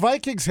 he had a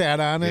Vikings hat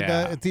on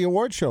Yeah. at the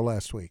award show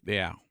last week.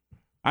 Yeah.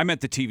 I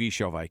meant the TV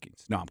show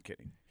Vikings. No, I'm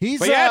kidding. He's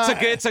But yeah,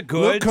 it's a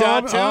good Luke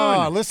Combs-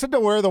 tune. listen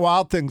to Where the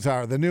Wild Things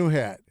Are, the new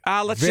hit.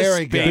 Let's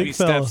Very just baby Big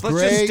fella. steps. Let's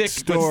Great just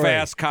stick story. with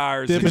fast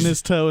cars. Dipping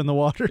his toe in the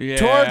water. Yeah.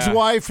 Torg's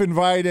wife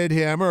invited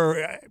him,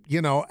 or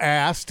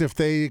asked if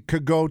they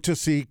could go to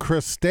see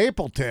Chris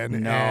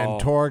Stapleton, No. and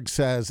Torg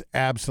says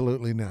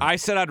absolutely not. I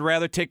said I'd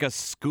rather take a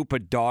scoop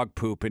of dog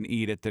poop and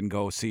eat it than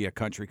go see a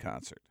country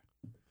concert.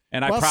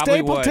 And I probably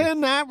Stapleton, would.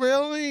 not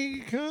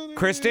really.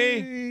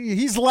 Christy?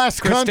 He's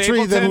less Chris country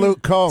Stapleton? than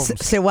Luke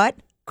Combs. Say what?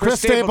 Chris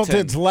Stapleton.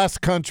 Stapleton's less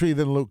country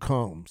than Luke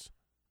Combs.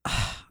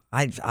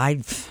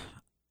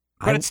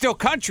 But it's still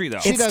country, though.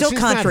 It's still she's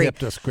country. Not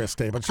hip to Chris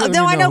Stapleton. She doesn't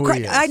No, even I know. who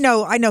he is.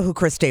 I know who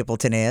Chris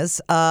Stapleton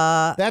is.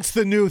 That's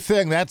the new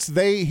thing.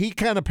 He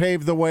kind of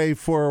paved the way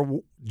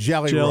for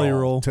Jelly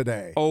Roll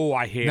today. Oh,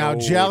 I hate Now, oh,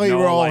 Jelly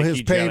no Roll likey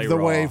has Jelly paved the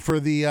way Roll. for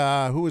the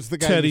who was the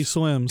guy? Teddy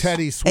Swims.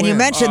 Teddy Swims. And you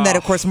mentioned that,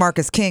 of course,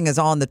 Marcus King is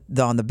on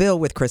the bill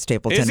with Chris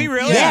Stapleton. Is he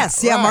really?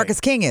 Yes, Yeah, yeah, right. Marcus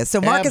King is. So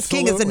Marcus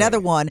King is Absolutely. another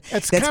one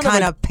It's that's kind of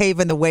kind a- of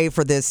paving the way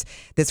for this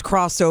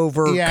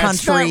crossover Yeah, country.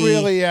 it's not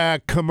really a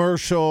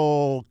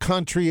commercial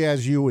country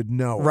as you would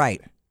know. it.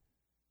 Right.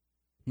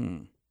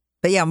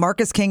 But yeah,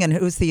 Marcus King, and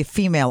who's the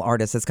female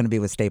artist that's going to be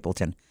with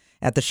Stapleton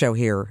at the show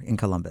here in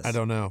Columbus? I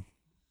don't know.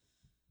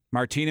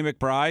 Martina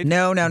McBride?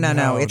 No.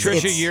 It's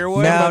Trisha it's,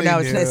 Yearwood? No,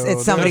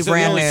 it's somebody There's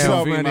brand only new. so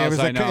So many. females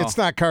I know. It's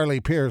not Carly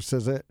Pierce,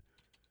 is it?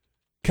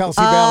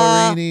 Kelsey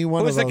Ballerini,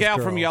 one Who's of the those gal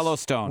girls. from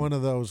Yellowstone? One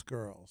of those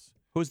girls.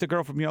 Who's the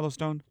girl from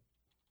Yellowstone?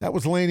 That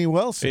was Lainey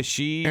Wilson. Is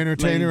she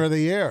Entertainer Lainey- of the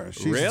Year?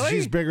 Really?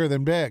 She's bigger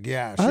than big.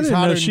 Yeah, she's I didn't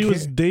hotter know than she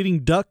was dating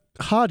Duck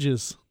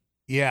Hodges.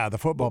 Yeah, the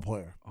football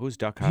player. Who's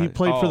Duck He Hodges?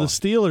 played for Oh. the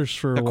Steelers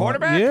for The a while.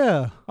 quarterback?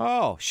 Yeah.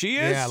 Oh, she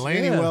is? Yeah,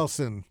 Lainey Yeah.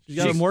 Wilson. She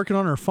got him working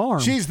on her farm.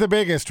 She's the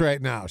biggest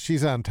right now.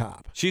 She's on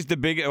top. She's the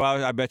big.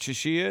 Well, I bet you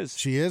she is.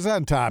 She is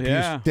on top.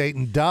 Yeah. He's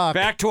dating Duck.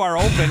 Back to our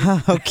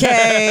open.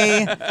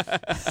 Okay.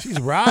 She's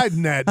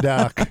riding that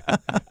Duck.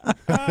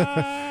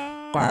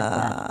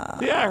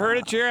 Yeah, I heard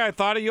it, Jerry. I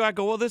thought of you. I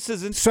go, well, this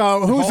isn't.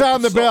 So who's so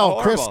on the bill?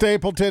 horrible. Chris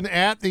Stapleton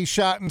at the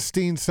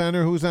Schottenstein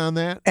Center. Who's on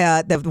that?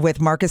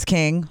 With Marcus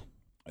King.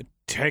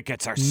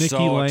 Tickets are Nikki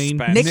so Lane.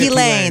 expensive. Nikki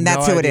Lane,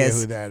 that's no who it idea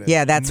is. who that is.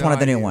 Yeah, that's No one of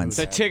the new idea who ones.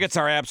 The tickets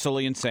are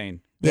absolutely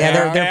insane. Yeah,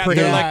 they're pretty.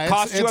 They're Yeah, like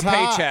cost you a it's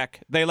hot. paycheck.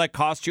 They like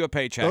cost you a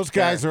paycheck. Those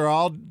guys are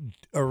all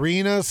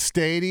arenas,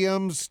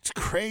 stadiums. It's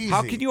crazy.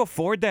 How can you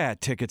afford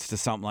that? Tickets to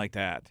something like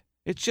that?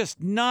 It's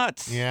just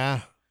nuts.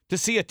 Yeah. To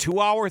see a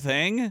 2-hour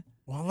thing.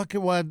 Well, look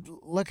at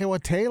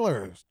what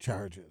Taylor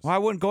charges. Well, I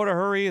wouldn't go to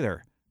her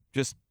either.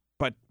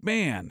 But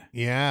man.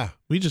 Yeah.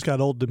 We just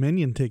got Old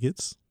Dominion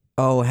tickets.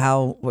 Oh,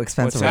 how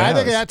expensive What's are that? I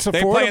think those? that's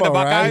They play in the affordable,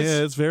 right? Buckeyes?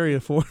 Yeah, it's very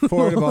affordable.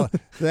 Affordable.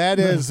 That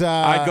is.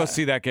 I'd go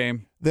see that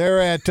game. They're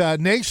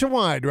at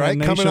Nationwide, right?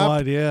 Coming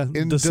up Nationwide, yeah.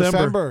 in December.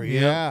 December.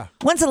 Yep. Yeah.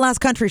 When's the last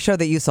country show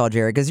that you saw,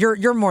 Jerry? Because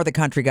you're more the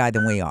country guy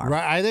than we are.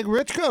 Right. I think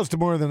Rich goes to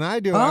more than I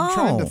do. I'm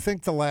trying to Oh.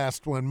 think the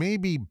last one.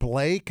 Maybe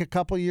Blake a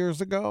couple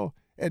years ago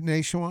at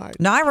Nationwide.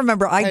 No, I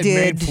remember I had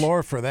did. main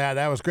floor for that.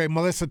 That was great.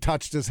 Melissa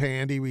touched his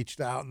hand. He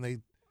reached out and they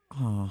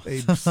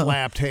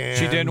slapped hands.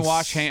 She didn't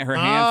wash her hand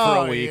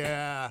for a week.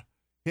 Yeah.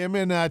 Him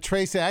and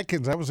Trace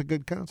Adkins. That was a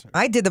good concert.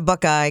 I did the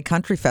Buckeye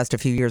Country Fest a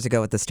few years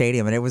ago at the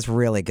stadium, and it was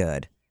really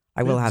good.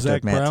 I will have to Zach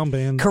admit. Brown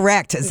Band.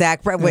 Correct,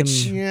 Zach Brown,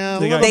 which Yeah,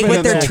 They a got little they bit with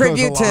of their that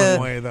tribute goes a long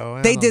to way, though.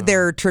 I they don't did know.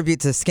 their tribute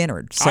to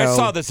Skynyrd. So I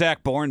saw the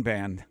Zach Bourne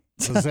band.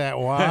 Was that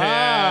wow?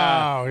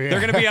 Yeah. Yeah. They're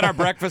going to be at our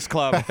breakfast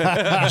club.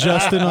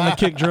 Justin on the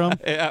kick drum.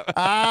 Yeah.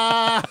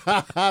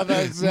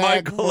 The Zach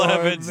Michael Bourne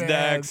Evans band.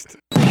 next.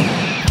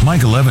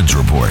 Michael Evans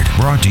Report,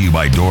 brought to you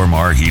by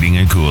Dormar Heating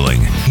and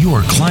Cooling,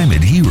 your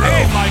climate hero.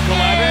 Hey, Michael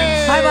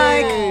Evans. Hi,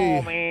 Mike.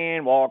 Oh,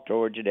 man, walk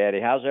towards you, Daddy.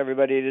 How's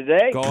everybody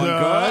today? Going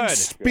Good. good.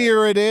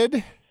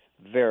 Spirited.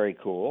 Very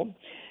cool.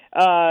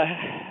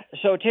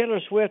 So Taylor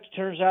Swift,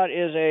 turns out,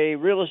 is a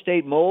real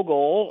estate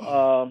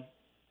mogul.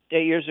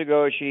 8 years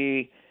ago,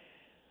 she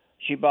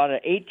bought an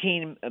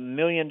 $18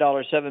 million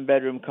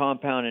 7-bedroom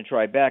compound in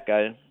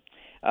Tribeca.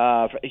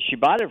 She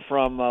bought it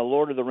from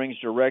Lord of the Rings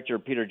director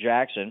Peter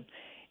Jackson,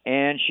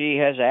 and she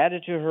has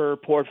added to her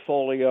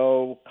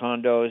portfolio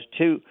condos,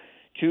 two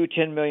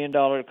 $10 million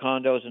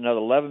condos, another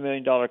 $11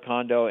 million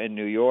condo in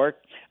New York.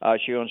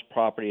 She owns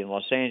property in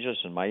Los Angeles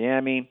and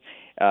Miami.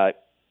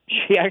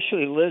 She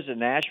actually lives in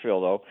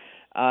Nashville, though.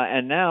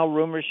 And now,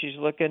 rumors she's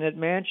looking at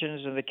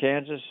mansions in the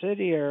Kansas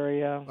City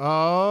area.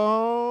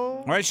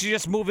 Oh. Why did she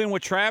just move in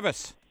with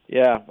Travis?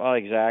 Yeah, well,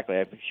 exactly.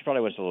 She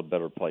probably wants a little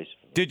better place.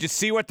 Did you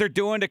see what they're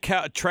doing to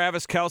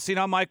Travis Kelce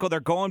now, Michael? They're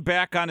going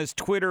back on his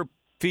Twitter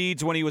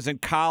feeds when he was in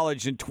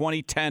college in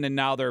 2010, and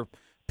now they're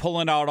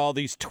pulling out all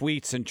these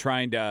tweets and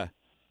trying to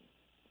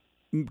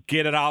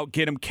get it out,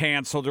 get him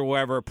canceled or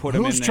whatever, put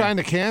him in Who's there. trying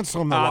to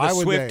cancel him? Though? The Why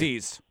would they?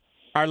 Swifties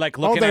are like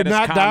Oh, looking they're at his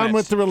not comments. down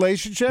with the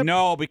relationship?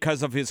 No,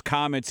 because of his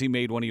comments he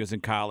made when he was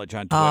in college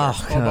on Twitter.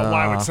 Oh, But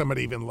why would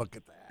somebody even look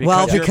at that?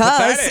 well, you're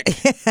because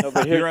pathetic. No,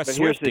 but, You're a but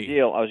here's the Swiftie.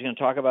 deal. I was going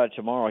to talk about it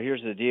tomorrow.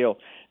 Here's the deal.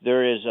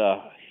 There is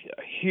a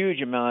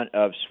huge amount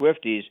of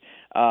Swifties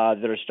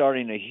that are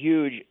starting a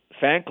huge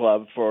fan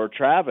club for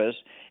Travis,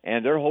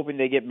 and they're hoping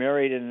they get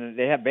married and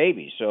they have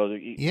babies. So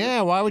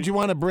Yeah, why would you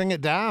want to bring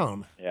it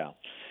down? yeah.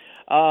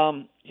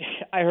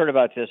 I heard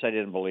about this. I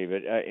didn't believe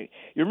it.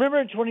 You remember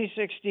in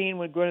 2016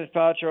 when Gwyneth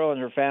Paltrow and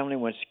her family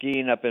went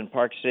skiing up in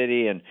Park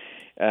City, and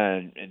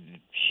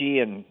she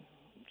and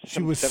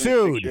She was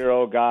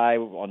 76-year-old guy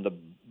on the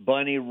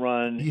bunny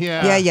run.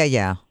 Yeah.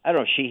 yeah. I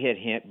don't know. She hit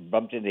him,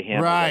 bumped into him.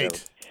 or Right.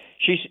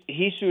 whatever.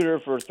 He sued her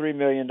for $3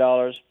 million,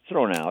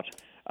 thrown out.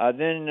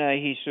 Then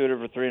he sued her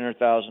for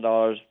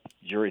 $300,000.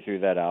 Jury threw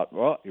that out.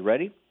 Well, you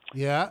ready?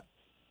 Yeah.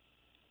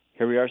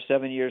 Here we are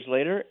 7 years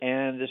later,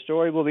 and the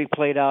story will be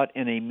played out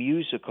in a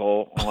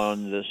musical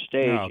on the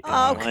stage.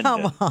 Oh, in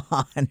come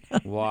London.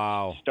 on.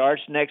 Wow.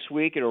 Starts next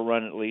week. It'll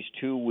run at least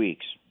 2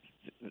 weeks.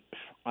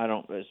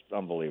 It's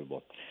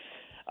unbelievable.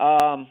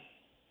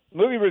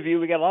 Movie review.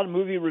 We got a lot of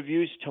movie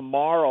reviews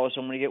tomorrow, so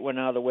I'm going to get one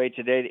out of the way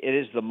today. It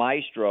is The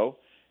Maestro,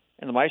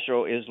 and The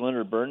Maestro is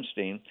Leonard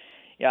Bernstein.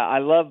 Yeah, I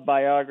love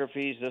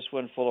biographies. This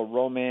one full of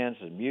romance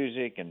and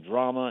music and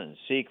drama and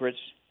secrets.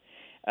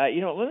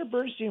 Leonard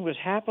Bernstein was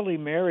happily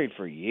married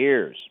for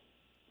years.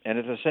 And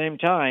at the same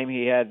time,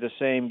 he had the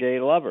same gay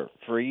lover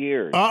for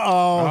years.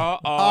 Uh-oh.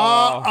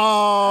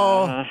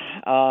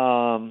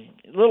 A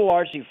little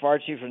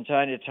artsy-fartsy from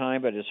time to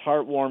time, but it's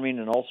heartwarming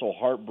and also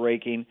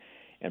heartbreaking.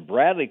 And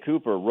Bradley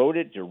Cooper wrote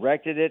it,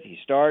 directed it. He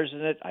stars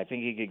in it. I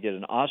think he could get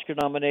an Oscar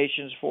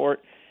nominations for it.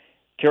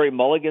 Carey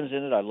Mulligan's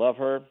in it. I love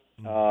her.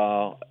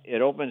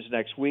 It opens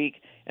next week.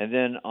 And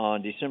then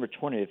on December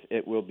 20th,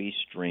 it will be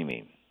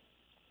streaming.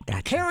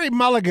 Carey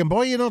Mulligan,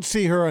 boy, you don't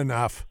see her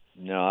enough.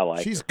 No, I like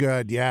her. She's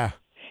good, yeah.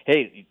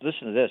 Hey,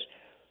 listen to this.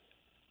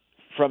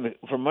 From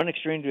one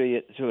extreme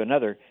to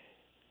another,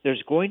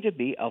 there's going to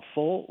be a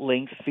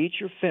full-length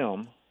feature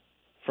film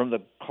from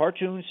the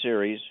cartoon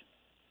series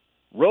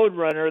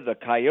Roadrunner, the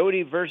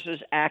Coyote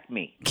versus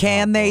Acme.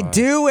 Can they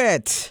do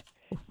it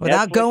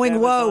without Netflix going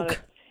has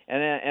woke?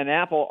 And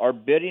Apple are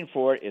bidding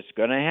for it. It's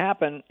going to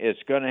happen.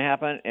 It's going to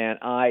happen, and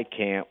I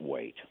can't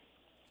wait.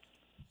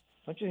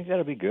 Don't you think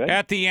that'll be good?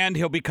 At the end,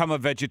 he'll become a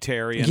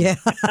vegetarian. Yeah.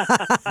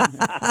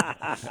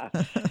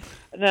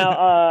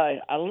 Now,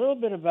 a little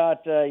bit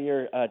about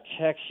your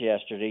text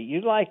yesterday.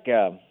 You like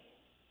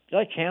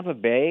Tampa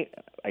Bay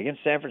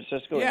against San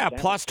Francisco? Yeah,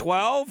 plus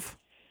 12.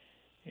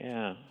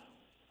 Yeah,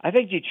 I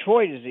think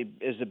Detroit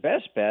is the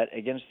best bet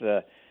against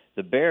the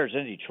Bears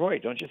in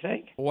Detroit. Don't you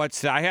think?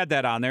 I had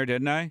that on there,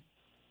 didn't I?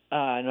 No,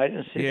 I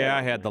didn't see that. Yeah,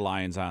 I had the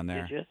Lions on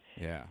there. Did you?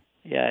 Yeah.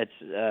 Yeah,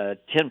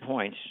 it's 10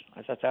 points.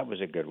 I thought that was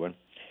a good one.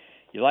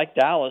 You like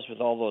Dallas with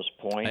all those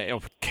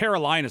points.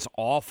 Carolina's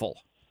awful.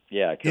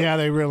 Yeah,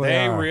 they really are.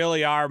 They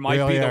really are.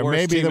 Might be the worst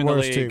Maybe team the in the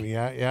worst league. team.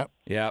 Yeah,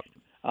 Yep.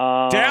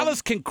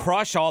 Dallas can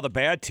crush all the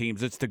bad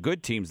teams. It's the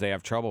good teams they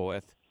have trouble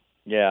with.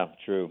 Yeah,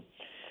 true.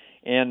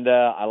 And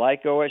I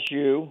like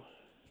OSU.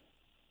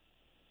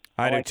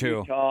 I do like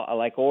too. Utah. I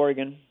like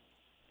Oregon.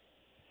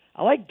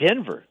 I like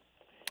Denver.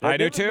 I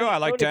do too. I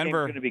like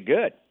Denver. Going to be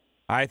good.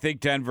 I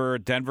think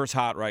Denver's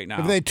hot right now.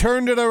 Have they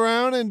turned it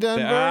around in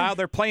Denver?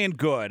 They're playing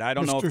good. I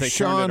don't know if they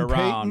Sean turned it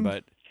around, Payton?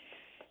 but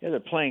Yeah, they're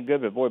playing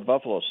good, but boy,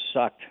 Buffalo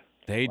sucked.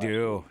 They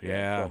do.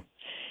 Yeah. So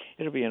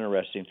it'll be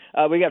interesting.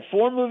 We got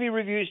 4 movie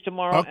reviews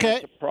tomorrow. Okay.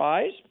 As a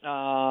surprise.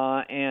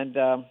 And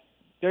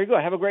there you go.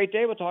 Have a great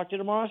day. We'll talk to you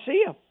tomorrow.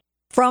 See you.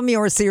 From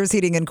your Sears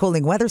Heating and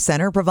Cooling Weather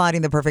Center,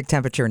 providing the perfect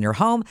temperature in your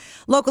home.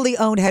 Locally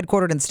owned,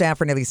 headquartered, and staffed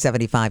for nearly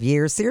 75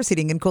 years.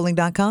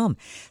 SearsHeatingandCooling.com.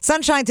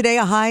 Sunshine today,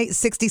 a high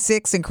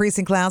 66,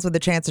 increasing clouds with a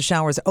chance of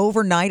showers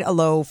overnight, a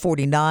low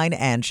 49,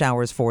 and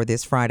showers for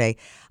this Friday,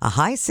 a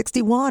high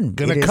 61.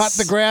 Gonna cut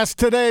the grass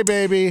today,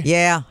 baby.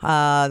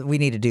 Yeah, we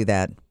need to do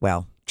that.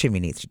 Well, Jimmy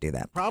needs to do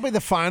that. Probably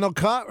the final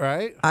cut,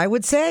 right? I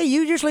would say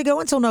you usually go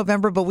until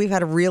November, but we've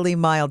had a really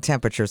mild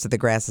temperature, so the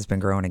grass has been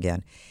growing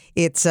again.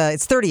 It's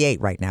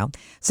 38 right now.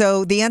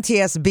 So the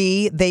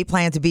NTSB, they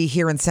plan to be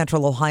here in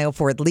central Ohio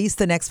for at least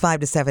the next 5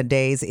 to 7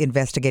 days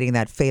investigating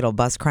that fatal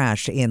bus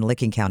crash in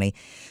Licking County.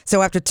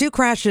 So after 2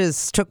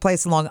 crashes took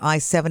place along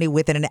I-70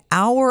 within an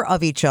hour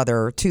of each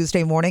other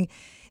Tuesday morning,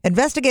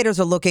 investigators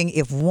are looking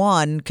if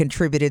one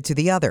contributed to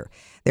the other.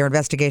 Their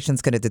investigation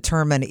is going to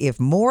determine if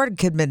more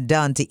could have been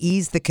done to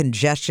ease the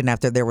congestion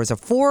after there was a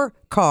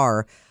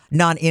 4-car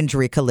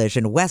non-injury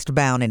collision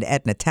westbound in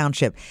Etna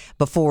Township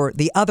before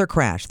the other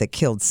crash that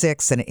killed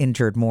 6 and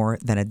injured more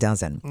than a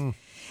dozen.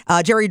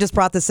 Jerry just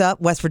brought this up.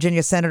 West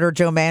Virginia Senator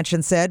Joe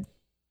Manchin said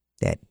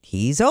that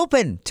he's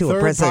open to a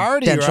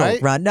presidential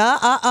run.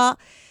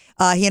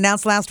 He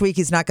announced last week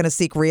he's not going to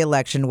seek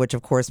re-election, which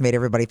of course made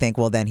everybody think,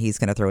 well, then he's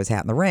going to throw his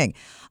hat in the ring,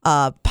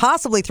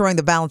 possibly throwing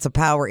the balance of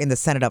power in the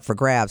Senate up for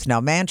grabs.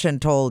 Now, Manchin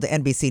told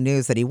NBC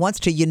News that he wants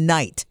to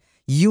unite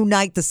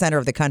the center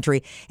of the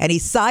country, and he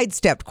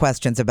sidestepped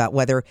questions about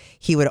whether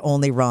he would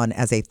only run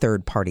as a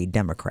third-party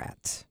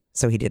Democrat.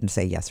 So he didn't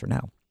say yes or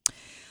no.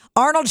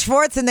 Arnold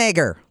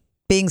Schwarzenegger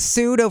being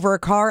sued over a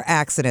car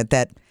accident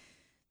that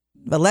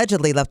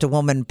allegedly left a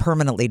woman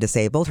permanently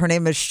disabled. Her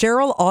name is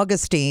Cheryl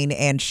Augustine,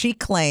 and she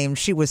claims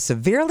she was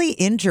severely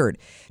injured.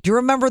 Do you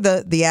remember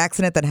the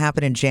accident that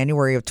happened in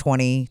January of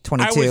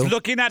 2022? I was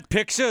looking at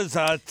pictures,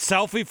 a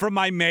selfie from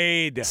my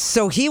maid.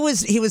 So he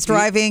was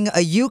driving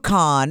a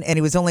Yukon, and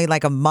he was only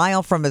like a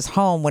mile from his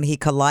home when he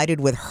collided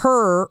with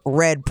her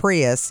red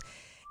Prius.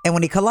 And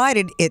when he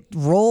collided, it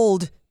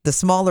rolled the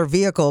smaller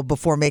vehicle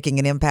before making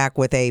an impact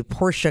with a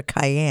Porsche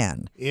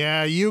Cayenne.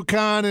 Yeah,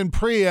 Yukon and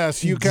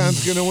Prius.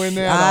 Yukon's going to win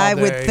that all I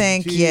day. would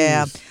think, Jeez.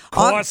 yeah. Of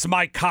course,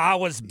 my car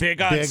was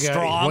bigger and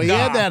stronger. Well, he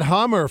had that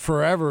Hummer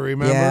forever,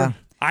 remember? Yeah.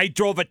 I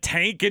drove a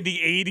tank in the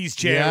 80s,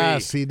 Jerry.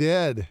 Yes, he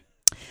did.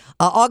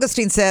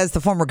 Augustine says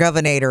the former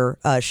governor,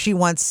 she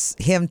wants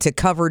him to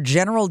cover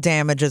general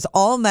damages,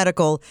 all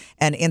medical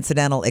and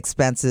incidental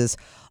expenses,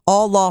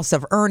 all loss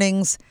of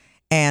earnings,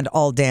 and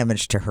all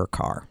damage to her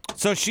car.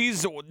 So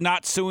she's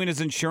not suing his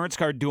insurance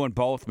card, doing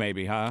both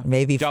maybe, huh?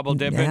 Maybe. Double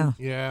dipping?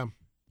 Yeah.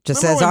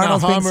 Just Remember says when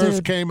Arnold's the being Hummers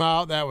sued? came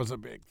out? That was a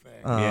big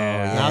thing. Oh,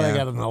 Now they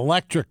got an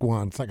electric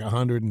one. It's like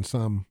 100 and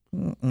some.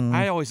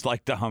 I always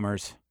liked the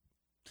Hummers.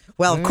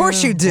 Well, of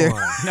course you do.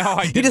 No,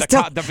 I You did just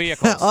the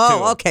vehicles, Oh,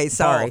 too. okay,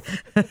 sorry.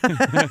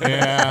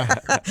 Yeah.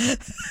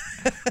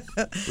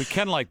 We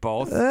can like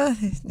both.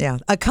 Yeah.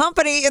 A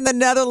company in the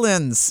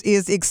Netherlands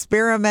is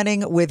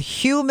experimenting with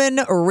human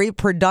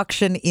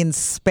reproduction in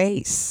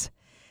space.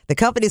 The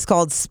company is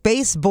called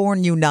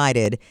Spaceborne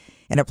United,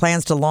 and it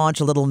plans to launch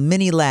a little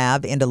mini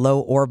lab into low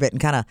orbit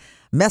and kind of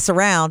mess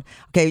around.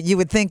 Okay, you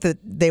would think that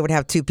they would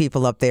have two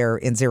people up there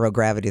in zero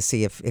gravity to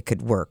see if it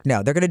could work.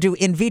 No, they're going to do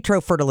in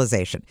vitro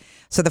fertilization.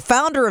 So the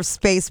founder of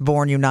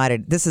Spaceborne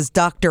United, this is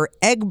Dr.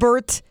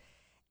 Egbert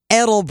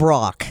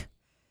Edelbrock.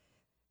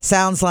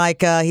 Sounds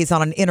like he's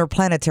on an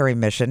interplanetary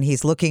mission.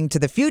 He's looking to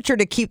the future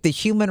to keep the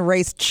human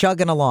race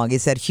chugging along. He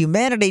said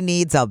humanity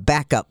needs a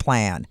backup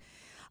plan.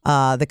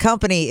 The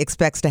company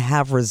expects to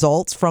have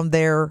results from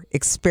their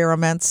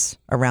experiments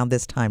around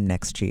this time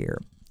next year.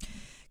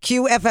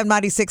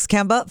 QFM96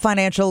 Kemba,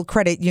 Financial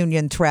Credit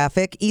Union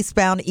traffic.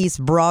 Eastbound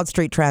East Broad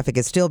Street traffic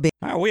is still being...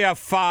 We have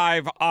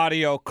 5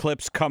 audio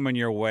clips coming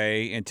your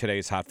way in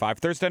today's Hot 5.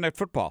 Thursday Night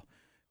Football.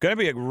 Going to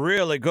be a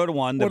really good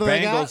one. The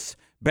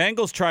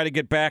Bengals try to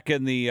get back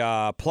in the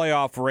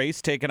playoff race,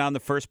 taking on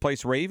the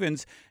first-place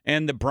Ravens.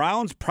 And the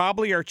Browns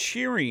probably are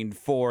cheering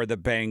for the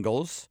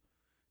Bengals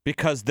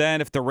because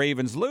then if the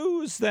Ravens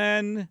lose,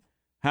 then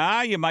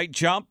you might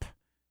jump.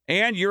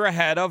 And you're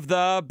ahead of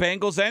the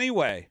Bengals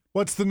anyway.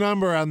 What's the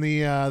number on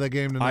the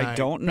game tonight? I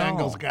don't know.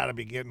 Bengals got to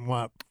be getting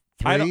what?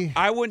 3?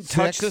 I wouldn't 6?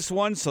 touch this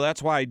one, so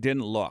that's why I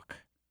didn't look.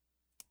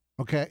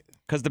 Okay.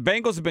 Because the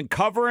Bengals have been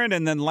covering,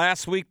 and then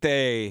last week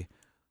they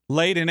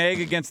laid an egg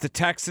against the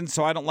Texans,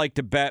 so I don't like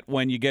to bet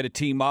when you get a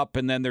team up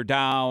and then they're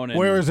down. And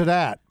where is it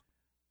at?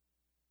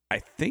 I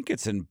think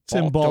it's in Baltimore. It's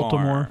in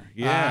Baltimore.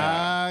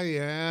 Yeah.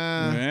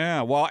 Yeah.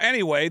 Yeah. Well,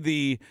 anyway,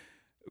 the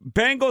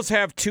Bengals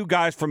have 2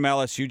 guys from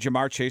LSU,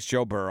 Jamar Chase,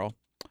 Joe Burrow.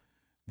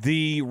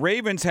 The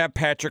Ravens have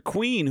Patrick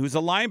Queen, who's a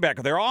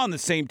linebacker. They're all on the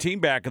same team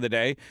back in the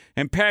day.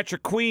 And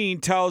Patrick Queen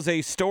tells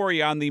a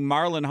story on the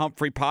Marlon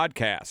Humphrey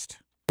podcast.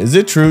 Is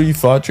it true you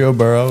fought Joe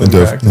Burrow?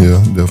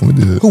 Definitely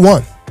did. Who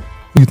won?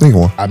 Who you think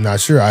won? I'm not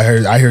sure. I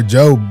heard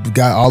Joe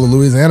got all of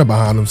Louisiana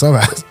behind him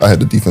somehow. I had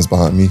the defense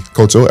behind me.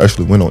 Coach Joe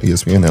actually went on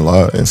ESPN and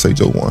lied and say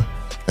Joe won.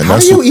 And how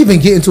do you even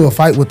get into a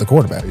fight with the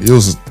quarterback? It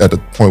was at the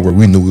point where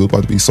we knew we were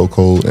about to be so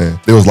cold, and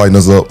they was lighting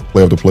us up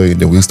play after play. And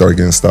then we started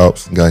getting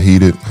stops, got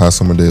heated. Hot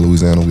summer day,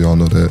 Louisiana, we all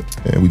know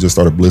that. And we just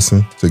started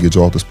blitzing to get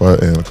Joe off the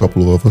spot, and a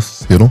couple of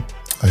us hit him.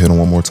 I hit him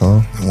one more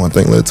time, and one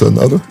thing led to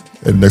another.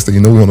 And the next thing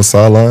you know, we on the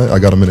sideline. I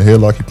got him in a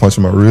headlock. He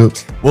punching my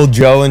ribs. Will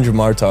Joe and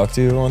Jamar talk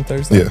to you on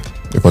Thursday? Yeah.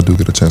 If I do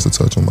get a chance to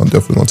touch him, I'm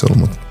definitely going to tell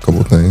him a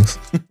couple of things.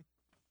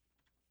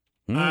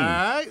 All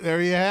right,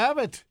 there you have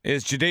it.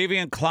 Is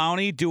Jadeveon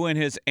Clowney doing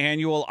his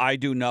annual I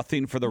Do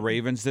Nothing for the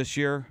Ravens this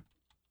year?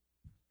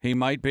 He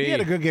might be. He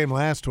had a good game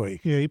last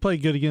week. Yeah, he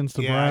played good against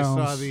the Browns.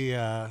 I saw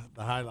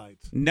the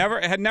highlights. Never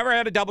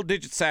had a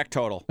double-digit sack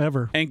total.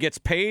 Ever. And gets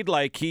paid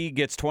like he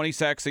gets 20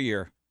 sacks a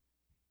year.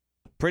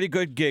 Pretty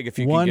good gig if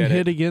you One can get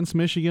hit it. against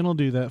Michigan will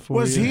do that for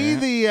Was you. he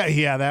the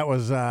that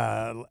was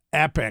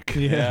epic.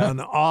 Yeah.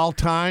 An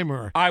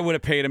all-timer. I would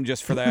have paid him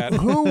just for that.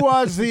 Who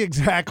was he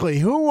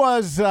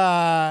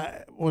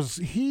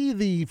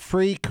the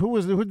freak? Who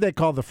did they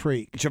call the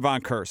freak?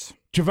 Javon Curse.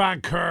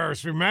 Javon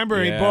Curse.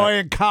 Remember, Yeah. boy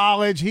in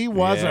college, he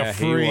was a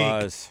freak. He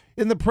was.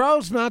 In the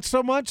pros, not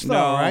so much though,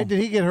 No. right? Did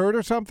he get hurt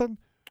or something?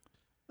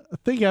 I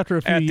think after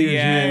a few At the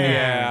years. end,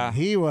 yeah.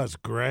 He was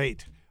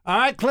great. All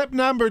right, clip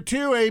number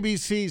 2,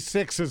 ABC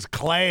 6's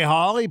Clay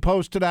Hawley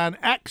posted on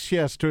X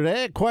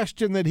yesterday a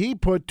question that he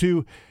put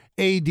to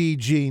A.D.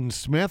 Gene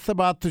Smith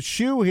about the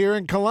shoe here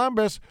in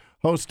Columbus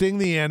hosting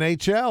the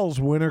NHL's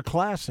Winter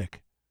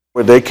Classic.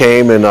 They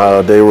came and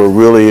they were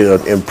really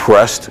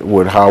impressed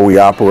with how we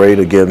operate.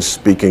 Again,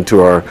 speaking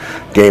to our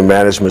game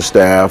management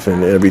staff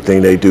and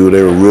everything they do,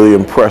 they were really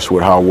impressed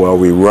with how well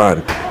we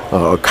run.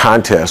 A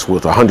contest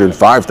with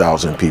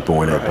 105,000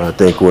 people in it. I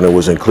think when it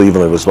was in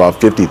Cleveland, it was about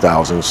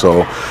 50,000.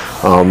 So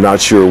I'm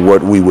not sure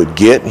what we would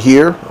get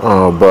here,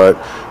 but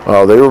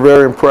they were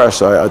very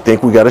impressed. I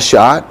think we got a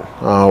shot.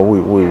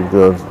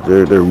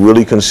 They're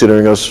really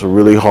considering us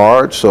really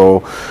hard. So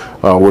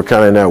we're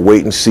kind of in that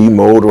wait and see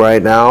mode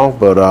right now.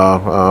 But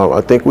I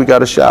think we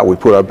got a shot. We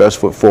put our best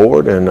foot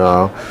forward, and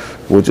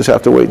we'll just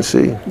have to wait and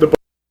see.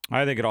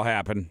 I think it'll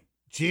happen.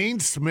 Gene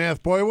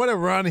Smith, boy, what a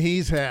run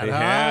he's had. He huh?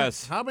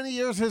 has. How many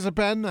years has it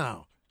been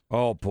now?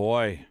 Oh,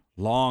 boy.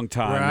 Long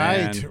time,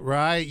 Right, man.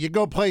 right. You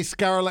go play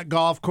Scarlet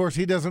Golf Course.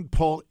 He doesn't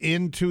pull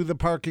into the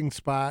parking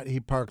spot.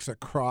 He parks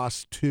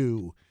across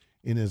 2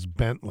 in his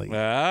Bentley.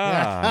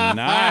 Ah,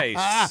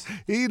 nice.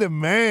 He the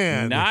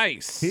man.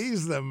 Nice.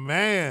 He's the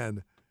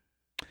man.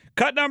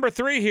 Cut number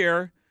 3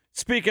 here.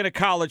 Speaking of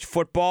college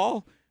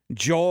football,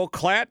 Joel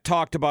Klatt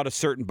talked about a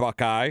certain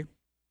Buckeye.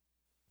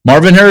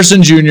 Marvin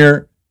Harrison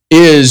Jr.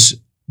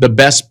 is the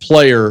best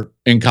player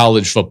in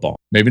college football.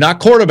 Maybe not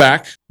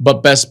quarterback,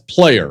 but best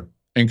player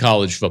in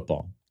college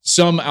football.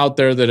 some out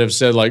there that have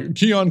said like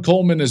Keon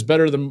Coleman is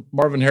better than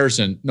Marvin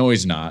Harrison. No,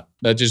 he's not.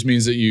 That just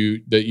means that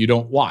you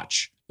don't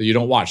watch.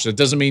 That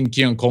doesn't mean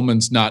Keon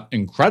Coleman's not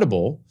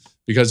incredible,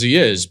 because he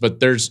is, but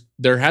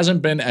there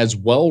hasn't been as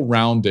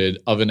well-rounded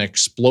of an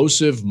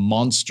explosive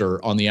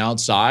monster on the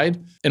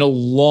outside in a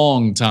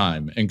long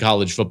time in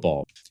college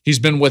football. He's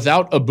been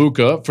without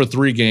Ibuka for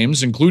 3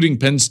 games, including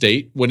Penn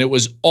State, when it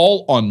was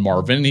all on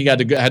Marvin. He had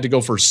to go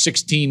for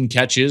 16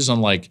 catches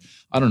on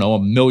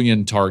 1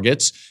 million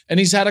targets. And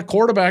he's had a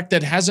quarterback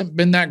that hasn't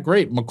been that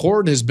great.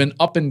 McCord has been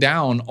up and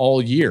down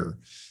all year.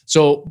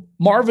 So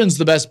Marvin's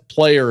the best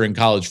player in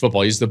college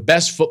football. He's the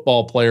best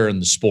football player in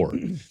the sport.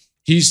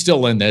 He's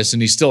still in this,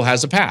 and he still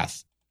has a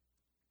path.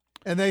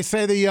 And they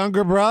say the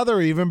younger brother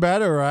even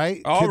better,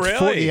 right? Oh, Kid's really?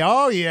 40.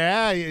 Oh,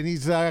 yeah. And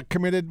he's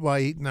committed,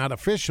 well, not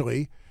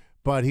officially,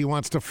 but he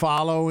wants to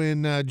follow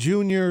in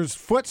Junior's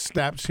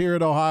footsteps here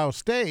at Ohio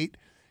State.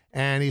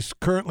 And he's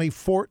currently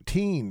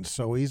 14,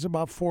 so he's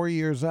about 4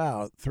 years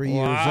out, 3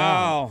 years out.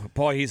 Wow.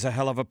 Boy, he's a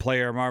hell of a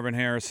player, Marvin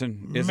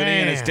Harrison, isn't he?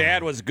 And his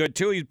dad was good,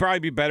 too. He'd probably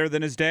be better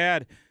than his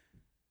dad.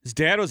 His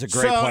dad was a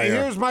great player.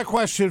 So here's my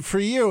question for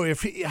you.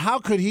 How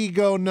could he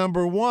go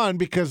number 1?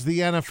 Because the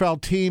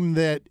NFL team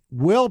that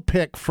will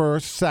pick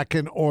first,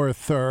 second, or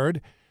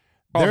third,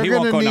 they're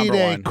going to need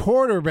a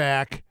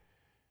quarterback.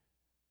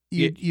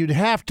 You'd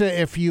have to,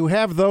 if you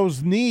have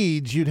those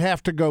needs, you'd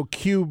have to go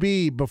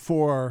QB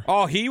before.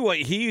 Oh,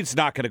 he's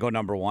not going to go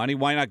number 1. He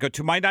might not go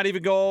 2, might not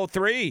even go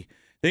 3.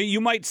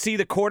 You might see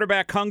the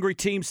quarterback-hungry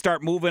team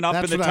start moving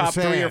up in the top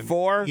 3 or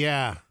 4.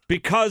 Yeah.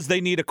 Because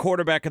they need a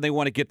quarterback and they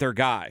want to get their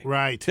guy.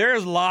 Right.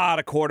 There's a lot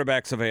of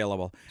quarterbacks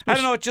available. I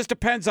don't know. It just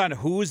depends on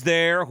who's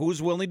there,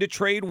 who's willing to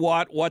trade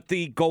what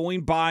the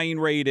going buying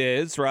rate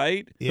is,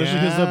 right? Especially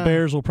because the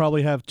Bears will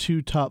probably have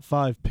 2 top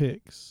 5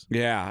 picks.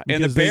 Yeah,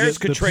 and the Bears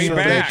could trade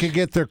back. They could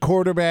get their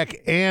quarterback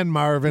and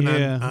Marvin.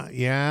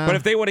 Yeah. But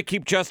if they want to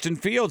keep Justin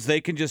Fields,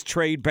 they can just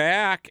trade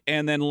back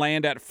and then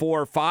land at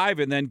 4 or 5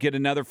 and then get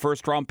another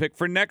first-round pick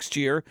for next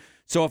year.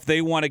 So if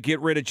they want to get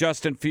rid of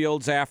Justin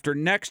Fields after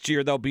next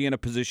year, they'll be in a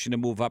position to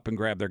move up and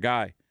grab their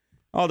guy.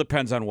 All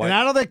depends on what. And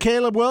I don't think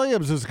Caleb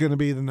Williams is going to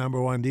be the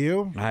number 1, do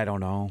you? I don't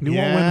know. You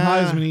won't win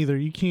Heisman either.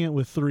 You can't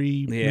with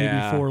 3,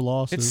 maybe 4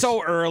 losses. It's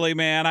so early,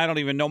 man. I don't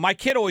even know. My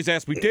kid always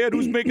asks me, Dad,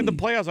 who's making the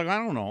playoffs? Like, I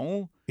don't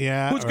know.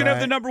 Yeah. Who's going to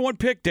have the number 1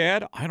 pick,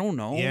 Dad? I don't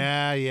know.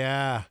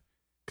 Yeah.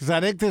 Because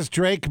I think this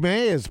Drake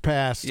May is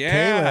past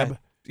Caleb.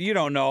 You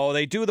don't know.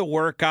 They do the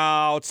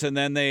workouts, and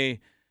then they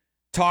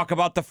talk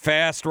about the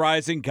fast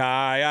rising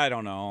guy. I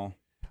don't know.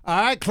 All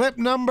right, clip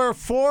number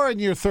 4 in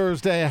your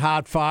Thursday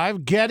Hot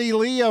 5. Geddy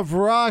Lee of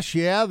Rush.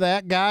 Yeah,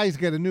 that guy's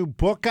got a new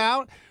book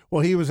out.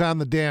 Well, he was on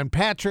the Dan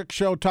Patrick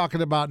Show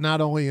talking about not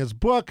only his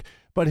book,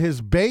 but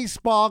his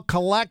baseball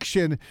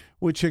collection,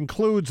 which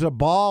includes a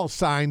ball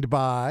signed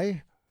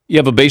by. You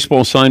have a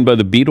baseball signed by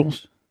the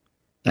Beatles?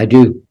 I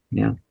do,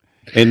 yeah.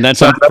 And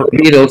that's the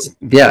Beatles,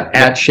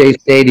 at Shea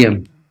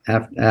Stadium.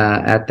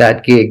 At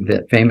that gig,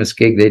 that famous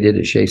gig they did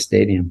at Shea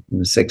Stadium in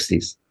the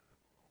 60s.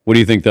 What do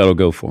you think that'll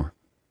go for?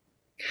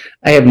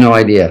 I have no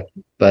idea,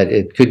 but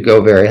it could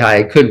go very high.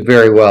 It could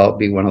very well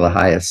be one of the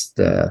highest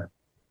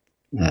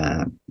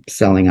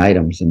selling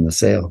items in the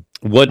sale.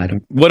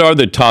 What are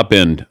the top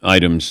end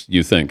items,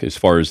 you think, as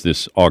far as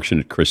this auction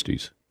at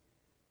Christie's?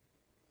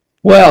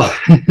 Well,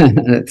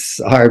 it's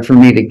hard for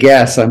me to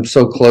guess. I'm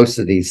so close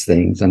to these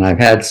things, and I've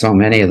had so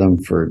many of them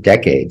for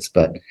decades,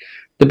 but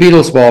the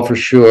Beatles ball for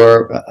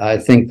sure. I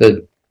think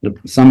that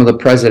some of the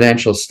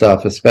presidential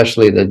stuff,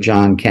 especially the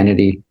John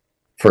Kennedy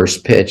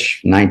first pitch,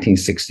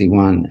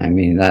 1961. I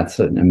mean, that's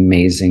an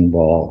amazing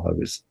ball. I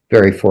was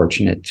very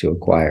fortunate to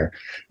acquire.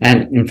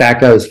 And in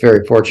fact, I was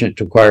very fortunate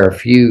to acquire a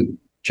few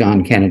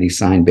John Kennedy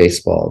signed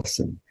baseballs.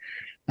 And,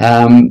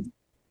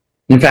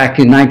 in fact,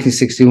 in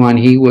 1961,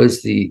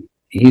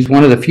 he's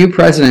one of the few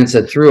presidents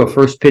that threw a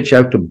first pitch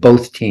out to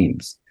both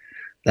teams.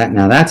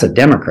 That's a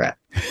Democrat.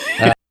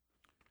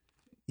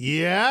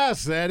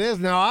 Yes, that is.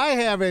 Now, I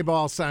have a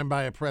ball signed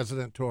by a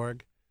president,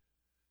 Torg.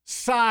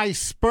 Cy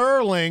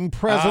Sperling,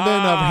 president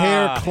of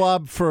Hair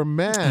Club for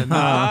Men.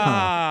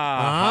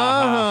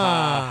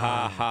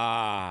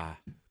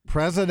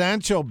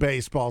 Presidential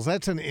baseballs.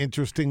 That's an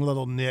interesting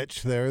little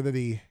niche there that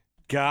he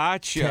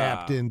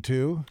tapped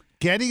into.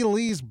 Geddy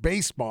Lee's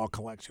baseball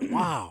collection.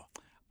 Wow.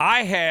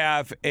 I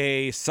have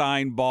a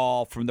signed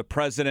ball from the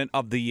president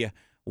of the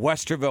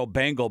Westerville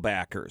Bengal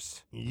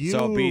backers.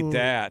 So beat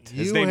that.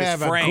 His name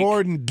is Frank. A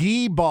Gordon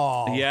Gee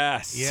ball.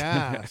 Yes.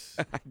 Yes.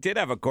 I did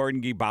have a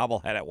Gordon Gee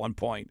bobblehead at one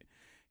point.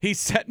 He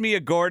sent me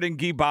a Gordon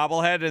Gee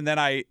bobblehead, and then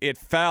it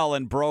fell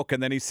and broke,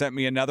 and then he sent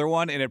me another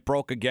one, and it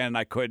broke again, and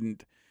I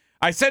couldn't.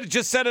 I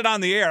just said it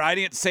on the air. I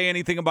didn't say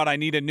anything about I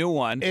need a new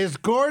one. Is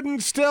Gordon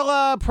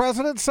still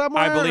president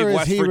somewhere? I believe or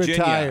West is he Virginia.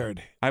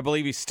 Retired? I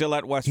believe he's still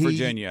at West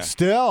Virginia.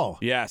 Still?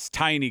 Yes,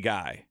 tiny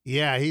guy.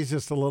 Yeah, he's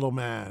just a little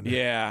man.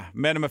 Yeah,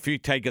 met him a few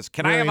times.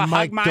 Can very I have a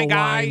Mike hug, my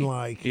guy?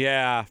 DeWine-like.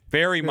 Yeah,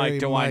 very Mike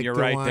DeWine. You're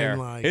right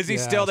there. Is he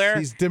still there?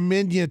 He's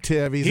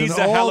diminutive. He's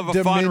a an hell old of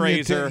a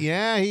fundraiser.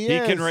 Yeah, he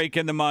is. He can rake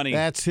in the money.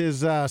 That's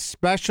his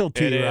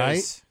specialty, It right?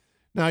 is.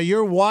 Now,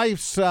 your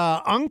wife's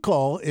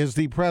uncle is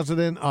the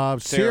president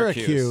of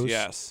Syracuse.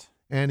 Yes.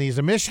 And he's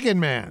a Michigan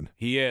man.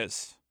 He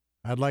is.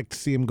 I'd like to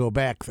see him go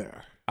back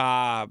there.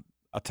 I'll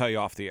tell you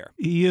off the air.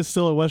 He is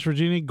still at West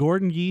Virginia.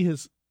 Gordon Gee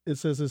has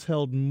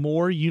held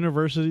more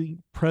university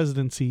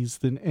presidencies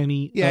than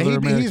any other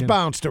American. He's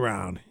bounced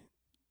around.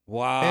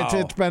 Wow.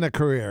 It's been a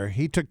career.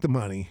 He took the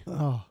money.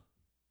 Oh.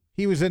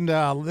 He was in.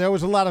 There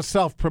was a lot of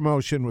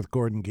self-promotion with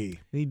Gordon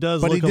Gee. He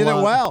does, but look he did a it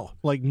lot well.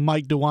 Like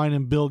Mike DeWine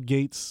and Bill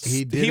Gates.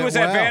 He was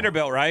at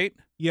Vanderbilt, right?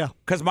 Yeah.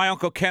 Because my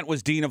Uncle Kent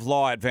was dean of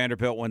law at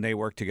Vanderbilt when they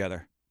worked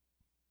together.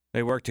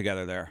 They worked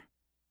together there.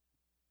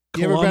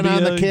 You ever been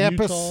on the Columbia,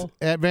 campus Utah?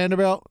 at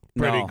Vanderbilt?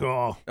 Pretty No.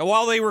 cool.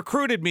 Well, they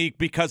recruited me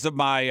because of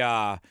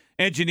my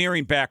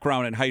engineering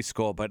background in high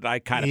school, but I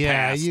kind of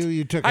passed.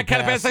 you took. I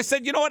kind of passed. I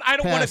said, you know what? I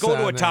don't want to go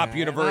to a top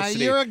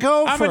university. You're a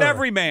gopher. I'm an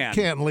everyman.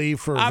 Can't leave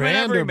for I'm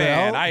Vanderbilt. an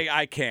everyman.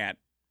 I can't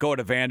go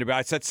to Vanderbilt.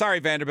 I said, sorry,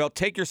 Vanderbilt,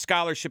 take your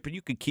scholarship and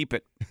you can keep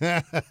it.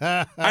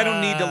 I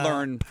don't need to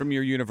learn from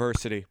your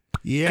university.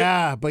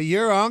 Yeah, but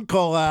your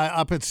uncle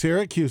up at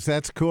Syracuse,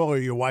 that's cool, or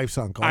your wife's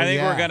uncle. I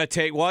think we're going to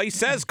take, well, he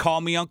says,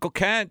 call me Uncle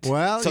Kent.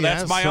 Well, so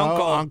that's my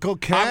uncle. Uncle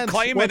Kent. I'm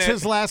claiming What's it.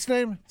 his last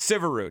name?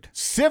 Siverud.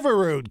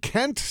 Siverud.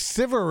 Kent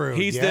Siverud.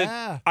 He's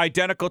the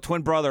identical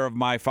twin brother of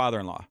my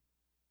father-in-law.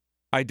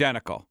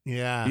 Identical.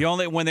 Yeah.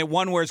 When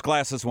one wears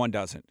glasses, one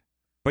doesn't.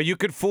 But you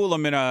could fool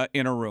him in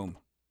a room.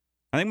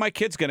 I think my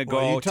kid's going to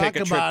go take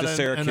a trip to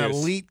Syracuse. An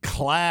elite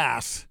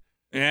class.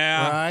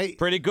 Yeah. Right?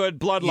 Pretty good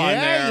bloodline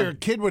there. Yeah, your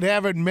kid would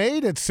have it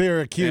made at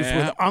Syracuse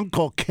with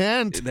Uncle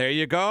Kent. There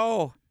you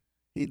go.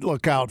 He'd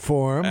look out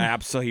for him.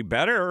 Absolutely, he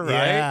better, right?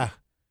 Yeah.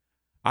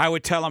 I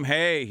would tell him,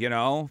 hey,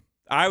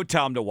 I would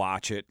tell him to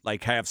watch it.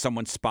 Like have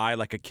someone spy,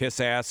 like a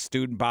kiss-ass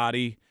student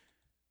body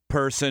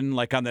person,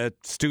 like on the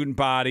student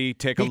body,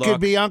 take a look. He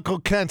could be Uncle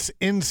Kent's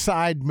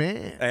inside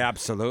man.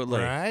 Absolutely.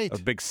 Right. A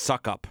big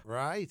suck-up.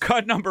 Right.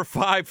 Cut number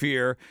 5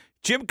 here.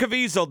 Jim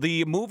Caviezel,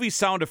 the movie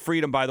Sound of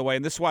Freedom, by the way,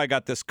 and this is why I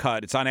got this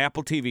cut. It's on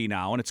Apple TV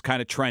now, and it's kind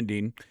of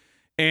trending.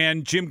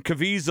 And Jim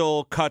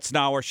Caviezel cuts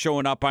now are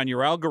showing up on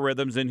your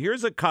algorithms. And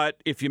here's a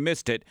cut, if you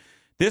missed it.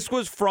 This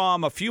was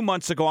from a few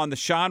months ago on the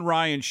Sean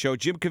Ryan Show.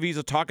 Jim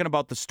Caviezel talking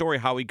about the story,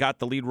 how he got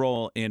the lead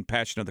role in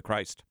Passion of the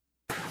Christ.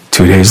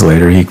 2 days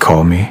later, he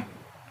called me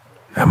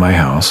at my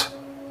house,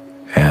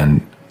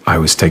 and I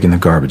was taking the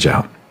garbage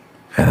out.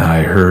 And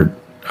I heard...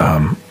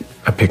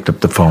 I picked up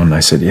the phone and I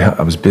said, yeah,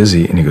 I was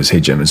busy. And he goes, hey,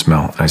 Jim, it's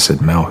Mel. And I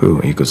said, Mel who?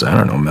 And he goes, I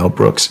don't know, Mel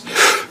Brooks.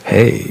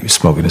 Hey, he was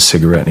smoking a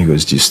cigarette. And he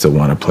goes, do you still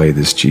want to play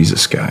this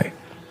Jesus guy?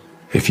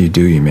 If you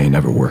do, you may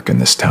never work in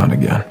this town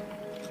again.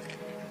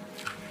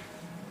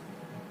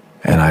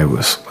 And I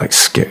was like,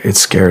 scared. It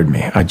scared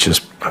me. I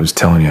was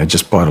telling you, I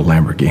just bought a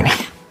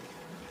Lamborghini.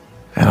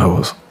 And I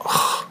was,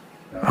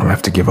 I'm going to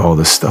have to give all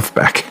this stuff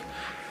back.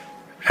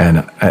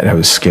 And I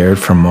was scared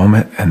for a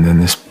moment. And then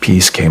this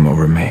peace came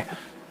over me.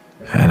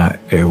 And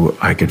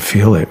I could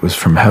feel it. It was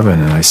from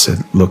heaven. And I said,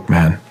 look,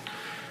 man,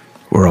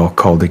 we're all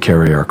called to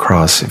carry our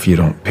cross. If you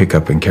don't pick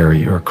up and carry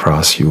your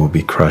cross, you will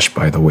be crushed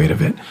by the weight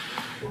of it.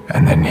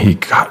 And then he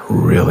got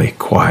really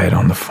quiet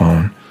on the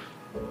phone.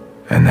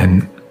 And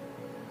then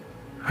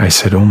I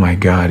said, oh, my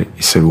God.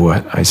 He said,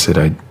 what? I said,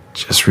 I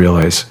just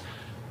realized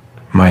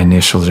my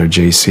initials are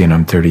JC and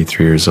I'm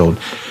 33 years old.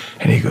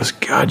 And he goes,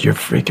 God, you're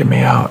freaking me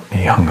out. And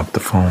he hung up the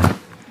phone.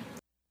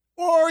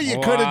 Or you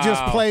could have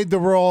just played the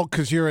role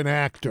because you're an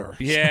actor.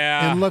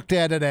 Yeah. And looked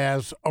at it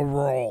as a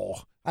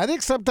role. I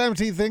think sometimes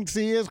he thinks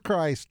he is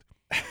Christ.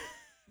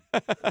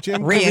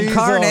 Jim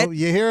Reincarnate. Caviezel,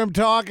 you hear him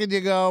talk and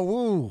you go,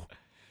 woo.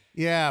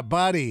 Yeah,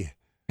 buddy.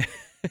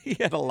 He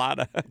had a lot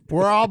of...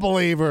 We're all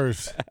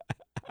believers.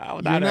 Oh,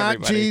 You're not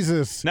everybody.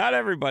 Jesus. Not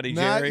everybody,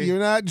 Jerry. You're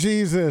not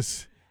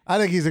Jesus. I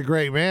think he's a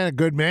great man, a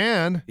good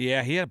man.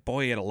 Yeah, he had a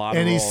lot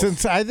and of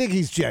roles. I think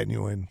he's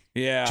genuine.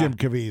 Yeah. Jim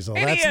Caviezel.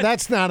 And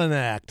That's not an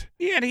act.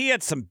 Yeah, and he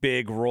had some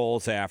big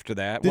roles after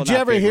that. Did you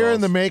ever hear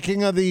in the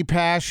making of The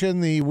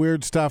Passion the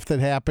weird stuff that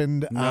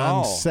happened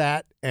on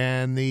set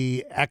and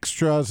the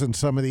extras and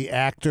some of the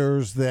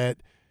actors that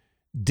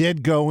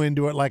did go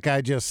into it, like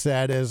I just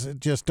said, as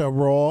just a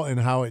role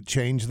and how it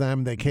changed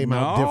them? They came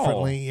out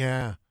differently.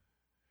 Yeah.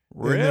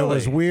 Really? And there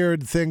was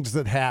weird things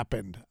that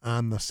happened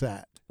on the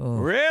set. Oh.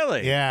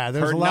 Really? Yeah,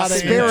 there's Heard a lot of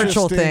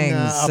spiritual interesting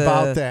things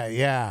about that.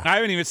 Yeah. I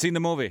haven't even seen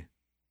the movie.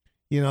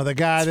 You know, the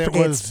guy that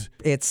was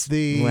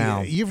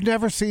you've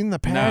never seen The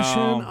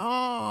Passion? No.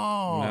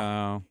 Oh.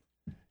 No.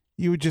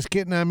 You were just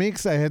getting on me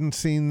because I hadn't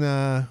seen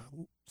the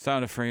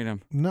Sound of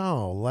Freedom.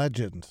 No,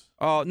 Legends.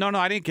 Oh, no,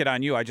 I didn't get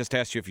on you. I just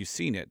asked you if you've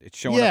seen it. It's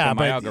showing up in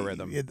my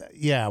algorithm.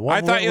 Yeah.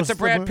 I thought it's a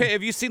Brad Pitt.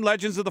 Have you seen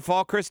Legends of the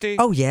Fall, Christy?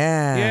 Oh,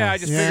 yeah. Yeah, I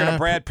just figured a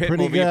Brad Pitt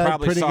movie. You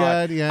probably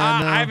saw it. Yeah,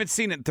 no. I haven't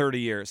seen it in 30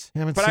 years.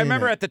 Haven't but I seen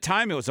remember it. at the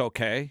time it was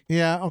okay.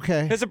 Yeah,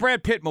 okay. It's a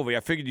Brad Pitt movie. I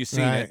figured you'd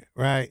seen it.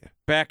 Right.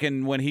 Back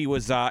in when he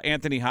was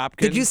Anthony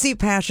Hopkins. Did you see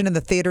Passion in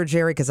the theater,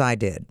 Jerry? Because I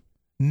did.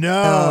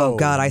 No. Oh,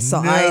 God. I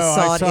saw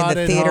it in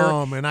the theater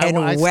home, and I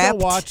I wept. still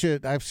watch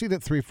it. I've seen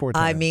it 3-4 times.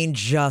 I mean,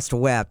 just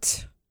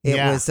wept. It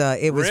Yeah. was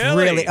Really?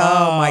 really,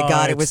 oh my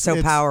God, it was it's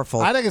so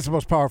powerful. I think it's the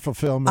most powerful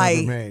film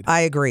ever made.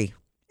 I agree.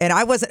 And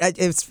I wasn't,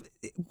 it was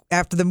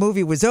after the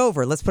movie was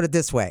over. Let's put it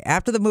this way.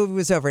 After the movie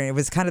was over, and it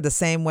was kind of the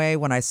same way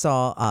when I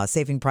saw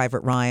Saving Private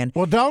Ryan.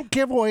 Well, don't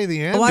give away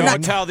the ending.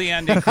 Don't tell the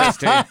ending,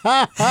 Christy.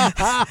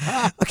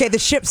 Okay, the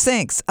ship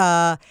sinks.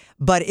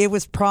 But it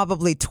was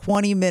probably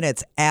 20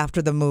 minutes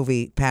after the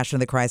movie Passion of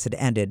the Christ had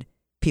ended.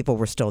 People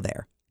were still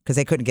there because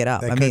they couldn't get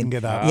up. They couldn't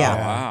get up. Yeah.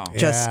 Wow.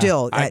 Just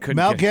still.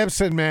 Mel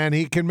Gibson, man,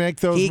 he can make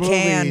those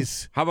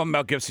movies. How about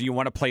Mel Gibson? You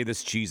want to play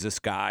this Jesus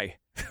guy?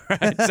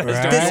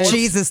 This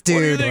Jesus dude.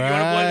 What do you think? You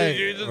want to play this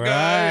Jesus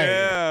guy?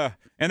 Yeah.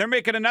 And they're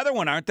making another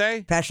one, aren't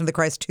they? Passion of the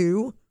Christ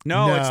 2?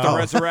 No, it's the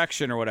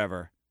Resurrection or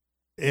whatever.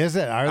 Is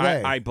it? Are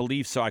they? I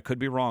believe so. I could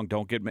be wrong.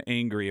 Don't get me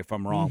angry if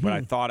I'm wrong, but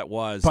I thought it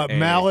was. But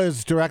Mel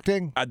is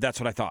directing? That's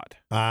what I thought.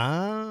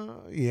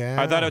 Yeah.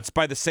 I thought it's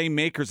by the same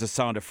makers as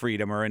Sound of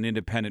Freedom or an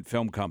independent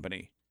film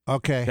company.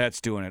 Okay.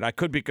 That's doing it. I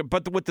could be,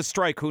 but with the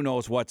strike, who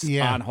knows what's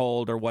on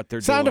hold or what they're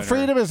doing. Sound of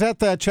Freedom, is that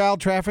the child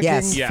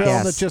trafficking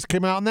film that just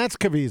came out? And that's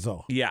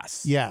Caviezel.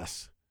 Yes.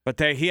 Yes. But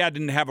he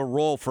didn't have a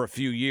role for a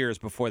few years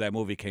before that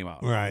movie came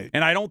out. Right.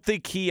 And I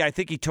think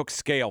he took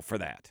scale for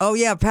that. Oh,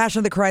 yeah. Passion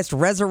of the Christ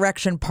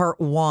Resurrection Part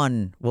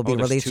 1 will be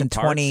released in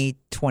 2025.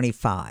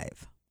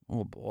 2025.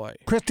 Oh, boy.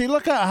 Christy,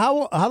 look at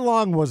how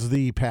long was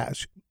the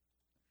Passion?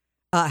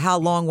 How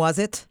long was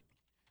it?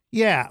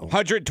 Yeah.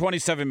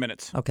 127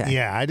 minutes. Okay.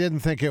 Yeah, I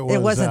didn't think it was.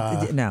 It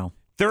wasn't, no.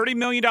 $30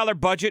 million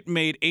budget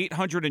made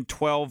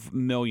 $812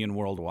 million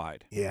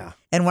worldwide. Yeah.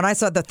 And when I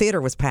saw it, the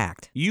theater was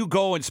packed. You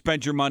go and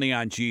spend your money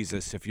on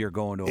Jesus if you're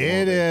going to a movie.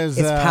 It is.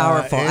 It's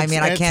powerful. I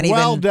mean, I can't even.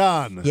 Well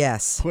done.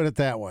 Yes. Put it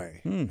that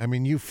way. I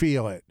mean, you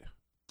feel it.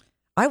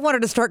 I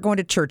wanted to start going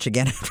to church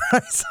again after I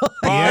saw it.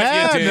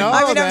 Yeah, no,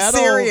 I mean, I'm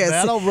serious.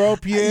 That'll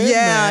rope you in,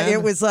 Yeah, man.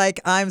 it was like,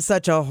 I'm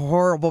such a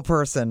horrible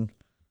person.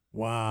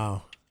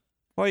 Wow.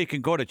 Well, you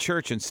can go to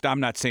church and I'm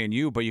not saying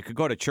you, but you could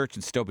go to church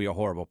and still be a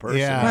horrible person.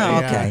 Yeah.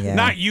 Well, okay, yeah.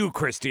 Not you,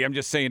 Christy. I'm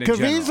just saying in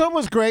general. Caviezel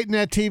was great in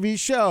that TV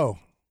show,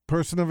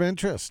 Person of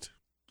Interest.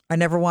 I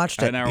never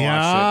watched it. I never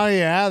watched it. Oh,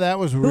 yeah, that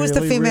was really, Who was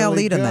the female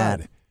really lead good. in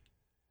that?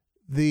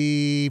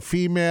 The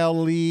female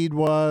lead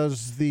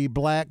was the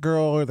black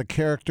girl, or the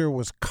character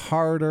was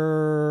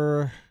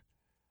Carter.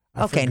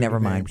 I Okay, forget never her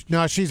name. mind.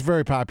 No, she's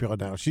very popular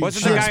now. She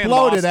Wasn't the guy in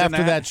exploded Lost in after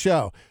that? that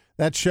show.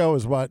 That show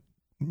is what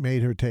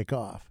made her take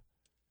off.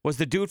 Was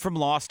the dude from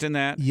Lost in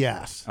that?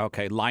 Yes.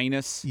 Okay,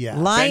 Linus. Yeah.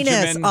 Linus.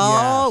 Benjamin?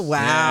 Oh, Yes.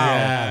 wow.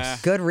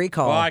 Yes. Good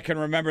recall. Well, I can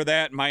remember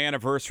that. My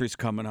anniversary's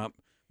coming up.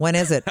 When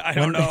is it? I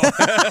don't know.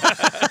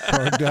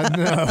 Torg doesn't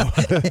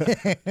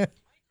know.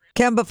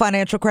 Kemba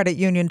Financial Credit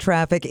Union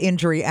traffic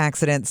injury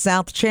accident,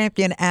 South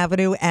Champion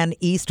Avenue and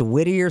East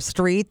Whittier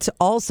Street.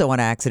 Also an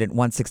accident,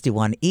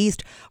 161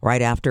 East,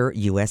 right after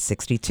US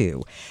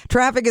 62.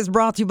 Traffic is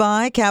brought to you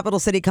by Capital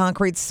City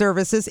Concrete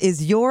Services.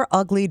 Is your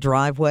ugly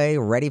driveway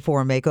ready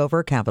for a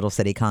makeover? Capital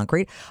City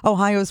Concrete,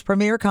 Ohio's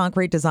premier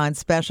concrete design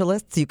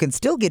specialists. You can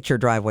still get your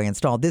driveway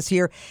installed this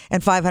year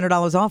and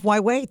 $500 off.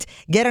 Why wait?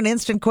 Get an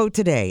instant quote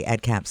today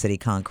at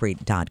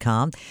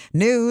capcityconcrete.com.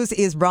 News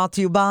is brought to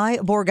you by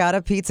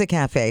Borgata Pizza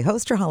Cafe.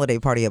 Host your holiday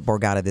party at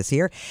Borgata this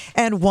year.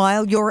 And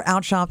while you're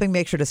out shopping,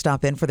 make sure to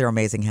stop in for their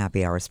amazing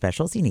happy hour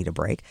specials. You need a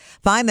break.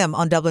 Find them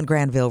on Dublin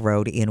Granville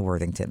Road in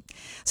Worthington.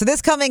 So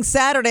this coming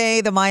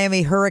Saturday, the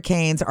Miami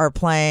Hurricanes are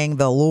playing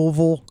the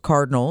Louisville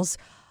Cardinals.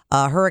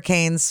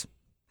 Hurricanes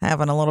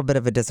having a little bit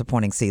of a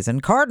disappointing season.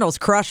 Cardinals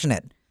crushing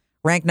it.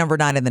 Ranked number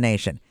 9 in the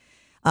nation.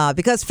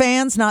 Because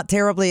fans not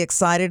terribly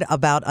excited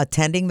about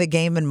attending the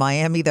game in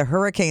Miami, the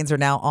Hurricanes are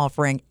now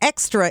offering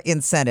extra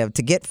incentive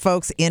to get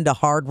folks into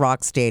Hard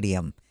Rock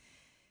Stadium.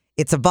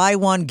 It's a buy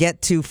one,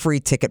 get two free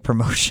ticket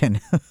promotion.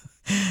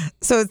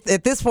 So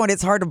at this point,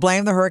 it's hard to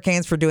blame the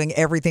Hurricanes for doing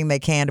everything they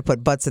can to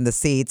put butts in the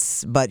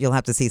seats, but you'll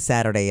have to see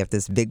Saturday if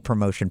this big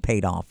promotion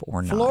paid off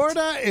or not.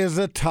 Florida is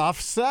a tough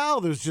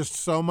sell. There's just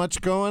so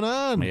much going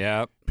on.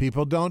 Yep.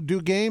 People don't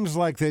do games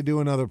like they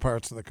do in other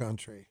parts of the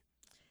country.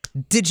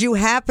 Did you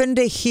happen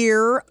to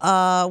hear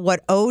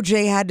what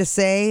OJ had to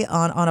say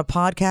on a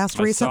podcast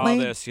recently? I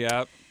saw this,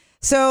 yep.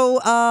 So,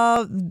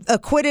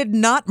 acquitted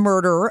not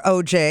murderer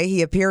OJ,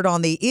 he appeared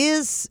on the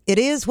It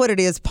Is What It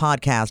Is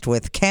podcast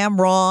with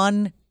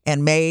Cameron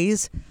and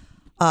Mays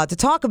to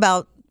talk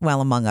about, well,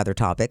 among other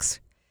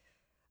topics,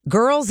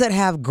 girls that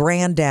have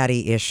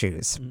granddaddy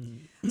issues.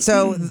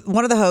 So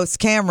one of the hosts,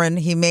 Cameron,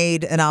 he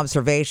made an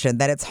observation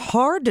that it's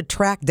hard to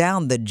track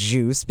down the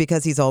juice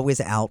because he's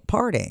always out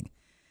partying.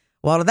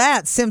 Well, to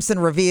that, Simpson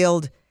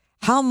revealed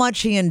how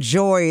much he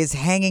enjoys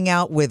hanging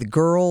out with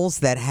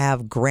girls that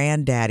have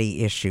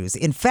granddaddy issues.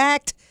 In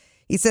fact,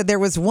 he said there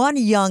was one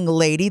young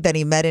lady that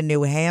he met in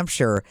New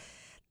Hampshire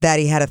that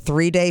he had a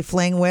 3-day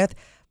fling with,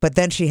 but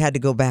then she had to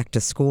go back to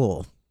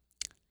school.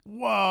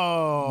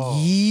 Whoa.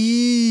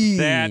 Yee.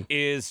 That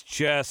is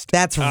just...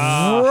 That's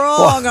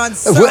wrong on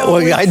so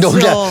I don't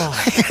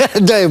get...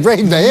 They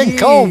bring the head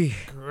comb.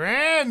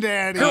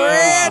 Granddaddy.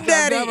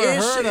 Granddaddy I've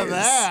never heard of issues.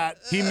 that.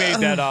 He made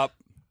that up.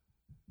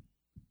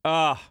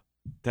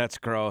 That's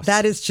gross.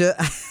 That is just...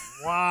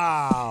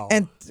 Wow.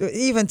 And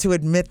even to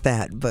admit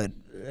that, but...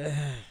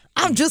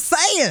 I'm just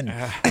saying.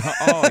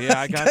 Oh, yeah,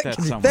 I got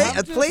that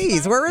somewhere.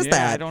 Please, where is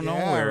that? I don't know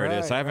where it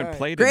is. I haven't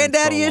played it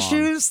Granddaddy in so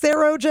long. issues there,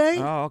 OJ?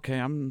 Oh, okay.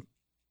 I'm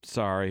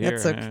sorry.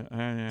 That's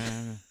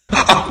Here.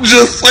 I'm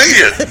just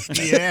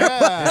saying.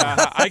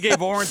 Yeah, I gave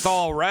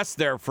Orenthal a rest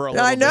there for a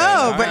little bit. I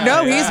know, but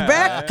no, he's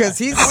back because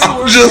he's.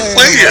 I'm just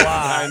saying.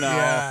 I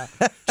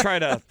know. Try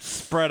to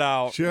spread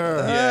out. Sure.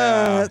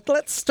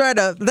 Let's try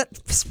to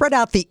spread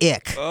out the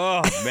ick.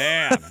 Oh,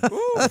 man.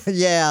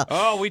 Yeah.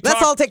 Oh,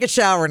 Let's all take a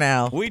shower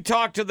now. We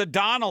talked to the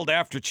Donald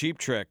after Cheap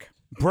Trick.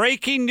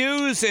 Breaking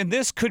news, and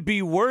this could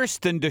be worse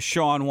than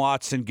Deshaun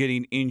Watson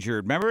getting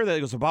injured. Remember that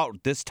it was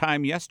about this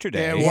time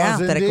yesterday.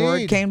 That a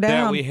word came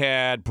down. That we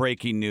had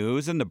breaking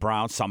news, and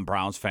some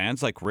Browns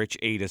fans like Rich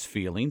ate his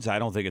feelings. I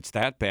don't think it's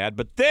that bad,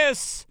 but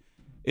this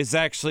is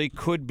actually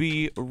could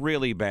be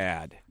really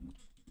bad.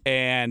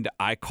 And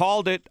I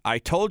called it. I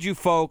told you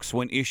folks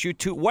when issue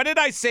 2. What did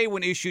I say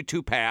when issue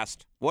 2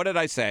 passed? What did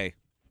I say?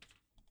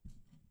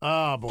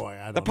 Oh, boy.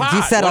 I don't know.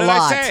 You said what a did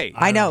lot. I say?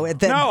 I know.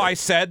 No, I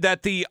said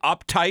that the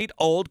uptight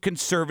old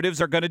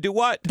conservatives are going to do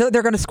what? They're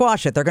going to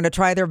squash it. They're going to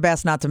try their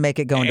best not to make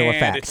it go into And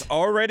effect. It's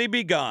already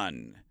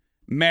begun.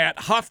 Matt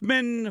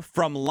Huffman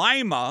from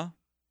Lima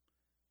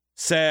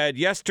said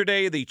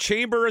yesterday the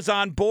chamber is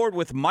on board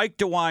with Mike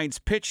DeWine's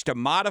pitch to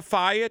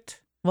modify it.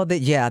 Well, they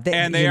and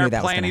they you knew are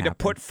that was planning gonna to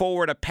put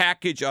forward a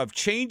package of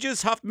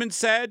changes, Huffman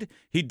said.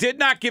 He did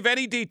not give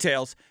any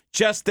details,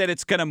 just that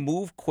it's going to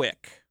move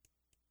quick.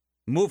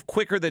 Move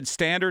quicker than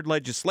standard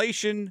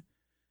legislation,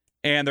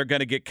 and they're going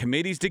to get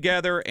committees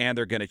together, and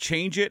they're going to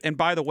change it. And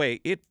by the way,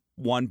 it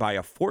won by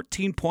a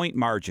 14-point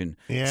margin.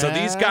 Yeah. So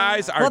these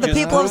guys are the just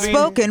people have proving-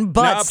 spoken,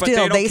 but No, still,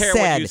 they don't care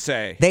what you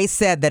say. they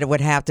said that it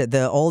would have to.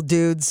 The old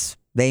dudes,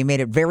 they made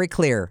it very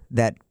clear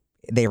that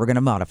they were going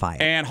to modify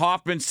it. And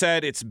Hoffman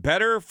said it's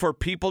better for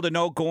people to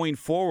know going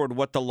forward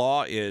what the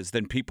law is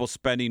than people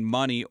spending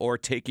money or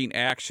taking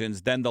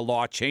actions. Then the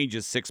law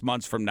changes 6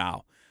 months from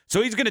now.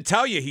 So he's going to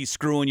tell you he's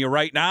screwing you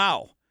right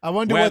now. I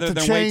wonder rather what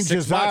the than wait 6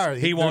 changes months. are.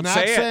 He won't they're say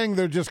not it. saying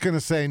they're just going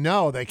to say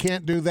no. They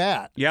can't do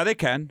that. Yeah, they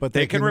can. But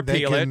they can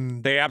repeal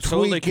it. They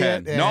absolutely tweak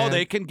can. it No, and-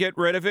 they can get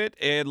rid of it.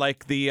 And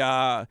like the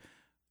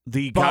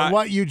But guy.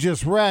 what you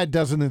just read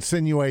doesn't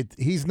insinuate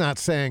he's not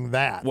saying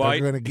that. Well, They're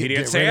gonna he get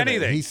didn't say rid of it.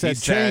 anything. He said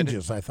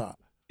changes, I thought.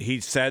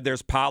 He said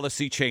there's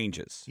policy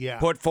changes. Yeah.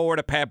 Put forward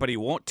a path, but he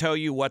won't tell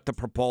you what the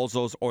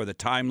proposals or the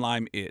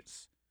timeline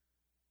is.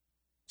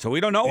 So we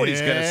don't know what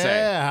he's going to say.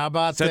 Yeah, how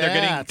about so that?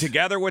 They're getting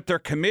together with their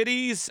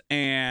committees,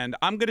 and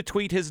I'm going to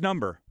tweet his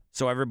number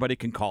so everybody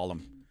can call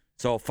him.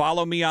 So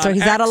follow me on So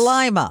he's X. out of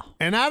Lima.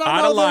 And I don't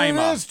Out know of that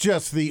Lima. it is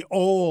just the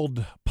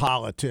old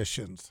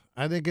politicians.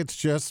 I think it's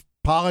just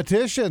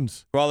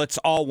politicians. Well, it's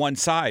all one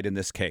side in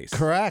this case.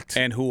 Correct.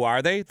 And who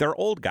are they? They're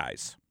old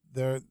guys.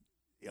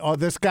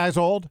 This guy's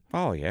old?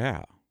 Oh,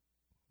 yeah.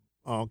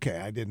 Okay,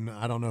 I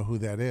don't know who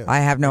that is. I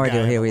have no The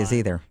idea guy who in he is line.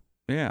 either.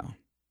 Yeah.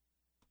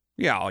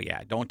 Yeah, oh,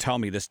 yeah. Don't tell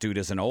me this dude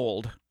isn't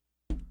old.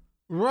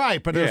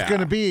 Right, but there's Yeah. going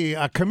to be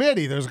a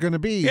committee. There's going to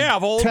be Yeah,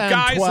 of old 10,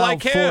 guys 12,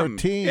 like him.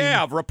 14.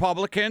 Yeah, of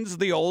Republicans,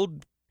 the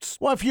old.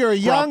 Well, if you're a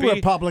young grumpy-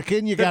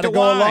 Republican, you the got to go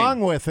DeWine. along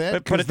with it.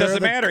 But 'cause it they're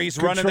doesn't matter. He's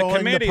running the controlling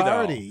committee,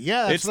 party. though.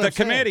 Yeah, that's it's what the I'm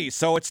saying. committee.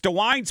 So it's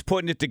DeWine's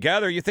putting it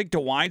together. You think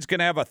DeWine's going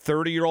to have a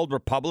 30-year-old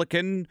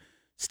Republican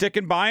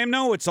sticking by him?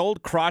 No, it's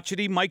old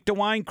crotchety Mike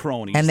DeWine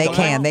cronies. And they So-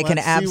 can Let's see what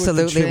the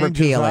absolutely changes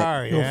repeal it.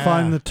 are, You'll yeah.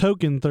 find the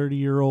token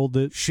 30-year-old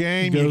that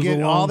Shame goes you get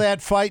along. all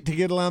that fight to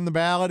get it on the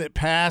ballot. It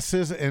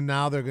passes, and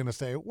now they're going to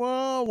say,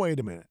 "Well, wait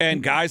a minute."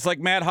 And guys like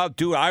Matt Huff,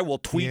 dude, I will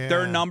tweet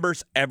their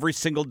numbers every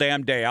single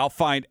damn day. I'll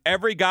find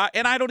every guy,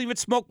 and I don't even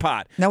smoke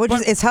pot. No,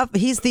 it's Huff.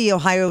 He's the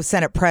Ohio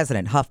Senate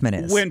president. Huffman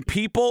is. When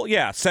people,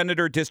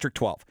 Senator District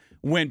 12,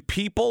 when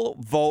people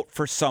vote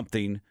for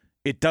something,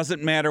 it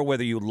doesn't matter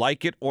whether you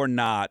like it or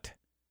not,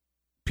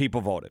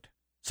 people voted.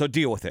 So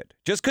deal with it.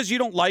 Just because you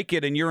don't like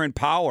it and you're in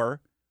power,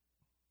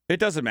 it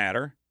doesn't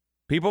matter.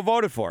 People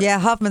voted for it. Yeah,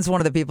 Huffman's one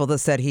of the people that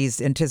said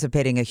he's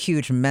anticipating a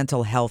huge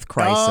mental health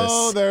crisis.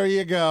 Oh, there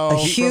you go. A From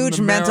huge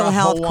the mental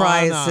health marijuana.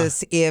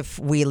 crisis if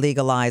we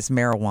legalize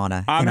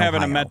marijuana. I'm in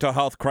having a Ohio. mental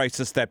health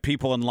crisis that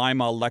people in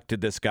Lima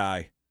elected this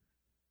guy.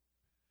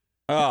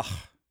 Ugh.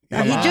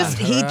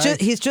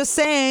 He's just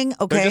saying,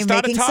 okay, just out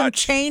of making some touch.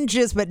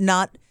 changes, but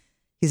not.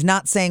 He's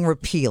not saying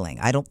repealing.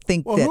 I don't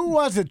think Well, that. who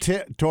was it,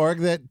 Torg,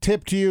 that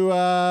tipped you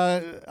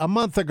a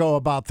month ago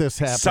about this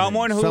happening?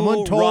 Someone who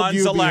told runs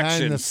you behind the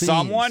elections. scenes.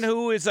 Someone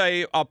who is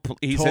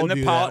he's Told in the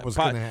you that was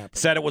gonna happen.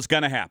 said it was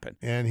going to happen.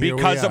 And here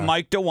we because of are.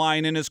 Mike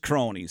DeWine and his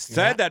cronies.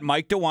 Said that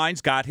Mike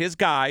DeWine's got his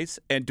guys,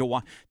 and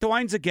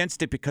DeWine's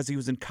against it because he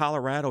was in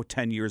Colorado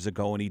 10 years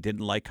ago and he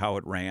didn't like how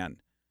it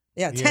ran.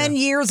 Yeah, 10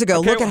 years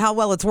ago. Okay, Look at how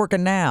well it's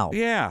working now.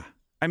 Yeah.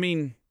 I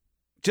mean,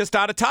 just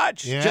out of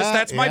touch. Yeah, just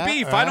that's my yeah,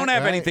 beef. I don't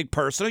have right. anything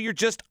personal. You're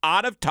just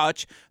out of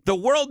touch. The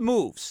world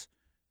moves.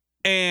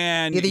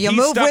 And Either you he's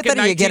move stuck with in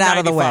it or you get out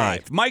of the way.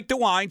 1995. Mike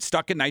DeWine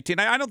stuck in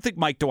 1990. I don't think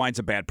Mike DeWine's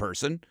a bad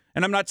person,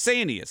 and I'm not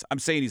saying he is. I'm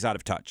saying he's out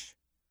of touch.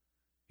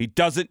 He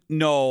doesn't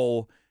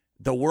know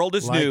the world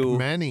is Like new.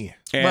 many.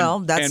 And, Well,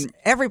 that's and,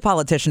 every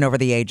politician over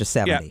the age of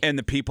 70. yeah, and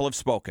the people have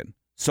spoken.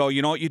 So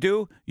you know what you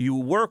do? You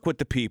work with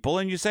the people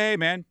and you say, hey,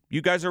 man,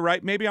 you guys are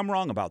right. Maybe I'm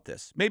wrong about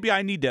this. Maybe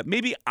I need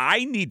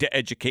to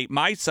educate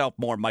myself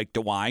more, Mike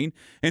DeWine,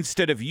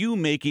 instead of you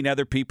making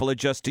other people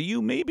adjust to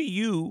you. Maybe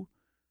you,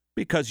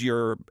 because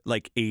you're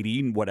like 80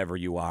 and whatever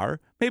you are,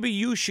 maybe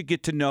you should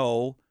get to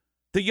know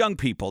the young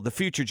people, the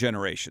future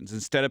generations,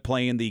 instead of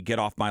playing the get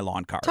off my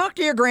lawn card. Talk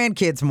to your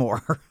grandkids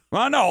more.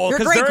 Well, no, your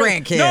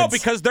great-grandkids. No,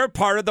 because they're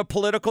part of the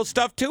political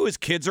stuff, too. His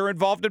kids are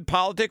involved in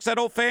politics. That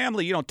whole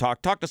family. You don't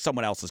talk to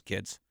someone else's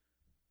kids.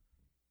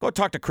 Go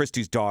talk to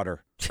Christy's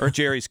daughter or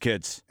Jerry's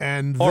kids.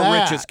 Or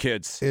Rich's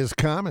kids. Is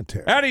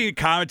commentary. That ain't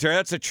commentary.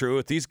 That's the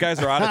truth. These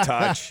guys are out of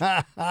touch.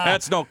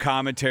 That's no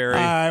commentary.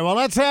 All right, well,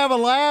 let's have a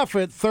laugh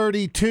at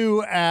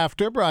 32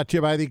 after. Brought to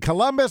you by the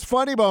Columbus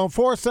Funny Bone,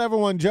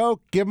 471-JOKE.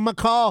 Give them a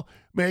call.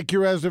 Make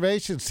your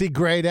reservation. See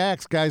great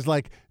acts. Guys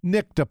like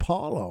Nick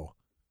DiPaolo.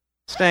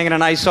 Staying in a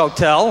nice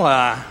hotel.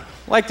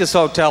 Like this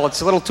hotel, it's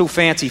a little too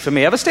fancy for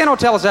me. Ever stay in a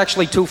hotel that's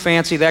actually too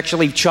fancy? They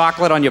actually leave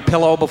chocolate on your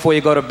pillow before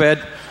you go to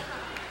bed?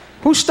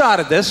 Who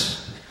started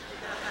this?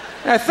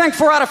 I think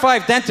 4 out of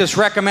 5 dentists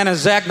recommend a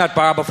Zagnut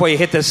bar before you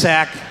hit the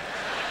sack.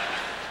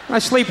 I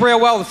sleep real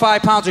well with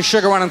 5 pounds of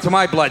sugar running through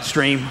my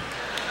bloodstream.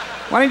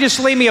 Why don't you just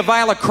leave me a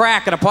vial of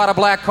crack and a pot of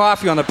black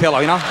coffee on the pillow,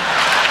 you know?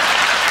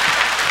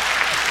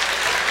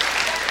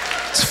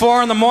 It's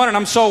 4 in the morning,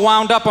 I'm so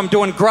wound up I'm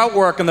doing grout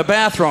work in the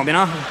bathroom, you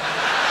know?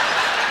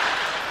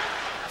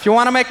 If you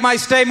want to make my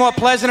stay more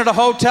pleasant at a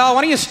hotel,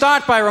 why don't you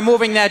start by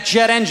removing that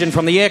jet engine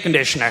from the air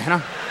conditioner, you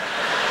know?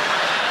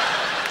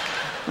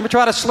 Ever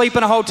try to sleep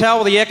in a hotel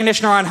with the air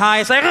conditioner on high?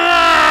 It's like,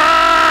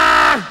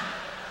 ah!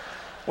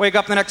 Wake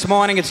up the next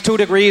morning, it's 2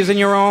 degrees in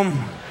your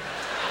room.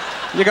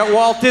 You got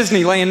Walt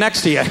Disney laying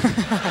next to you.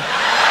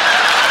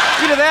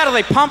 Either that or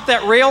they pump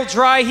that real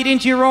dry heat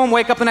into your room,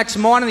 wake up the next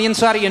morning, the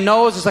inside of your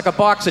nose is like a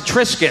box of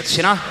Triscuits,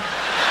 you know?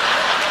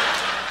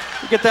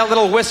 You get that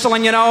little whistle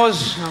in your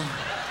nose.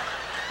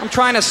 I'm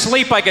trying to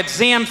sleep, I get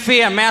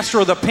Zamfir, master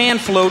of the pan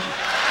flute,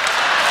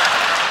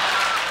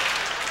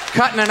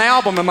 cutting an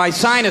album in my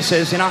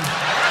sinuses, you know?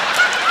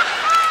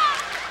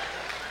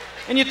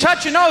 And you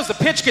touch your nose, the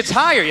pitch gets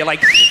higher. You're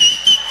like...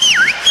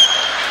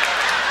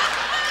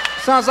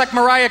 Sounds like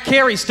Mariah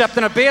Carey stepped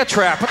in a bear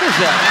trap. What is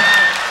that?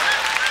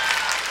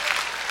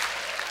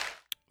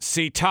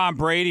 See, Tom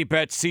Brady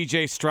bet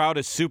C.J. Stroud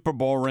his Super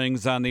Bowl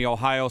rings on the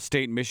Ohio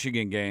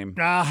State-Michigan game.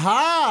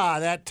 Aha!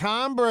 That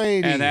Tom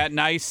Brady. And that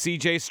nice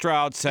C.J.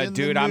 Stroud said,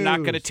 dude, I'm not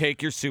going to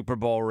take your Super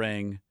Bowl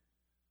ring.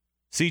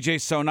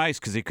 C.J.'s so nice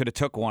because he could have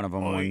took one of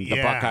them when the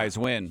Buckeyes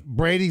win.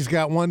 Brady's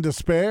got one to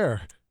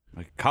spare.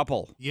 A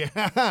couple.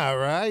 Yeah,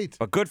 right.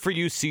 But good for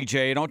you,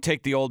 CJ. Don't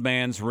take the old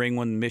man's ring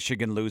when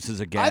Michigan loses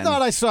again. I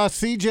thought I saw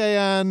CJ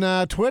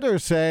on Twitter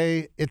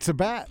say it's a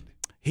bet.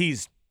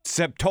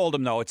 Seb told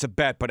him, though, it's a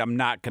bet, but I'm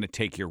not going to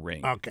take your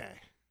ring. Okay.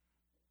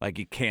 Like,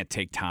 you can't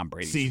take Tom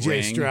Brady's CJ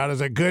ring. Stroud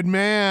is a good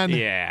man.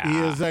 Yeah. He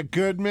is a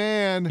good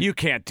man. You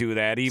can't do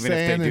that, even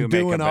Saying if they do and make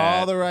a doing bet.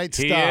 all the right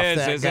He stuff, is,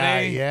 that isn't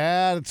guy. he?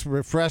 Yeah, it's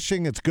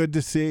refreshing. It's good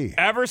to see.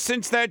 Ever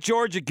since that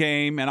Georgia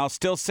game, and I'll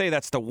still say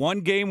that's the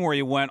one game where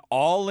he went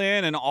all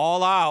in and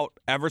all out.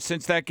 Ever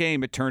since that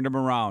game, it turned him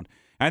around.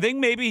 I think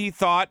maybe he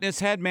thought in his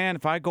head, man,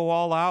 if I go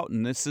all out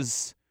and this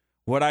is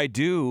what I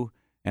do,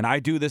 and I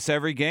do this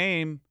every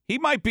game, he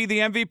might be the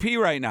MVP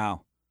right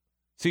now.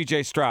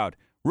 C.J. Stroud.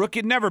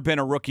 Rookie, never been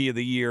a Rookie of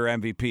the Year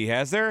MVP,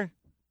 has there?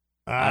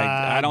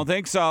 I don't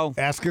think so.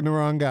 Asking the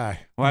wrong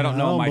guy. Well, I don't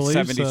know my believe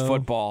 70s so.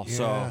 football,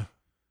 so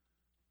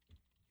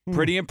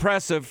pretty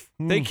impressive.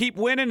 They keep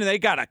winning, and they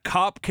got a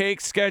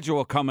cupcake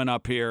schedule coming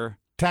up here.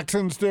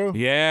 Texans do?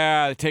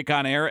 Yeah, they take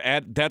on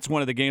that's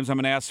one of the games I'm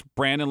going to ask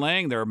Brandon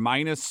Lang. They're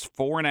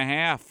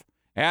 -4.5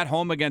 at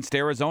home against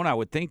Arizona. I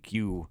would think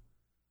you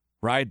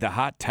ride the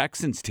hot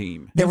Texans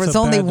team. There was It's a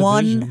only bad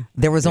one. division.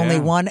 There was only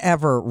Yeah. one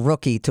ever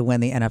rookie to win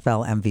the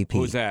NFL MVP.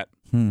 Who's that?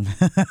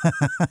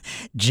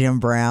 Jim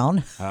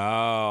Brown.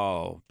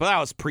 Oh, but that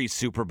was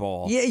pre-Super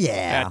Bowl.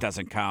 Yeah. That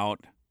doesn't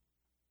count.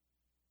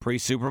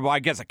 Pre-Super Bowl,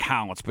 I guess it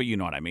counts, but you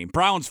know what I mean.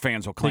 Browns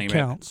fans will claim It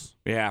counts.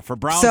 it. Yeah, for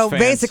Browns So fans.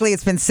 basically,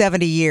 it's been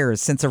 70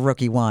 years since a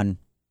rookie won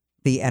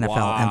the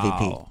NFL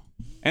MVP. Wow.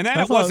 And then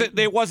I it thought-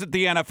 wasn't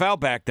the NFL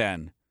back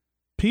then.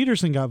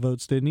 Peterson got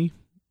votes, didn't he?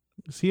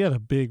 'Cause he had a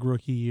big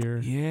rookie year.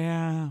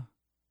 Yeah.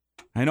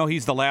 I know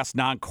he's the last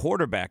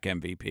non-quarterback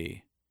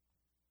MVP.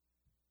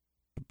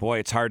 Boy,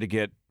 it's hard to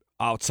get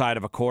outside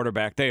of a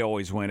quarterback. They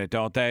always win it,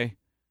 don't they?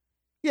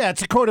 Yeah,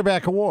 it's a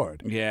quarterback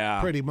award.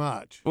 Yeah. Pretty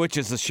much. Which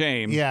is a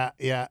shame. Yeah,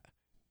 yeah.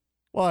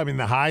 Well, I mean,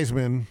 the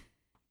Heisman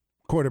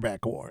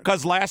quarterback award.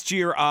 Because last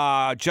year,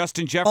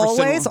 Justin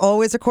Jefferson.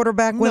 Always a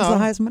quarterback wins No.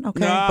 the Heisman. Okay,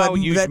 No, but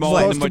usually that's more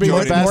what, than the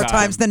majority of the more time.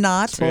 times than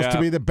not. Supposed Yeah.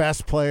 to be the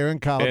best player in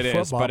college It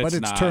is, football, but it's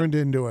it's not. turned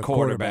into a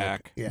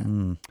quarterback. Yeah.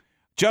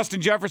 Justin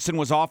Jefferson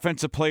was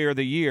Offensive Player of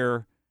the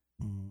Year,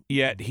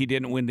 yet he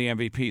didn't win the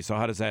MVP. So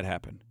how does that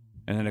happen?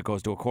 And then it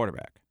goes to a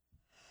quarterback.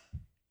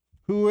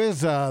 Who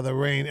is the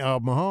reign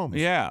of Mahomes?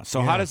 Yeah.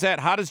 So how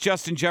does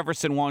Justin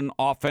Jefferson win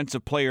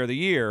Offensive Player of the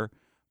Year,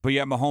 but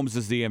yet Mahomes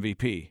is the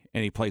MVP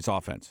and he plays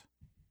offense?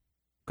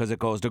 Because it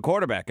goes to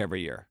quarterback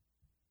every year.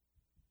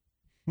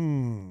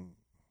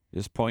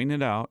 Just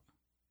pointing it out.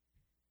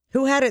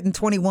 Who had it in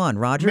 21?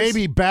 Rogers?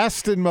 Maybe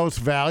best and most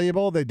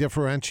valuable. They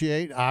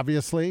differentiate,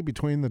 obviously,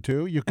 between the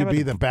two. You could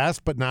be the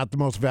best, but not the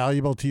most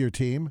valuable to your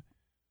team.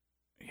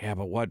 Yeah,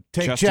 but what?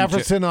 Take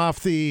Jefferson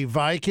off the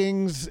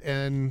Vikings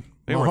and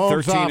they were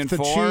Mahomes 13 off and the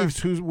 4.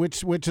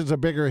 Chiefs. Which is a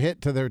bigger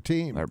hit to their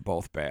team? They're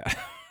both bad.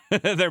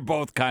 They're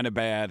both kind of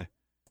bad.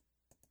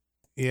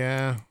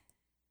 Yeah.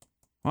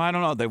 Well, I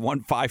don't know. They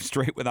won 5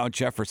 straight without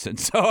Jefferson,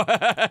 so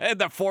and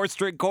the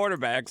 4th-string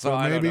quarterback. So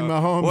I maybe don't know.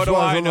 Mahomes what do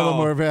was I a little know?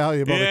 more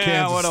valuable to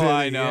Kansas what do City.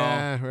 I know?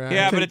 Yeah, right.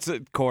 Yeah, but it's a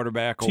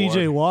quarterback.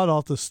 T.J. award. Watt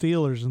off the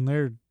Steelers, and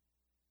they're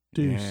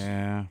deuce.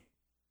 Yeah.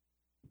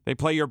 They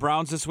play your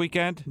Browns this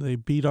weekend? They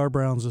beat our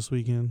Browns this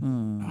weekend.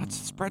 Oh,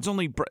 spread's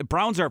only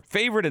Browns are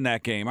favored in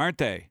that game, aren't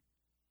they?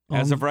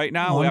 As of right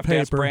now, we have to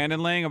ask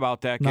Brandon Lang about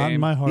that game. Not in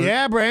my heart.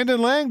 Yeah,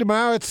 Brandon Lang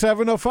tomorrow at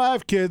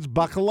 7:05. Kids,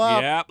 buckle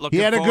up. Yep, looking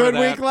he had a forward good to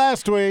that. week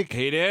last week.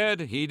 He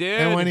did.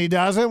 And when he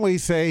doesn't, we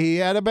say he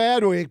had a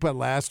bad week. But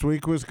last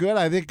week was good.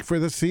 I think for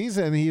the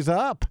season, he's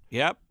up.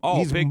 Yep. Oh,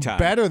 he's big time.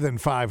 Better than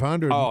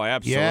 500. Oh,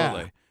 absolutely.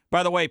 Yeah.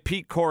 By the way,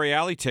 Pete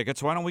Coriali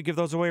tickets. Why don't we give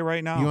those away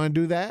right now? You want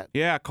to do that?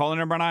 Yeah, call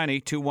number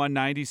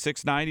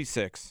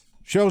 9-821-9696.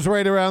 Show's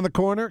right around the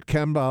corner.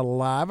 Kemba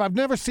Live. I've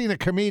never seen a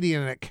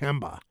comedian at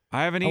Kemba.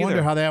 I haven't I either.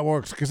 wonder how that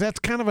works because that's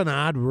kind of an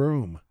odd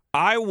room.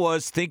 I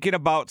was thinking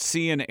about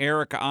seeing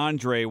Eric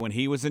Andre when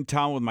he was in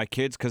town with my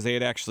kids because they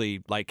had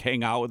actually like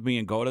hang out with me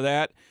and go to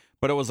that.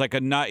 But it was like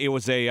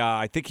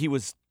I think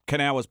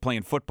Canal was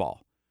playing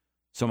football,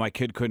 so my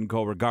kid couldn't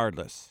go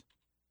regardless.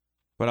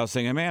 But I was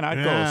thinking, man,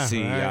 I'd go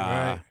see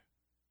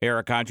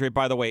Eric Andre.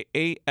 By the way,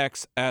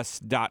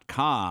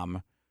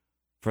 AXS.com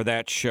for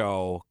that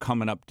show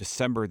coming up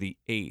December the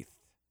 8th.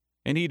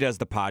 And he does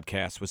the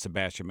podcast with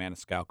Sebastian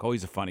Maniscalco.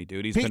 He's a funny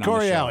dude. He's Pete been on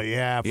the show. Coriali,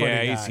 yeah, funny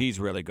guy. He's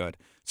really good.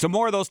 So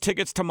more of those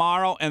tickets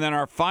tomorrow, and then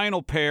our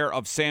final pair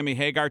of Sammy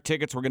Hagar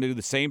tickets. We're going to do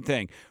the same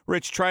thing.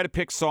 Rich, try to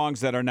pick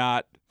songs that are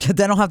not They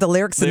don't have the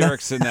lyrics in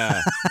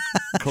the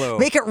clue.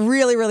 Make it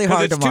really, really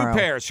hard it's tomorrow. 2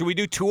 pairs. Should we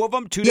do 2 of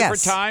them, 2 Yes.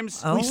 different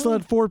times? Oh. We still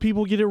had 4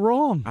 people get it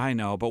wrong. I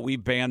know, but we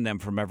banned them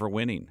from ever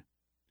winning.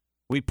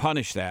 We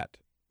punish that.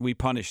 We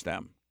punish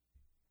them.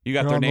 You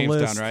got They're their on the names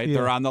list, down, right? yeah.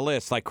 They're on the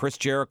list, like Chris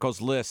Jericho's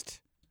list.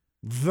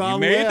 You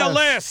made the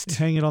list.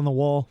 Hang it on the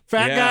wall.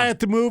 Fat Guy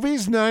at the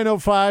Movies,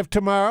 9:05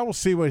 tomorrow. We'll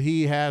see what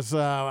he has.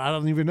 I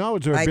don't even know.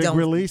 Is there a big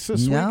release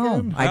this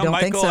weekend? I don't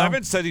think Michael so.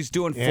 Evans said he's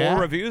doing 4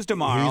 reviews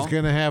tomorrow. He's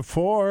going to have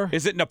 4.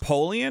 Is it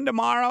Napoleon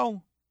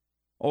tomorrow?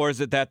 Or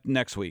is it that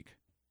next week?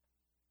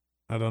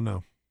 I don't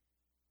know.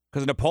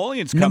 Because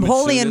Napoleon's coming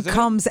Napoleon soon, isn't it?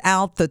 comes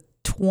out the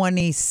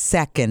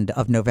 22nd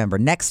of November,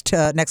 next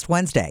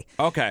Wednesday.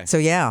 Okay. So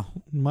yeah.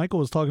 Michael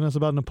was talking to us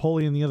about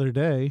Napoleon the other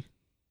day.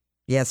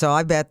 Yeah, so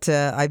I bet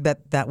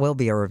that will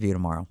be a review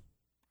tomorrow.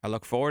 I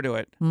look forward to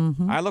it.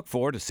 Mm-hmm. I look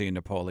forward to seeing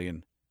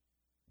Napoleon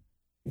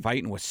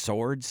fighting with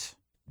swords.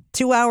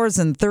 2 hours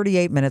and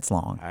 38 minutes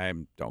long. I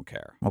don't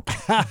care. Okay.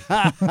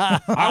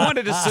 I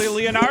wanted to see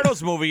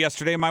Leonardo's movie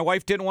yesterday. My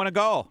wife didn't want to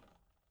go.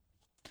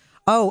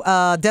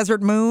 Oh,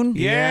 Desert Moon?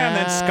 Yeah, and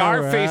then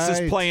Scarface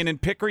right. is playing in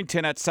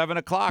Pickerington at 7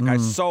 o'clock. I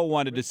so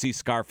wanted to see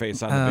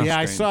Scarface on the big Yeah,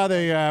 I screen. saw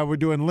they were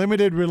doing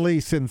limited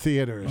release in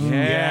theaters.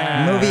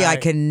 Yeah. Movie I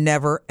can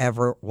never,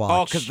 ever watch.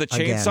 Oh, because the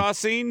again. chainsaw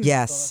scene?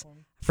 Yes.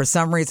 For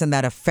some reason,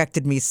 that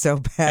affected me so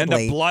badly. And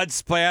the blood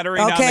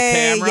splattering on the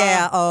Okay, camera?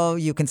 yeah. Oh,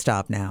 you can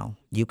stop now.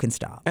 You can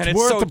stop. And It's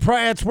worth the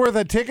price. It's worth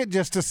a ticket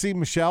just to see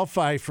Michelle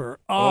Pfeiffer.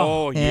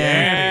 Oh,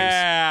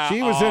 yeah.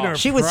 She was in her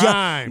She was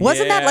prime. young.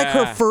 Wasn't that like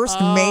her first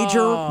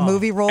major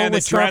movie role And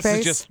with the dress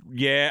Scarface? is just,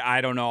 I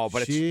don't know.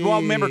 But it's,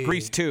 well, remember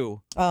Grease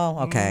 2.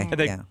 Oh, okay. And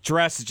the yeah.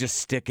 dress is just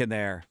sticking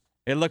there.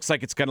 It looks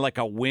like it's gonna like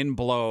a wind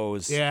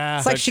blows. Yeah.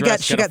 It's like she got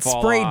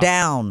sprayed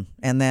down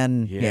and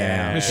then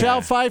yeah.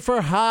 Michelle Pfeiffer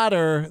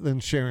hotter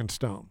than Sharon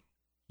Stone.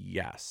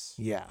 Yes.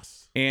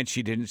 Yes. And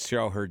she didn't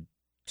show her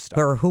stuff.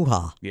 Her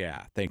hoo-ha.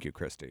 Yeah. Thank you,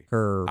 Christy.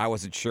 Her I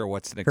wasn't sure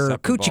what's an her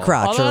acceptable. coochie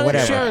crotch Although or I think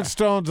whatever. Sharon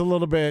Stone's a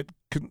little bit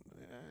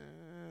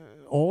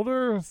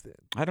older.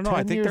 I don't know.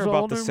 I 10 think they're years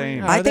about older, the same.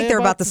 maybe? I Are think they they're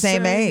about the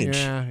same age.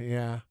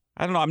 Yeah.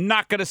 I don't know. I'm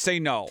not gonna say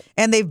no.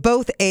 And they've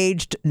both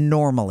aged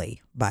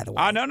normally, by the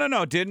way.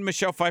 No. Didn't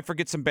Michelle Pfeiffer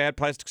get some bad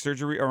plastic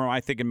surgery, or am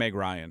I thinking Meg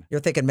Ryan? You're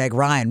thinking Meg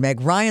Ryan.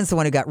 Meg Ryan's the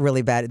one who got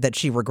really bad, that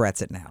she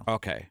regrets it now.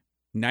 Okay.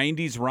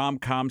 90s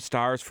rom-com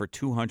stars for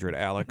 200,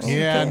 Alex.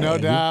 Yeah, no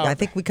doubt. I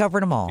think we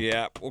covered them all.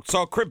 Yeah.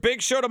 So,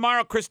 big show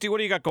tomorrow. Christy, what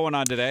do you got going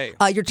on today?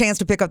 Your chance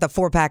to pick up the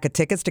 4-pack of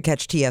tickets to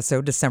catch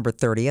TSO December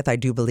 30th, I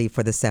do believe,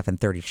 for the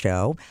 7:30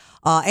 show.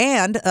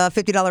 And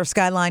 $50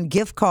 Skyline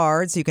gift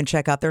cards. You can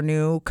check out their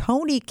new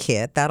Coney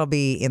kit. That'll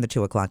be in the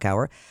 2 o'clock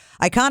hour.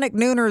 Iconic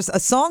Nooners, a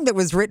song that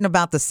was written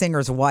about the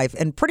singer's wife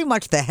and pretty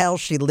much the hell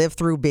she lived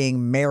through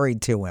being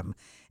married to him.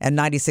 And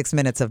 96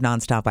 minutes of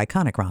nonstop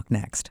iconic rock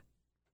next.